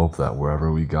only hoped that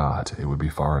wherever we got, it would be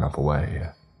far enough away.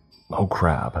 Oh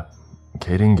crap,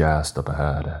 Caden gasped up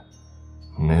ahead.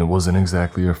 It wasn't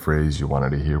exactly a phrase you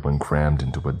wanted to hear when crammed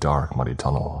into a dark, muddy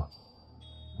tunnel.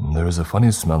 There was a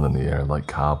funny smell in the air like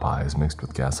cow pies mixed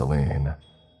with gasoline.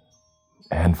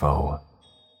 Anfo.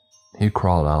 He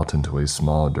crawled out into a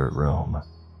small dirt room.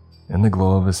 In the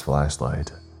glow of his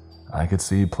flashlight, I could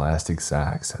see plastic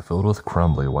sacks filled with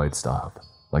crumbly white stuff,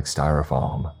 like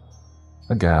styrofoam.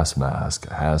 A gas mask,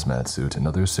 a hazmat suit, and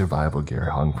other survival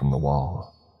gear hung from the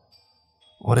wall.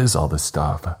 What is all this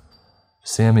stuff?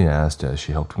 Sammy asked as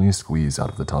she helped me squeeze out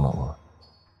of the tunnel.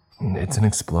 It's an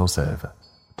explosive,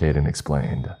 Caden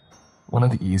explained. One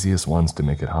of the easiest ones to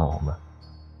make at home.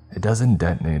 It doesn't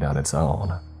detonate on its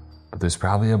own, but there's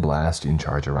probably a blasting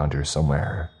charge around here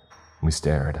somewhere. We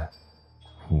stared.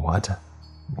 What?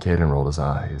 Caden rolled his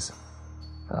eyes.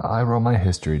 I wrote my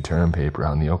history term paper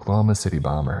on the Oklahoma City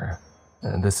bomber,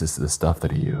 and this is the stuff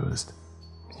that he used.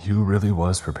 Hugh really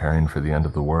was preparing for the end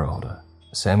of the world,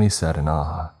 Sammy said in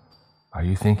awe. Are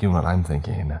you thinking what I'm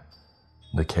thinking?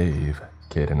 The cave,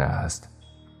 Caden asked.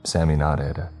 Sammy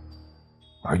nodded.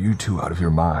 Are you two out of your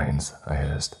minds? I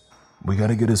hissed. We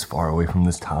gotta get as far away from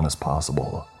this town as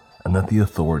possible, and let the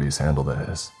authorities handle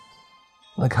this.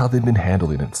 Like how they've been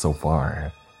handling it so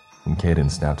far. And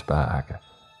Caden snapped back.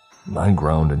 I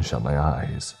groaned and shut my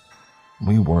eyes.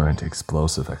 We weren't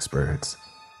explosive experts.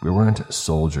 We weren't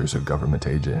soldiers or government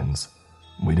agents.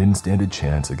 We didn't stand a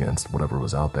chance against whatever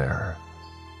was out there.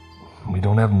 We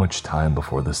don't have much time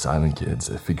before the silent kids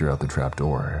figure out the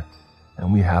trapdoor,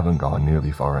 and we haven't gone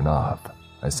nearly far enough,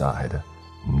 I sighed.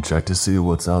 Check to see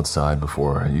what's outside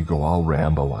before you go all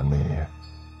Rambo on me.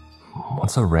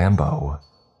 What's a Rambo?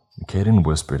 Caden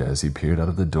whispered as he peered out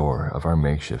of the door of our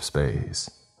makeshift space.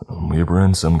 We were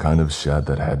in some kind of shed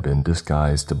that had been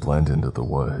disguised to blend into the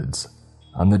woods.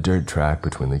 On the dirt track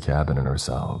between the cabin and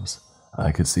ourselves,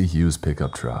 I could see Hugh's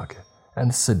pickup truck and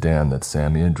the sedan that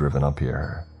Sammy had driven up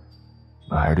here.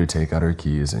 I heard her take out her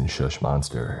keys and shush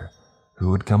Monster,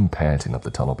 who had come panting up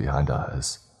the tunnel behind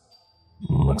us.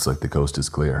 Looks like the coast is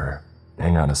clear.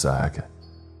 Hang on a sec.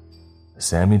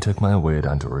 Sammy took my weight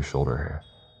onto her shoulder.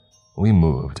 We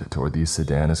moved toward the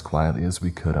sedan as quietly as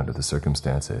we could under the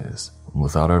circumstances.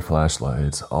 Without our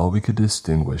flashlights, all we could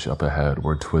distinguish up ahead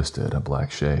were twisted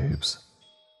black shapes.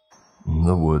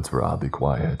 The woods were oddly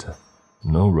quiet.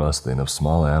 No rustling of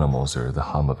small animals or the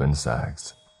hum of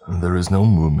insects. There was no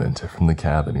movement from the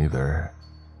cabin either.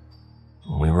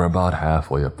 We were about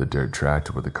halfway up the dirt track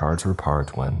to where the cars were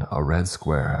parked when a red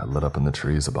square lit up in the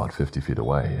trees about 50 feet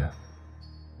away.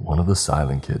 One of the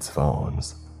silent kids'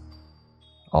 phones.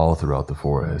 All throughout the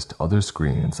forest, other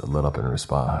screens lit up in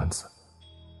response.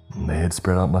 They had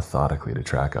spread out methodically to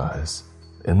track us.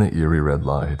 In the eerie red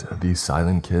light, the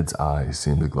silent kids' eyes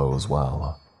seemed to glow as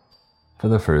well. For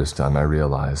the first time, I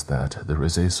realized that there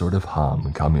was a sort of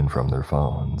hum coming from their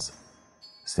phones.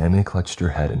 Sammy clutched her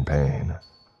head in pain.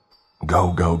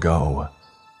 Go, go, go.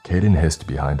 Caden hissed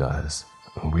behind us.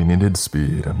 We needed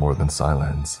speed more than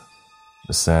silence.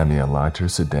 Sammy unlocked her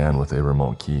sedan with a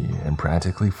remote key and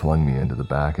practically flung me into the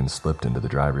back and slipped into the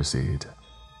driver's seat.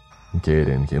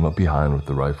 Caden came up behind with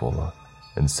the rifle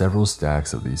and several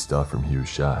stacks of the stuff from Hugh's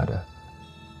shed.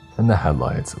 In the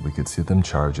headlights, we could see them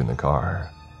charging the car.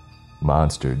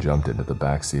 Monster jumped into the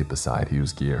back seat beside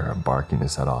Hugh's gear, barking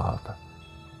his head off.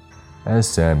 As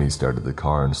Sammy started the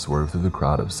car and swerved through the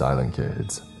crowd of silent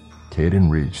kids, Caden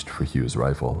reached for Hugh's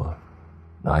rifle.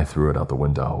 I threw it out the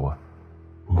window.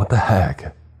 What the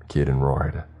heck? Caden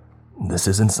roared. This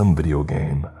isn't some video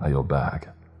game, I yelled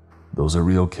back. Those are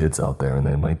real kids out there and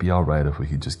they might be alright if we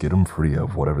could just get them free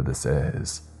of whatever this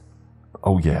is.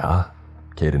 Oh yeah?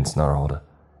 Caden snarled.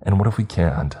 And what if we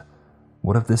can't?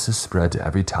 What if this is spread to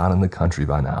every town in the country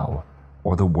by now?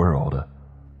 Or the world?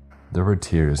 There were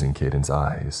tears in Caden's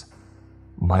eyes.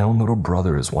 My own little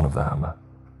brother is one of them.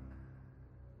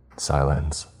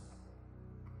 Silence.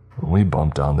 We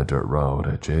bumped down the dirt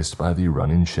road, chased by the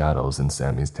running shadows in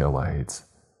Sammy's taillights.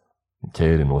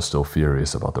 Caden was still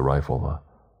furious about the rifle,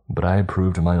 but I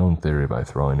proved my own theory by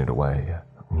throwing it away.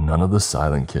 None of the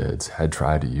silent kids had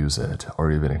tried to use it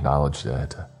or even acknowledged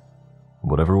it.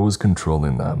 Whatever was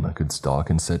controlling them could stalk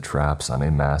and set traps on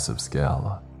a massive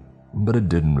scale, but it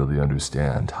didn't really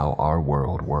understand how our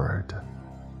world worked.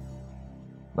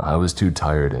 I was too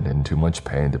tired and in too much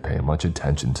pain to pay much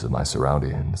attention to my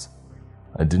surroundings.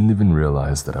 I didn't even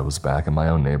realize that I was back in my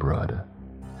own neighborhood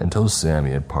until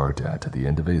Sammy had parked at the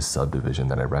end of a subdivision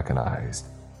that I recognized.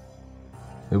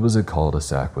 It was a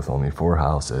cul-de-sac with only 4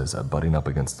 houses butting up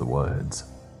against the woods,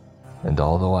 and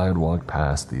although I had walked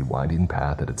past the winding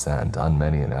path at its end on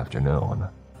many an afternoon,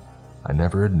 I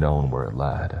never had known where it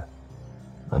led.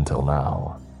 Until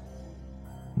now.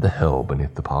 The hill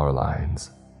beneath the power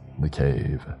lines. The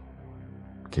cave.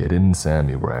 Caden and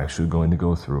Sammy were actually going to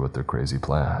go through with their crazy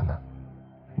plan.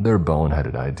 Their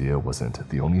boneheaded idea wasn't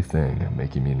the only thing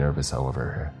making me nervous,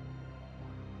 however.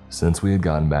 Since we had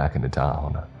gotten back into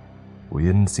town, we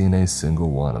hadn't seen a single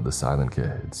one of the silent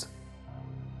kids.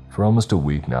 For almost a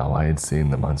week now, I had seen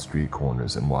them on street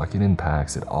corners and walking in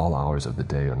packs at all hours of the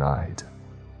day or night.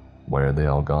 Where had they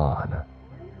all gone?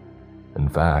 In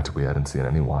fact, we hadn't seen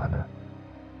anyone.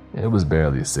 It was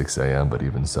barely 6 a.m., but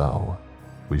even so,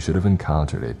 we should have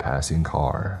encountered a passing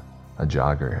car, a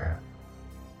jogger.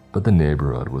 But the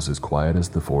neighborhood was as quiet as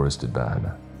the forest had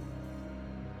been.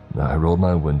 I rolled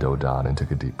my window down and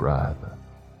took a deep breath.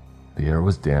 The air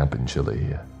was damp and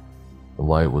chilly. The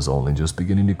light was only just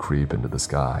beginning to creep into the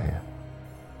sky.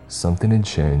 Something had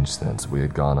changed since we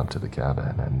had gone up to the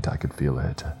cabin, and I could feel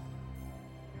it.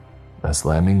 A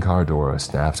slamming car door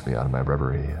snapped me out of my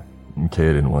reverie.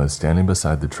 Caden was standing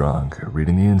beside the trunk,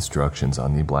 reading the instructions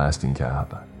on the blasting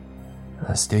cap.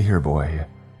 Stay here, boy.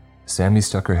 Sammy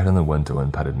stuck her head in the window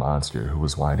and petted Monster, who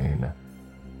was whining.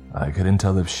 I couldn't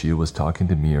tell if she was talking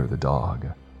to me or the dog,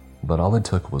 but all it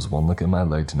took was one look at my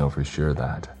leg to know for sure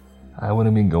that I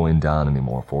wouldn't be going down any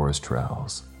more forest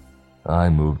trails. I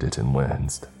moved it and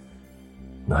winced.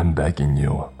 I'm begging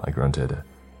you, I grunted.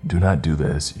 Do not do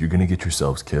this. You're gonna get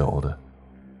yourselves killed.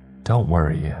 Don't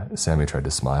worry, Sammy tried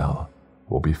to smile.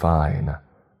 We'll be fine.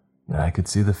 I could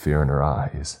see the fear in her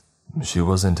eyes. She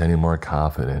wasn't any more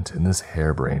confident in this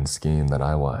harebrained scheme than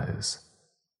I was.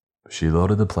 She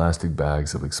loaded the plastic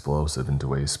bags of explosive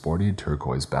into a sporty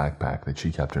turquoise backpack that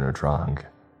she kept in her trunk.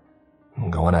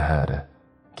 "Go on ahead,"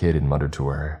 Caden muttered to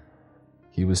her.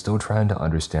 He was still trying to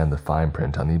understand the fine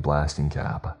print on the blasting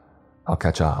cap. "I'll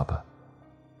catch up."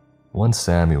 Once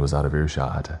Sammy was out of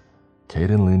earshot,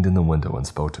 Caden leaned in the window and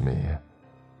spoke to me.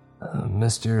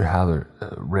 Mr.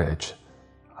 Rich,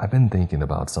 I've been thinking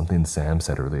about something Sam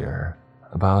said earlier,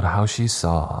 about how she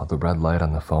saw the red light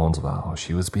on the phones while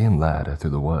she was being led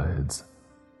through the woods.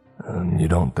 You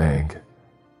don't think?"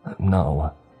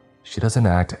 "No, she doesn't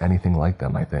act anything like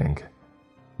them, I think."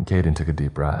 Caden took a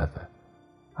deep breath.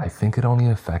 "I think it only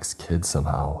affects kids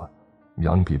somehow,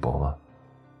 young people.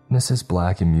 Mrs.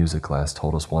 Black in music class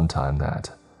told us one time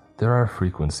that there are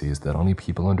frequencies that only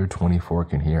people under 24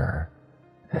 can hear,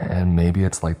 and maybe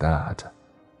it's like that."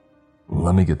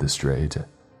 "Let me get this straight.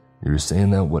 You're saying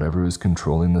that whatever is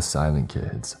controlling the silent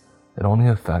kids, it only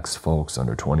affects folks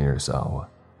under 20 or so,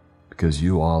 because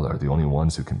you all are the only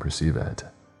ones who can perceive it."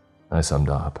 I summed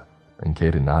up, and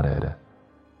Caden nodded.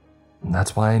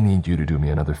 "That's why I need you to do me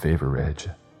another favor, Rich."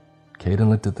 Caden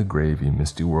looked at the gravy,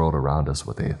 misty world around us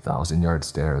with a 1,000-yard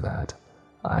stare that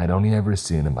I'd only ever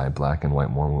seen in my black and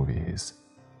white war movies.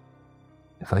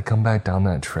 "If I come back down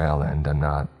that trail and I'm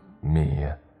not me,"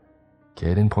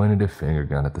 Caden pointed a finger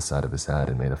gun at the side of his head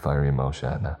and made a fiery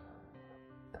motion.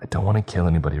 "I don't want to kill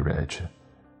anybody, Rich.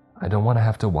 I don't want to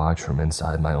have to watch from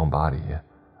inside my own body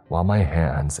while my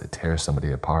hands tear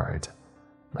somebody apart,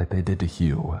 like they did to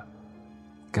Hugh.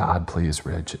 God, please,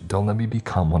 Rich, don't let me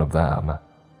become one of them."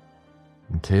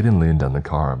 Caden leaned on the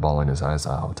car, bawling his eyes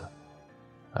out.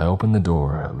 I opened the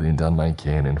door, leaned on my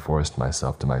cane, and forced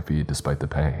myself to my feet despite the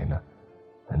pain,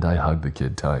 and I hugged the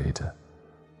kid tight.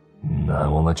 "I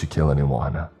won't let you kill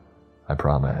anyone," I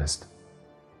promised.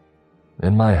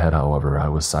 In my head, however, I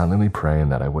was silently praying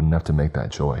that I wouldn't have to make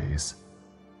that choice.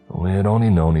 We had only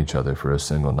known each other for a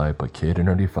single night, but Caden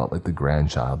already felt like the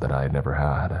grandchild that I had never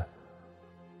had.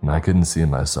 I couldn't see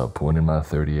myself pointing my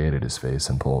 .38 at his face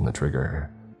and pulling the trigger.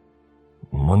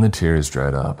 When the tears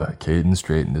dried up, Caden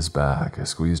straightened his back,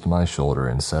 squeezed my shoulder,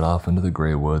 and set off into the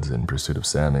gray woods in pursuit of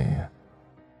Sammy.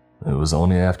 It was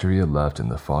only after he had left and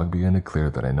the fog began to clear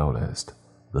that I noticed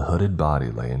the hooded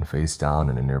body laying face down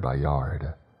in a nearby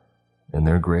yard. In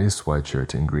their gray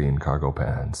sweatshirt and green cargo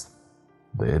pants,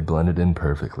 they had blended in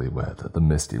perfectly with the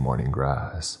misty morning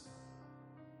grass.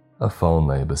 A phone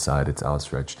lay beside its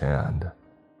outstretched hand,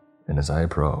 and as I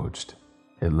approached,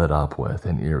 it lit up with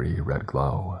an eerie red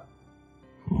glow.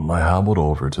 I hobbled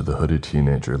over to the hooded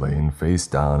teenager laying face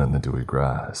down in the dewy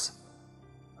grass.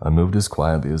 I moved as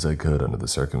quietly as I could under the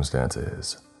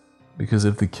circumstances, because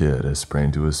if the kid had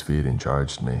sprang to his feet and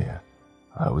charged me,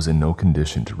 I was in no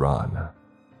condition to run.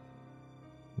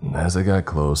 As I got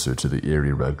closer to the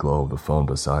eerie red glow of the phone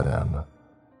beside him,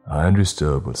 I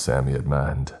understood what Sammy had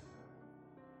meant.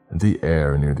 The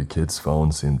air near the kid's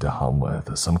phone seemed to hum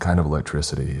with some kind of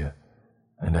electricity,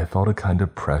 and I felt a kind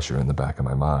of pressure in the back of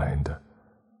my mind,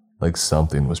 like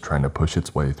something was trying to push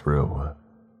its way through.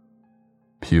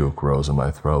 Puke rose in my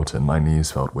throat and my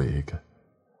knees felt weak.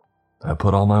 I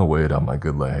put all my weight on my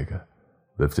good leg,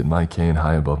 lifted my cane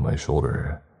high above my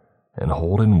shoulder, and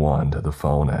holding one to the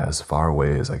phone as far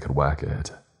away as I could whack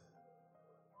it.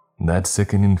 That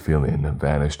sickening feeling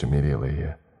vanished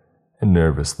immediately, and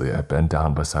nervously I bent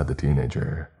down beside the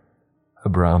teenager, a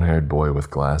brown-haired boy with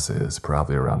glasses,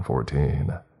 probably around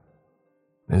 14.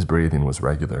 His breathing was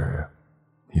regular.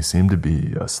 He seemed to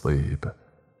be asleep,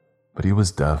 but he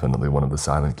was definitely one of the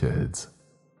silent kids.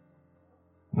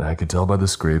 I could tell by the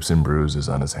scrapes and bruises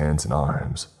on his hands and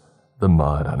arms, the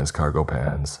mud on his cargo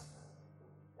pants.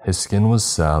 His skin was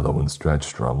sallow and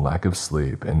stretched from lack of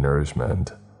sleep and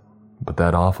nourishment, but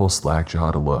that awful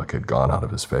slack-jawed look had gone out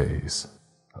of his face.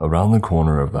 Around the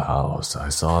corner of the house, I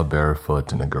saw a bare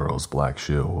foot in a girl's black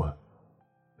shoe.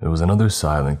 It was another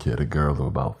silent kid, a girl of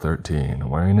about 13,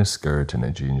 wearing a skirt and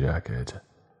a jean jacket.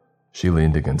 She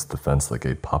leaned against the fence like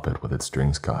a puppet with its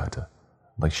strings cut,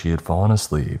 like she had fallen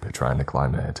asleep trying to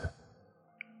climb it.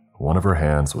 One of her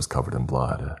hands was covered in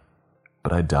blood,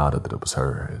 but I doubted that it was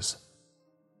hers.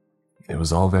 It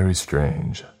was all very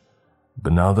strange,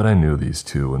 but now that I knew these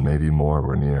two and maybe more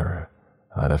were near,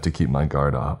 I'd have to keep my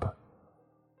guard up.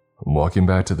 Walking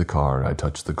back to the car, I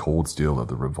touched the cold steel of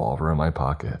the revolver in my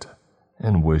pocket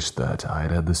and wished that I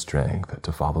had had the strength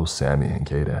to follow Sammy and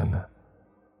Caden.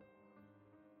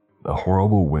 A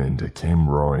horrible wind came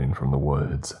roaring from the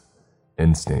woods.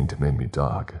 Instinct made me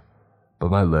duck,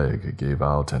 but my leg gave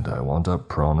out and I wound up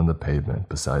prone on the pavement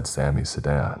beside Sammy's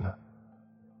sedan.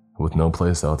 With no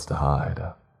place else to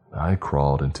hide, I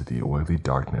crawled into the oily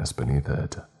darkness beneath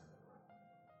it.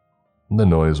 The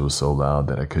noise was so loud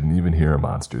that I couldn't even hear a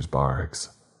monster's barks.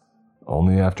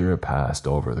 Only after it passed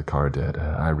over the car did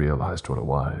I realized what it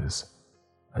was.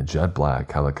 A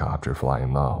jet-black helicopter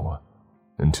flying low,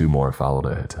 and 2 more followed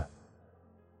it.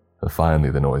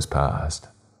 Finally, the noise passed.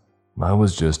 I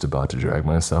was just about to drag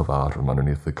myself out from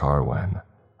underneath the car when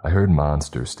I heard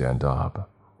Monster stand up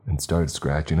and start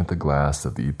scratching at the glass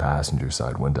of the passenger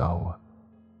side window,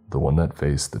 the one that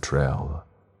faced the trail.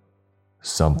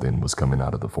 Something was coming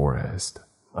out of the forest.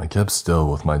 I kept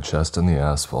still with my chest on the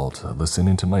asphalt,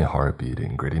 listening to my heartbeat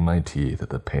and gritting my teeth at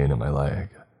the pain in my leg.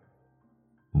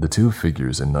 The 2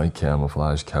 figures in night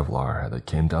camouflage Kevlar that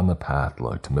came down the path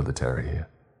looked military,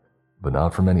 but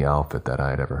not from any outfit that I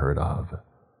had ever heard of.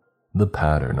 The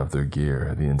pattern of their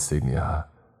gear, the insignia,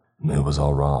 it was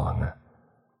all wrong.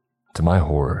 To my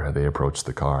horror, they approached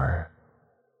the car.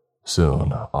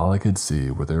 Soon, all I could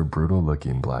see were their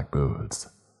brutal-looking black boots.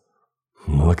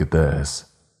 "Look at this,"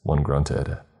 one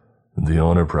grunted. "The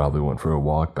owner probably went for a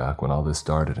walk back when all this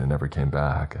started and never came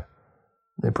back.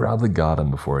 They probably got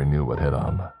him before he knew what hit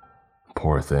him.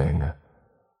 Poor thing."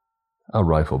 A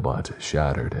rifle butt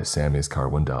shattered Sammy's car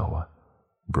window.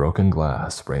 Broken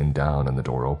glass rained down and the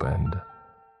door opened,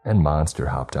 and Monster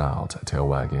hopped out, tail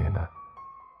wagging.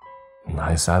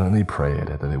 I silently prayed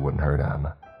that they wouldn't hurt him,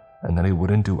 and that he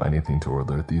wouldn't do anything to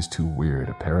alert these 2 weird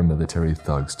paramilitary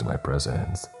thugs to my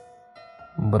presence.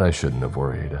 But I shouldn't have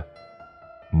worried.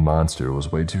 Monster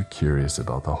was way too curious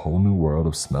about the whole new world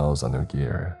of smells on their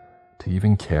gear to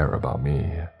even care about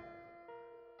me.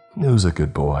 "Who's a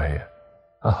good boy?"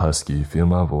 A husky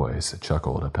female voice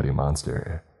chuckled at Petty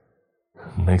Monster.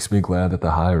 "Makes me glad that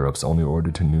the higher-ups only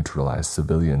ordered to neutralize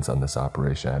civilians on this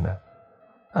operation.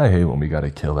 I hate when we gotta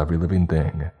kill every living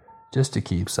thing just to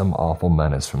keep some awful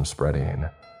menace from spreading."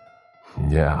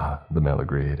 "Yeah," the male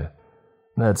agreed.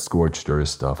 "That scorched earth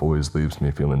stuff always leaves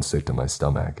me feeling sick to my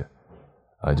stomach.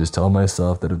 I just tell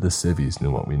myself that if the civvies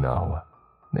knew what we know,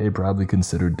 they'd probably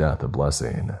consider death a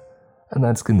blessing, and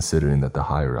that's considering that the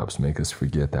higher-ups make us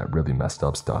forget that really messed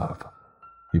up stuff."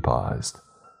 He paused.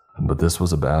 "But this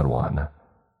was a bad one.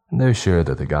 They're sure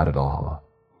that they got it all."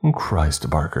 "Christ,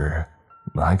 Barker."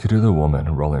 I could hear the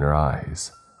woman rolling her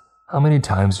eyes. "How many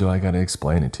times do I gotta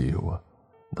explain it to you?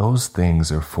 Those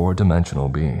things are 4-dimensional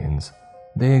beings.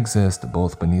 They exist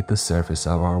both beneath the surface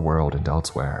of our world and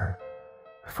elsewhere.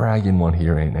 Fragging one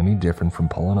here ain't any different from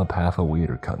pulling up half a weed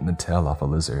or cutting the tail off a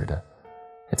lizard.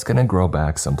 It's gonna grow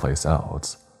back someplace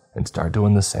else and start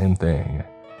doing the same thing,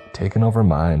 taking over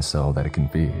minds so that it can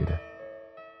feed."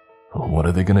 "What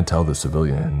are they gonna tell the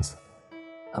civilians?"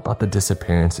 "About the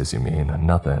disappearances, you mean?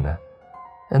 Nothing.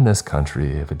 In this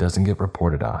country, if it doesn't get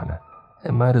reported on,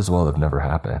 it might as well have never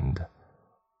happened.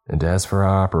 And as for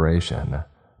our operation,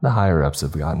 the higher-ups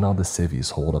have gotten all the civvies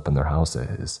holed up in their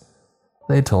houses.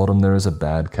 They told them there was a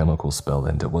bad chemical spill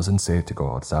and it wasn't safe to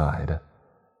go outside.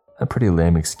 A pretty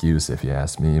lame excuse if you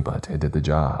ask me, but it did the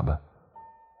job.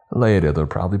 Later, they'll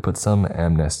probably put some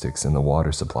amnestics in the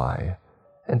water supply.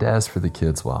 And as for the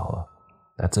kids, well,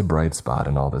 that's a bright spot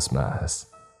in all this mess.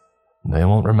 They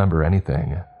won't remember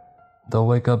anything. They'll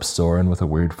wake up soaring with a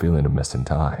weird feeling of missing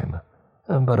time.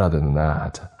 But other than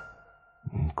that..."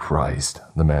 "Christ,"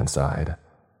 the man sighed.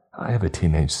 "I have a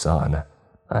teenage son.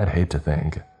 I'd hate to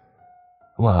think."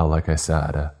 "Well, like I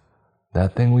said,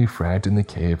 that thing we fragged in the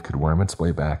cave could worm its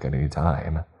way back at any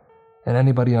time, and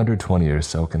anybody under 20 or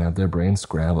so can have their brains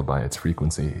scrambled by its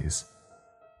frequencies.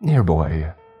 Here,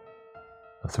 boy."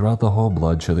 Throughout the whole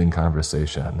blood-chilling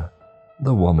conversation,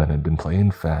 the woman had been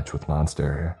playing fetch with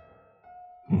Monster.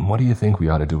 "What do you think we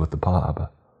ought to do with the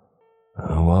pup?"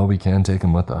 "Well, we can't take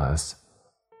him with us."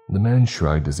 The man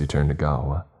shrugged as he turned to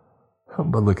go.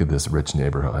 "But look at this rich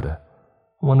neighborhood.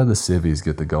 One of the civvies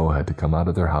get the go-ahead to come out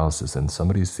of their houses and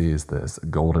somebody sees this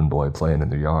golden boy playing in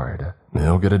their yard.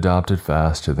 He'll get adopted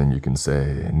faster than you can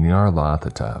say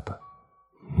Nyarlathotep.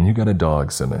 You got a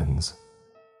dog, Simmons."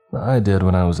 "I did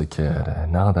when I was a kid,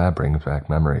 and now that brings back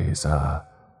memories.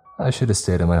 I should have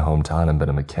stayed in my hometown and been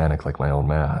a mechanic like my old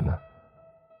man."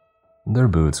 Their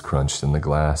boots crunched in the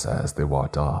glass as they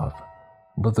walked off,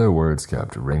 but their words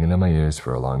kept ringing in my ears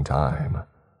for a long time.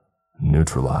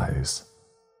 Neutralize.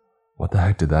 What the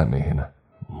heck did that mean?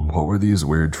 What were these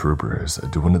weird troopers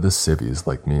doing to the civvies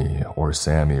like me or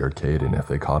Sammy or Caden if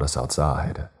they caught us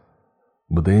outside?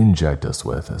 Would they inject us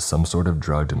with some sort of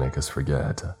drug to make us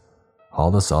forget?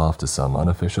 Haul us off to some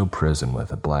unofficial prison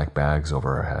with black bags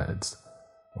over our heads?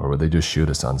 Or would they just shoot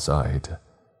us on sight?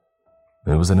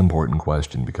 It was an important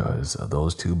question because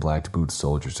those 2 blacked boot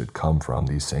soldiers had come from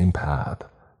the same path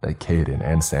that Caden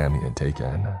and Sammy had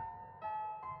taken.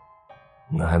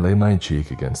 I lay my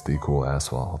cheek against the cool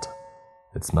asphalt.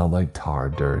 It smelled like tar,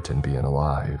 dirt, and being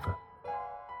alive.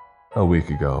 A week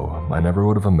ago, I never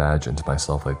would have imagined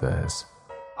myself like this,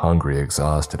 hungry,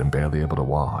 exhausted, and barely able to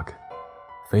walk,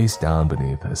 face down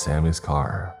beneath Sammy's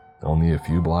car, only a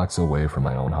few blocks away from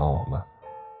my own home.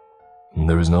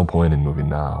 There was no point in moving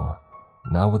now,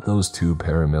 not with those two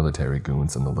paramilitary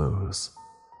goons on the loose.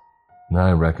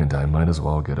 I reckoned I might as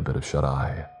well get a bit of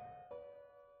shut-eye.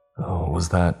 Oh, was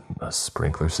that a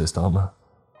sprinkler system?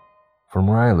 From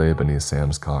where I lay beneath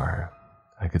Sam's car,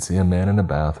 I could see a man in a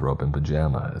bathrobe and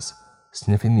pajamas,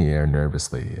 sniffing the air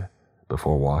nervously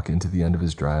before walking to the end of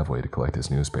his driveway to collect his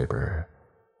newspaper.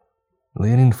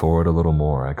 Leaning forward a little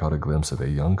more, I caught a glimpse of a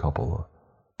young couple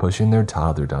pushing their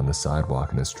toddler down the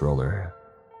sidewalk in a stroller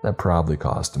that probably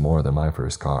cost more than my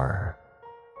first car.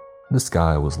 The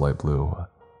sky was light blue,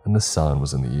 and the sun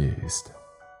was in the east.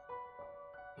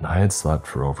 I had slept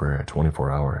for over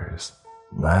 24 hours.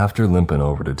 After limping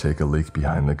over to take a leak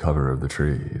behind the cover of the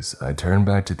trees, I turned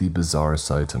back to the bizarre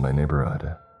sight in my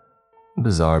neighborhood.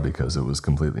 Bizarre because it was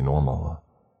completely normal.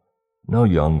 No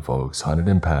young folks hunted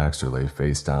in packs or lay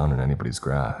face down in anybody's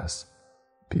grass.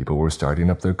 People were starting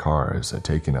up their cars,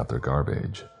 taking out their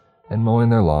garbage, and mowing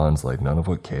their lawns like none of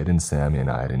what Kate and Sammy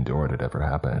and I had endured had ever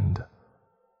happened.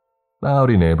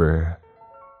 Howdy, neighbor.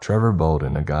 Trevor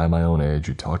Bolden, a guy my own age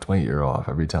who talked my ear off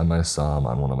every time I saw him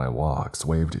on one of my walks,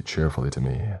 waved cheerfully to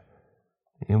me.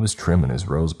 He was trimming his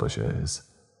rose bushes.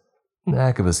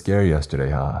 Heck of a scare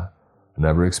yesterday, huh?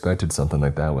 Never expected something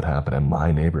like that would happen in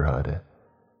my neighborhood.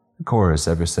 Of course,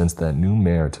 ever since that new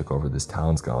mayor took over, this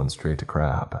town's gone straight to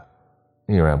crap.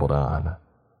 He rambled on.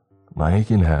 My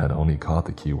aching head only caught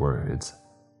the key words.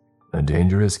 A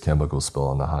dangerous chemical spill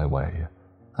on the highway.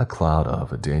 A cloud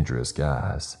of a dangerous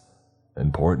gas.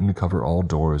 Important to cover all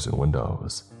doors and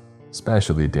windows.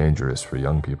 Especially dangerous for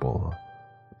young people.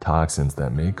 Toxins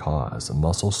that may cause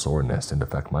muscle soreness and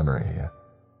affect memory.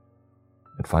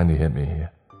 It finally hit me.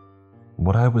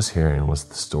 What I was hearing was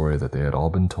the story that they had all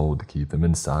been told to keep them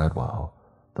inside while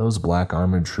those black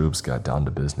armored troops got down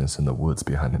to business in the woods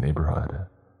behind the neighborhood.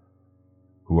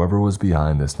 Whoever was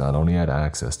behind this not only had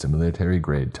access to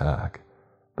military-grade tech,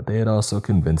 but they had also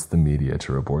convinced the media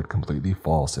to report completely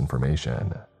false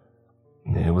information.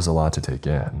 It was a lot to take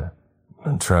in.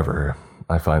 Trevor,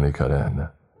 I finally cut in.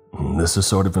 This is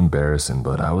sort of embarrassing,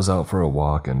 but I was out for a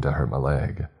walk and I hurt my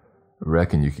leg.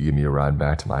 Reckon you could give me a ride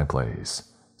back to my place.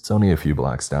 It's only a few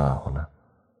blocks down.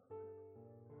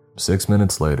 6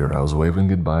 minutes later, I was waving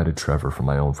goodbye to Trevor from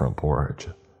my own front porch.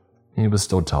 He was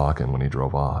still talking when he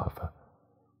drove off.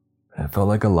 It felt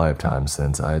like a lifetime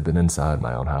since I had been inside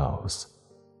my own house.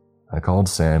 I called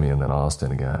Sammy and then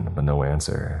Austin again, but no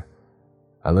answer.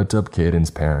 I looked up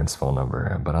Caden's parents' phone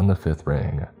number, but on the 5th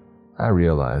ring, I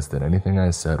realized that anything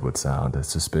I said would sound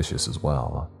suspicious as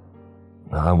well.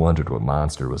 I wondered what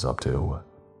Monster was up to.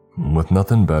 With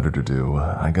nothing better to do,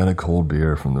 I got a cold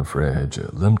beer from the fridge,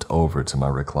 limped over to my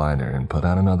recliner and put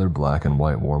on another black and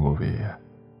white war movie.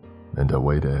 And I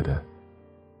waited.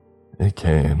 It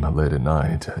came late at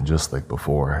night, just like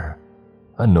before.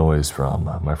 A noise from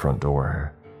my front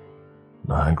door.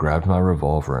 I grabbed my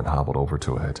revolver and hobbled over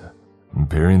to it.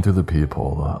 Peering through the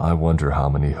peephole, I wonder how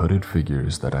many hooded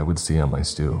figures that I would see on my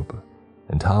stoop,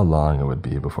 and how long it would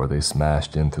be before they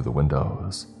smashed in through the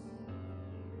windows.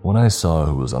 When I saw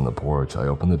who was on the porch, I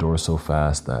opened the door so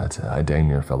fast that I dang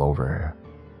near fell over.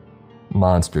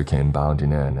 Monster came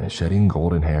bounding in, shedding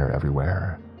golden hair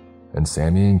everywhere, and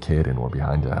Sammy and Caden were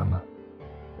behind him.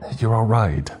 "You're all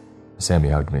right," Sammy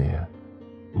hugged me.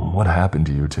 "What happened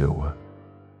to you two?"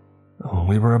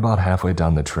 "We were about halfway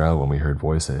down the trail when we heard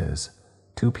voices.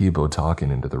 2 people talking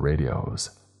into the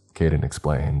radios," Caden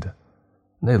explained.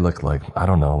 "They looked like, I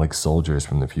don't know, like soldiers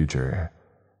from the future.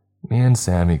 Me and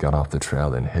Sammy got off the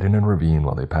trail and hid in a ravine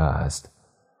while they passed."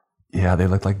 "Yeah, they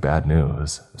looked like bad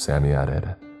news," Sammy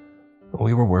added.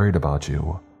 "We were worried about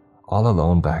you, all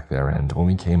alone back there, and when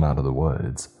we came out of the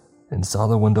woods and saw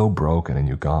the window broken and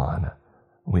you gone,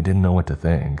 we didn't know what to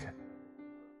think."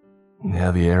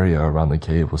 "Yeah, the area around the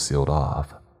cave was sealed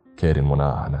off," Caden went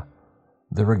on.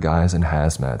 "There were guys in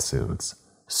hazmat suits,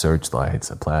 searchlights,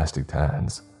 plastic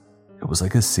tents. It was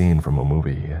like a scene from a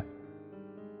movie.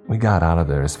 We got out of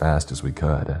there as fast as we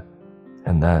could,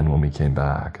 and then when we came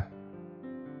back,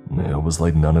 it was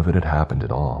like none of it had happened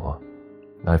at all."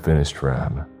 I finished for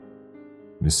him.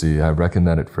 You see, I reckon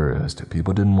that at first,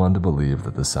 people didn't want to believe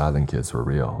that the Silent Kids were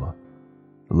real.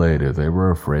 Later, they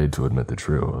were afraid to admit the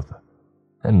truth,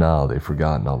 and now they've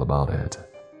forgotten all about it.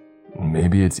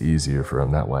 Maybe it's easier for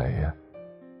them that way.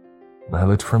 I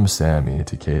looked from Sammy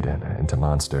to Caden and to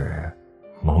Monster.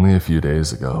 Only a few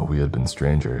days ago, we had been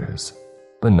strangers.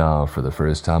 But now, for the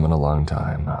first time in a long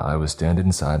time, I was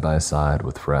standing side by side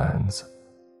with friends.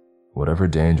 Whatever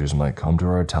dangers might come to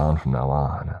our town from now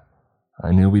on,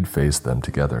 I knew we'd face them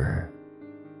together.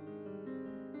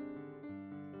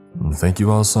 Thank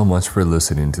you all so much for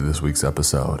listening to this week's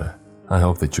episode. I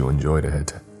hope that you enjoyed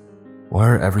it.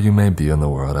 Wherever you may be in the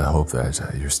world, I hope that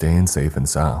you're staying safe and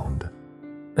sound.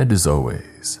 And as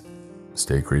always,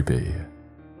 stay creepy.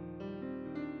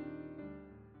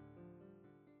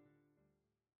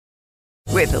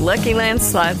 With the Lucky Land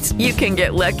Slots, you can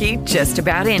get lucky just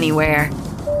about anywhere.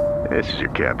 This is your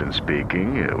captain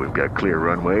speaking. We've got clear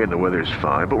runway and the weather's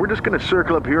fine, but we're just going to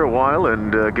circle up here a while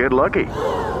and get lucky.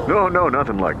 No,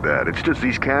 nothing like that. It's just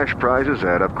these cash prizes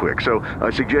add up quick. So I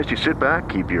suggest you sit back,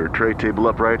 keep your tray table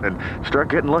upright, and start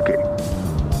getting lucky.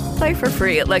 Play for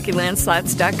free at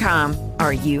LuckyLandSlots.com.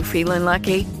 Are you feeling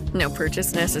lucky? No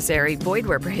purchase necessary. Void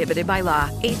where prohibited by law.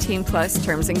 18+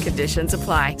 terms and conditions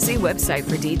apply. See website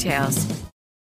for details.